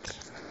that.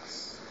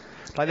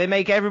 Like, they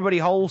make everybody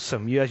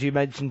wholesome, as you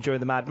mentioned during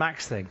the Mad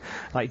Max thing.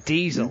 Like,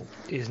 Diesel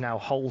is now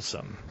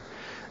wholesome.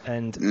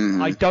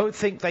 And I don't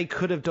think they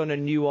could have done a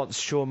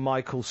nuanced Shawn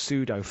Michaels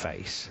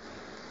pseudo-face.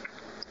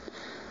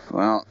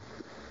 Well,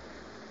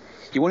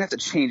 you wouldn't have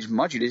to change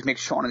much. You just make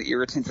Shawn an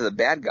irritant to the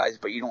bad guys,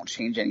 but you don't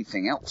change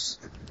anything else.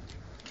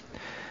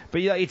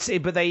 But yeah,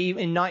 but they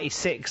in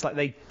 '96,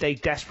 like they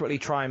desperately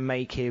try and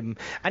make him,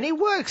 and it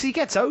works. He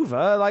gets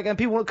over, like, and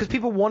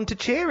people want to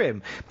cheer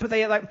him. But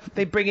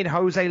they bring in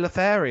Jose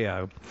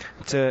Lothario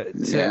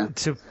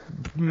to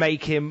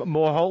make him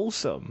more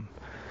wholesome.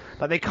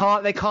 Like,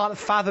 they can't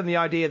fathom the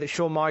idea that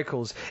Shawn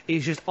Michaels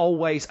is just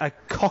always a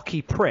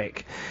cocky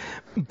prick,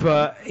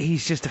 but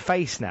he's just a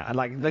face now, and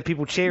like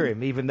people cheer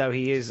him even though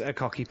he is a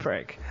cocky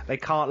prick. They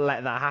can't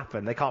let that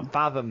happen. They can't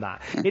fathom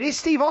that. It is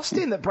Steve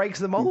Austin that breaks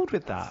the mold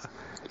with that.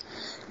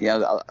 Yeah,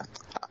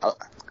 I was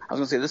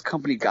going to say, this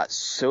company got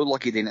so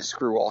lucky they didn't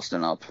screw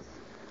Austin up.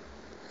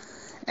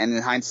 And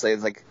in hindsight,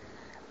 it's like,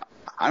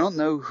 I don't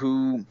know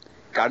who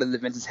got into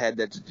Vince's head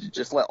that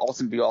just let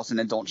Austin be Austin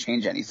and don't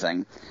change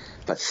anything.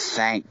 But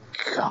thank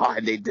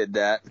God they did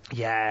that.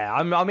 Yeah,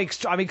 I'm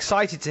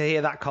excited to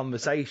hear that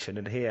conversation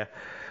and hear,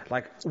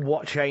 like,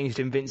 what changed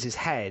in Vince's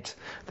head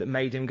that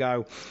made him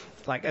go...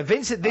 Like,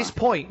 Vince at this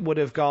point would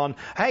have gone,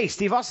 hey,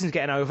 Steve Austin's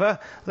getting over,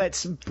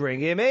 let's bring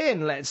him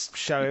in, let's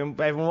show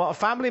everyone what a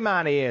family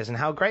man he is and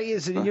how great he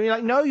is. And you're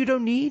like, no, you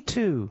don't need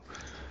to.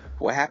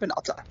 What happened?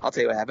 I'll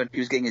tell you what happened. He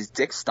was getting his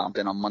dick stomped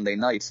in on Monday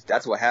nights.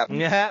 That's what happened.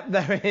 Yeah,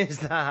 there is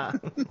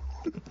that.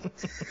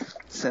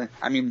 So,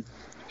 I mean,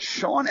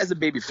 Shawn as a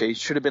babyface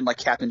should have been like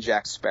Captain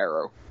Jack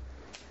Sparrow.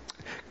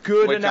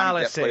 Good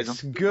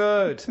analysis.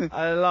 Good.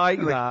 I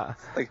like that.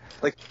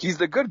 Like he's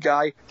the good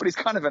guy, but he's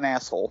kind of an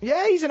asshole.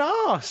 Yeah, he's an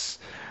arse.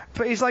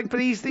 But he's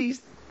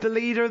the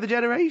leader of the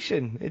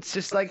generation. It's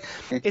just like,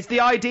 it's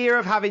the idea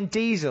of having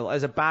Diesel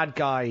as a bad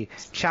guy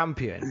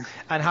champion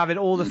and having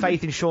all the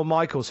faith in Shawn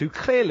Michaels, who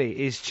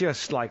clearly is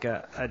just like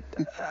a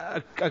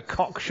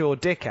cocksure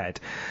dickhead.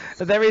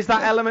 But there is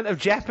that element of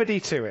jeopardy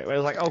to it, where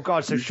it's like, oh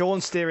God, so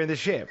Shawn's steering the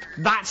ship.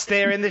 That's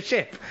steering the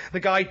ship. The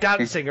guy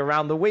dancing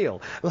around the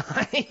wheel.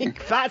 Like,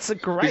 it's a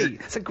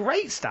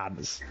great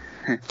stance.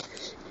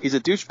 He's a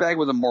douchebag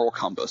with a moral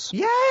compass.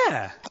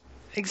 Yeah,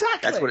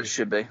 exactly. That's what it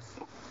should be.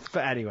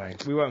 But anyway,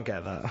 we won't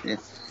get that. Yeah.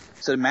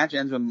 So the match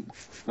ends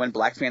when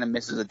Black Phantom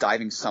misses a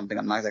diving something.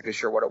 I'm not exactly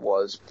sure what it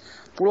was.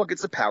 Bulldog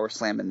gets the power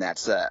slam, and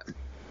that's that.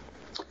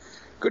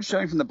 Good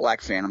showing from the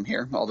Black Phantom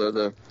here, although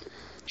the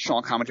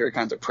Shawn commentary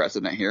kind of took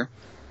precedent here.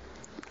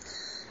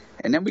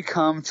 And then we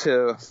come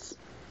to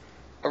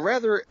a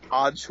rather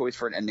odd choice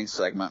for an ending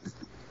segment.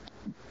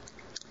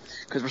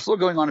 Because we're still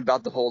going on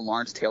about the whole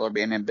Lawrence Taylor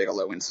Bam Bam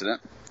Bigelow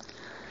incident.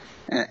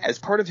 And as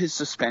part of his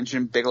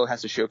suspension, Bigelow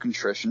has to show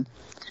contrition.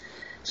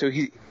 So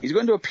he's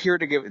going to appear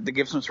to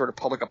give some sort of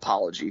public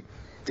apology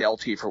to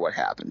LT for what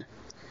happened.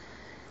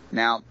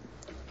 Now,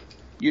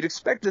 you'd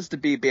expect this to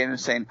be Bam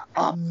saying,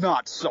 I'm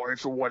not sorry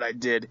for what I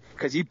did,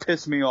 because he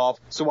pissed me off,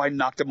 so I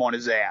knocked him on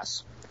his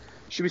ass.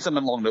 Should be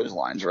something along those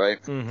lines,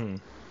 right? Mm-hmm.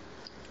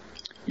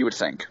 You would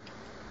think.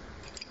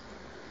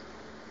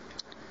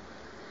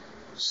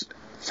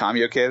 Tom,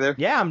 you okay there?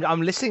 Yeah,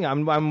 I'm listening.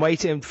 I'm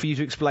waiting for you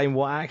to explain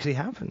what actually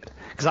happened,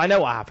 because I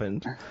know what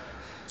happened.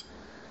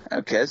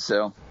 Okay,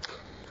 so...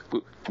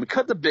 We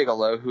cut to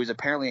Bigelow, who's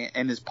apparently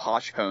in his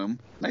posh home.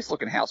 Nice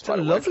looking house, by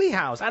the way. It's a lovely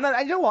house. And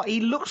you know what? He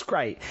looks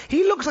great.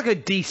 He looks like a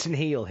decent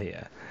heel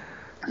here.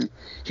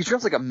 He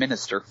dressed like a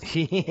minister.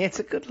 It's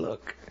a good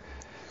look.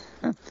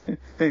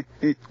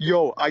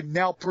 Yo, I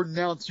now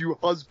pronounce you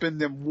husband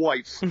and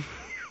wife.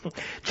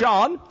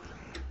 John,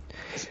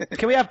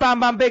 can we have Bam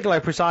Bam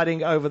Bigelow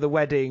presiding over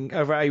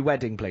a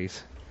wedding,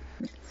 please?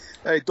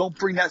 Hey, don't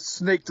bring that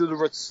snake to the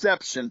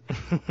reception.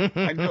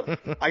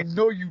 I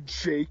know you,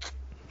 Jake.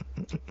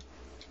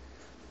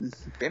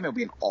 Bam will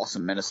be an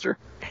awesome minister.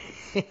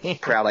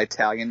 Proud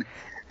Italian.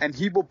 And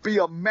he will be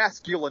a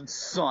masculine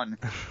son.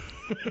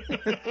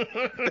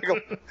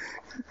 It's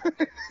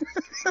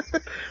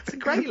a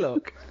great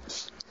look.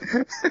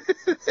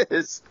 It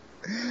is.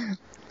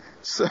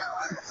 So,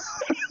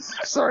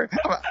 sorry,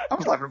 I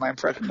was laughing at my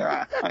impression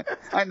there.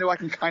 I know I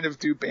can kind of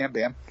do Bam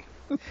Bam.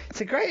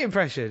 It's a great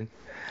impression.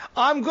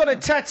 I'm going to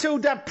tattoo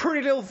that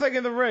pretty little thing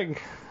in the ring.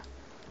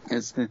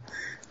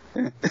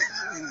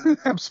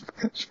 I'm just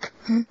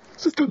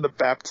doing the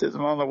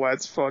baptism. I don't know why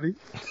it's funny.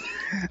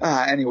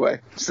 Anyway,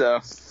 so...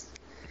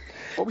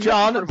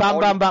 John, Bam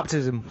Bam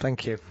Baptism.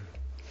 Thank you.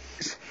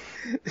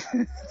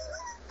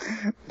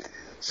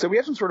 So we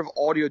have some sort of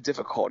audio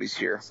difficulties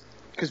here.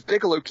 Because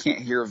Bigelow can't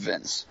hear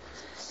Vince.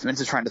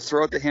 Vince is trying to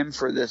throw it to him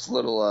for this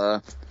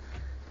little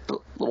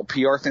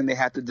PR thing they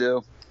had to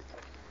do.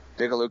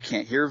 Bigelow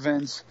can't hear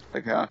Vince.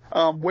 Like,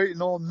 I'm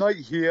waiting all night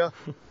here.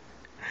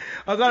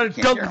 I gotta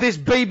dunk this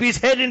baby's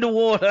head into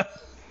water.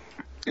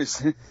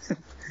 The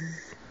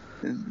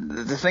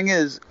thing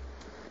is,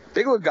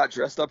 Bigelow got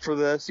dressed up for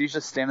this. He's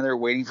just standing there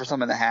waiting for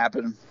something to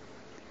happen.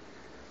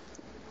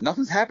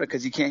 nothing's happened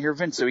because he can't hear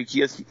Vince, so he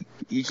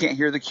can't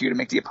hear the cue to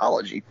make the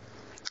apology.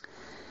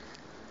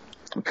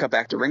 We cut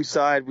back to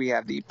ringside. We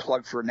have the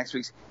plug for next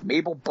week's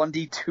Mabel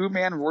Bundy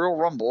 2-man Royal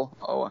Rumble.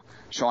 Oh,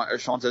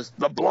 Sean says,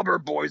 the Blubber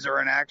Boys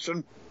are in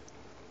action.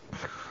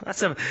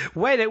 That's a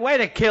way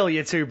to kill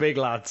your two big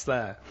lads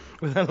there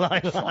with a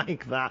line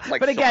like that.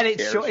 But again,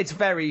 it's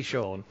very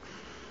Sean.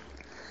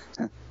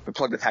 We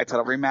plug the tag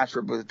title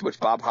rematch, which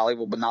Bob Holly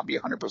will not be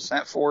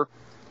 100% for.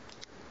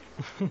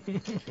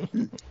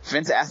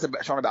 Vince asked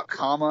Sean about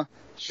Kama.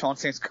 Sean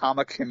says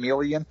Kama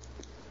Chameleon.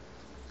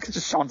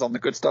 Just Sean's on the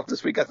good stuff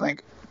this week, I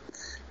think.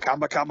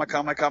 Kama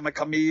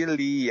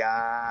Chameleon.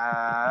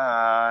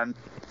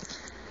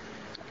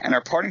 And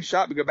our parting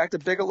shot, we go back to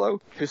Bigelow,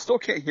 who still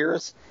can't hear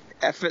us.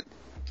 F it,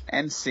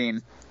 end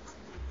scene.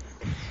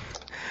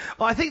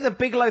 Well, I think the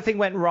Bigelow thing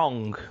went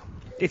wrong.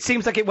 It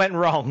seems like it went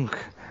wrong.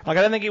 Like,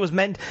 I don't think it was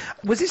meant...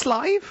 Was this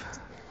live?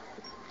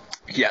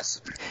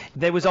 Yes.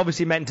 There was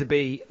obviously meant to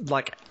be,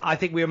 like, I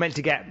think we were meant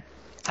to get,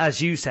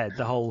 as you said,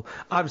 the whole,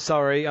 I'm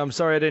sorry I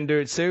didn't do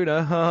it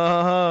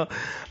sooner,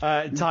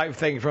 type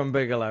thing from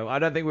Bigelow. I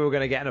don't think we were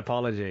going to get an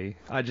apology.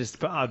 I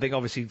think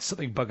obviously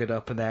something buggered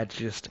up and they had to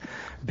just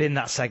bin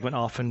that segment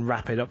off and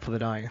wrap it up for the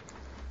night.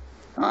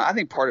 I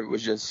think part of it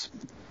was just...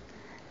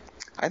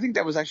 I think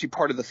that was actually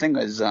part of the thing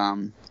is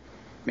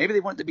maybe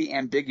they wanted to be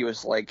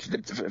ambiguous, like...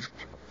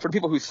 For the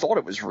people who thought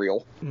it was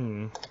real,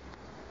 you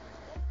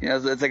know,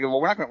 it's like, well,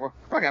 we're not going to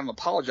have him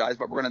apologize,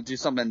 but we're going to do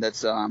something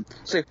that's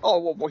say,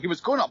 oh, well, he was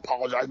going to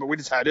apologize, but we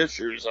just had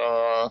issues.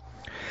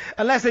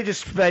 Unless they're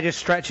just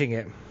stretching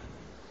it.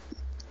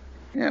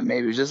 Yeah,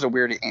 maybe it was just a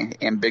weird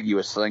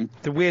ambiguous thing.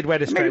 The weird way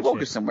to stretch it. Maybe we'll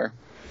go somewhere.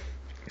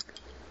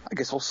 I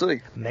guess we'll see.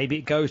 Maybe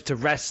it goes to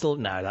wrestle.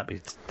 No,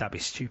 that'd be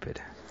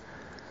stupid.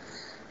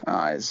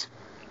 Eyes.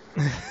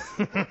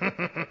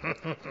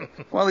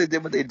 Well, they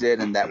did what they did,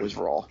 and that was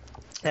Raw.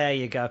 There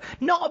you go.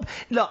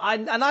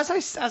 And as I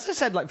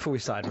said, like, before we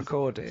started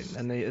recording,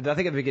 and I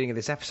think at the beginning of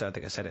this episode, I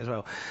think I said it as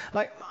well.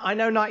 Like, I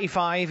know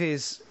 95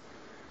 is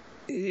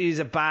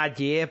a bad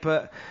year,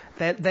 but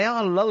they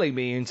are lulling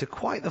me into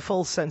quite the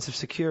false sense of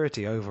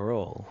security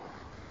overall.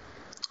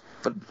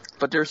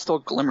 But there's still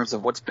glimmers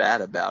of what's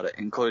bad about it,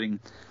 including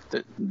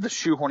the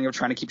shoehorning of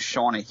trying to keep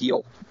Shawn a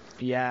heel.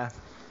 Yeah.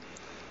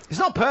 It's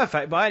not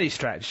perfect by any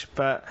stretch,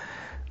 but,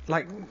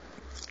 like...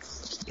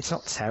 It's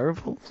not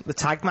terrible. The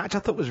tag match I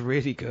thought was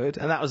really good,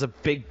 and that was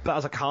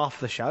like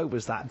half the show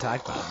was that tag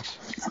match.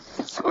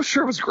 Oh,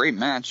 sure, it was a great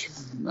match.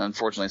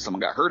 Unfortunately,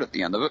 someone got hurt at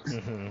the end of it.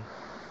 Mm-hmm.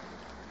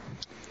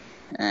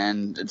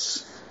 And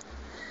it's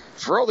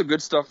for all the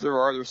good stuff there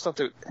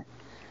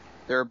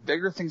are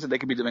bigger things that they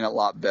could be doing a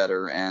lot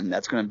better, and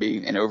that's going to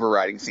be an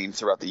overriding theme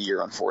throughout the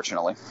year,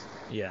 unfortunately.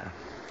 Yeah.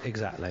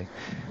 Exactly.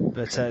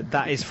 But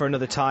that is for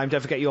another time.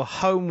 Don't forget your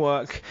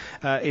homework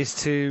is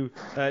to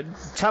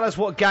tell us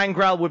what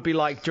Gangrel would be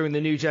like during the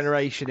New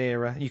Generation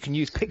era. You can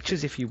use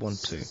pictures if you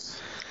want to.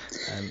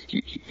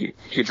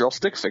 You draw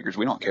stick figures.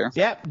 We don't care.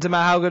 Yep. No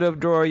matter how good a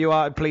drawer you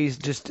are, please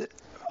just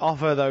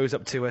offer those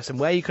up to us. And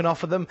where you can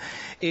offer them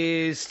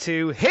is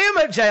to him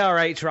at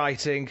JRH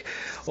Writing,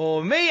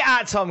 or me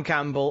at Tom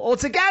Campbell, or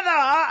together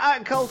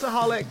at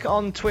Cultaholic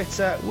on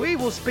Twitter. We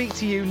will speak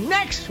to you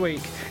next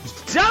week.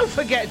 Don't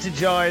forget to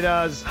join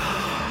us.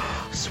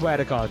 Swear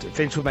to God,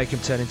 Vince will make him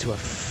turn into a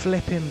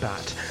flipping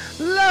bat.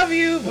 Love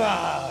you,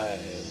 bye.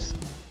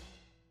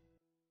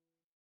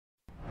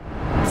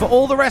 For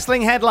all the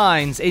wrestling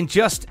headlines in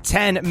just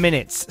 10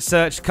 minutes,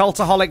 search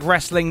Cultaholic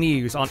Wrestling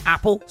News on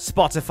Apple,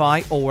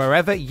 Spotify, or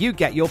wherever you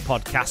get your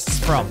podcasts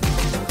from.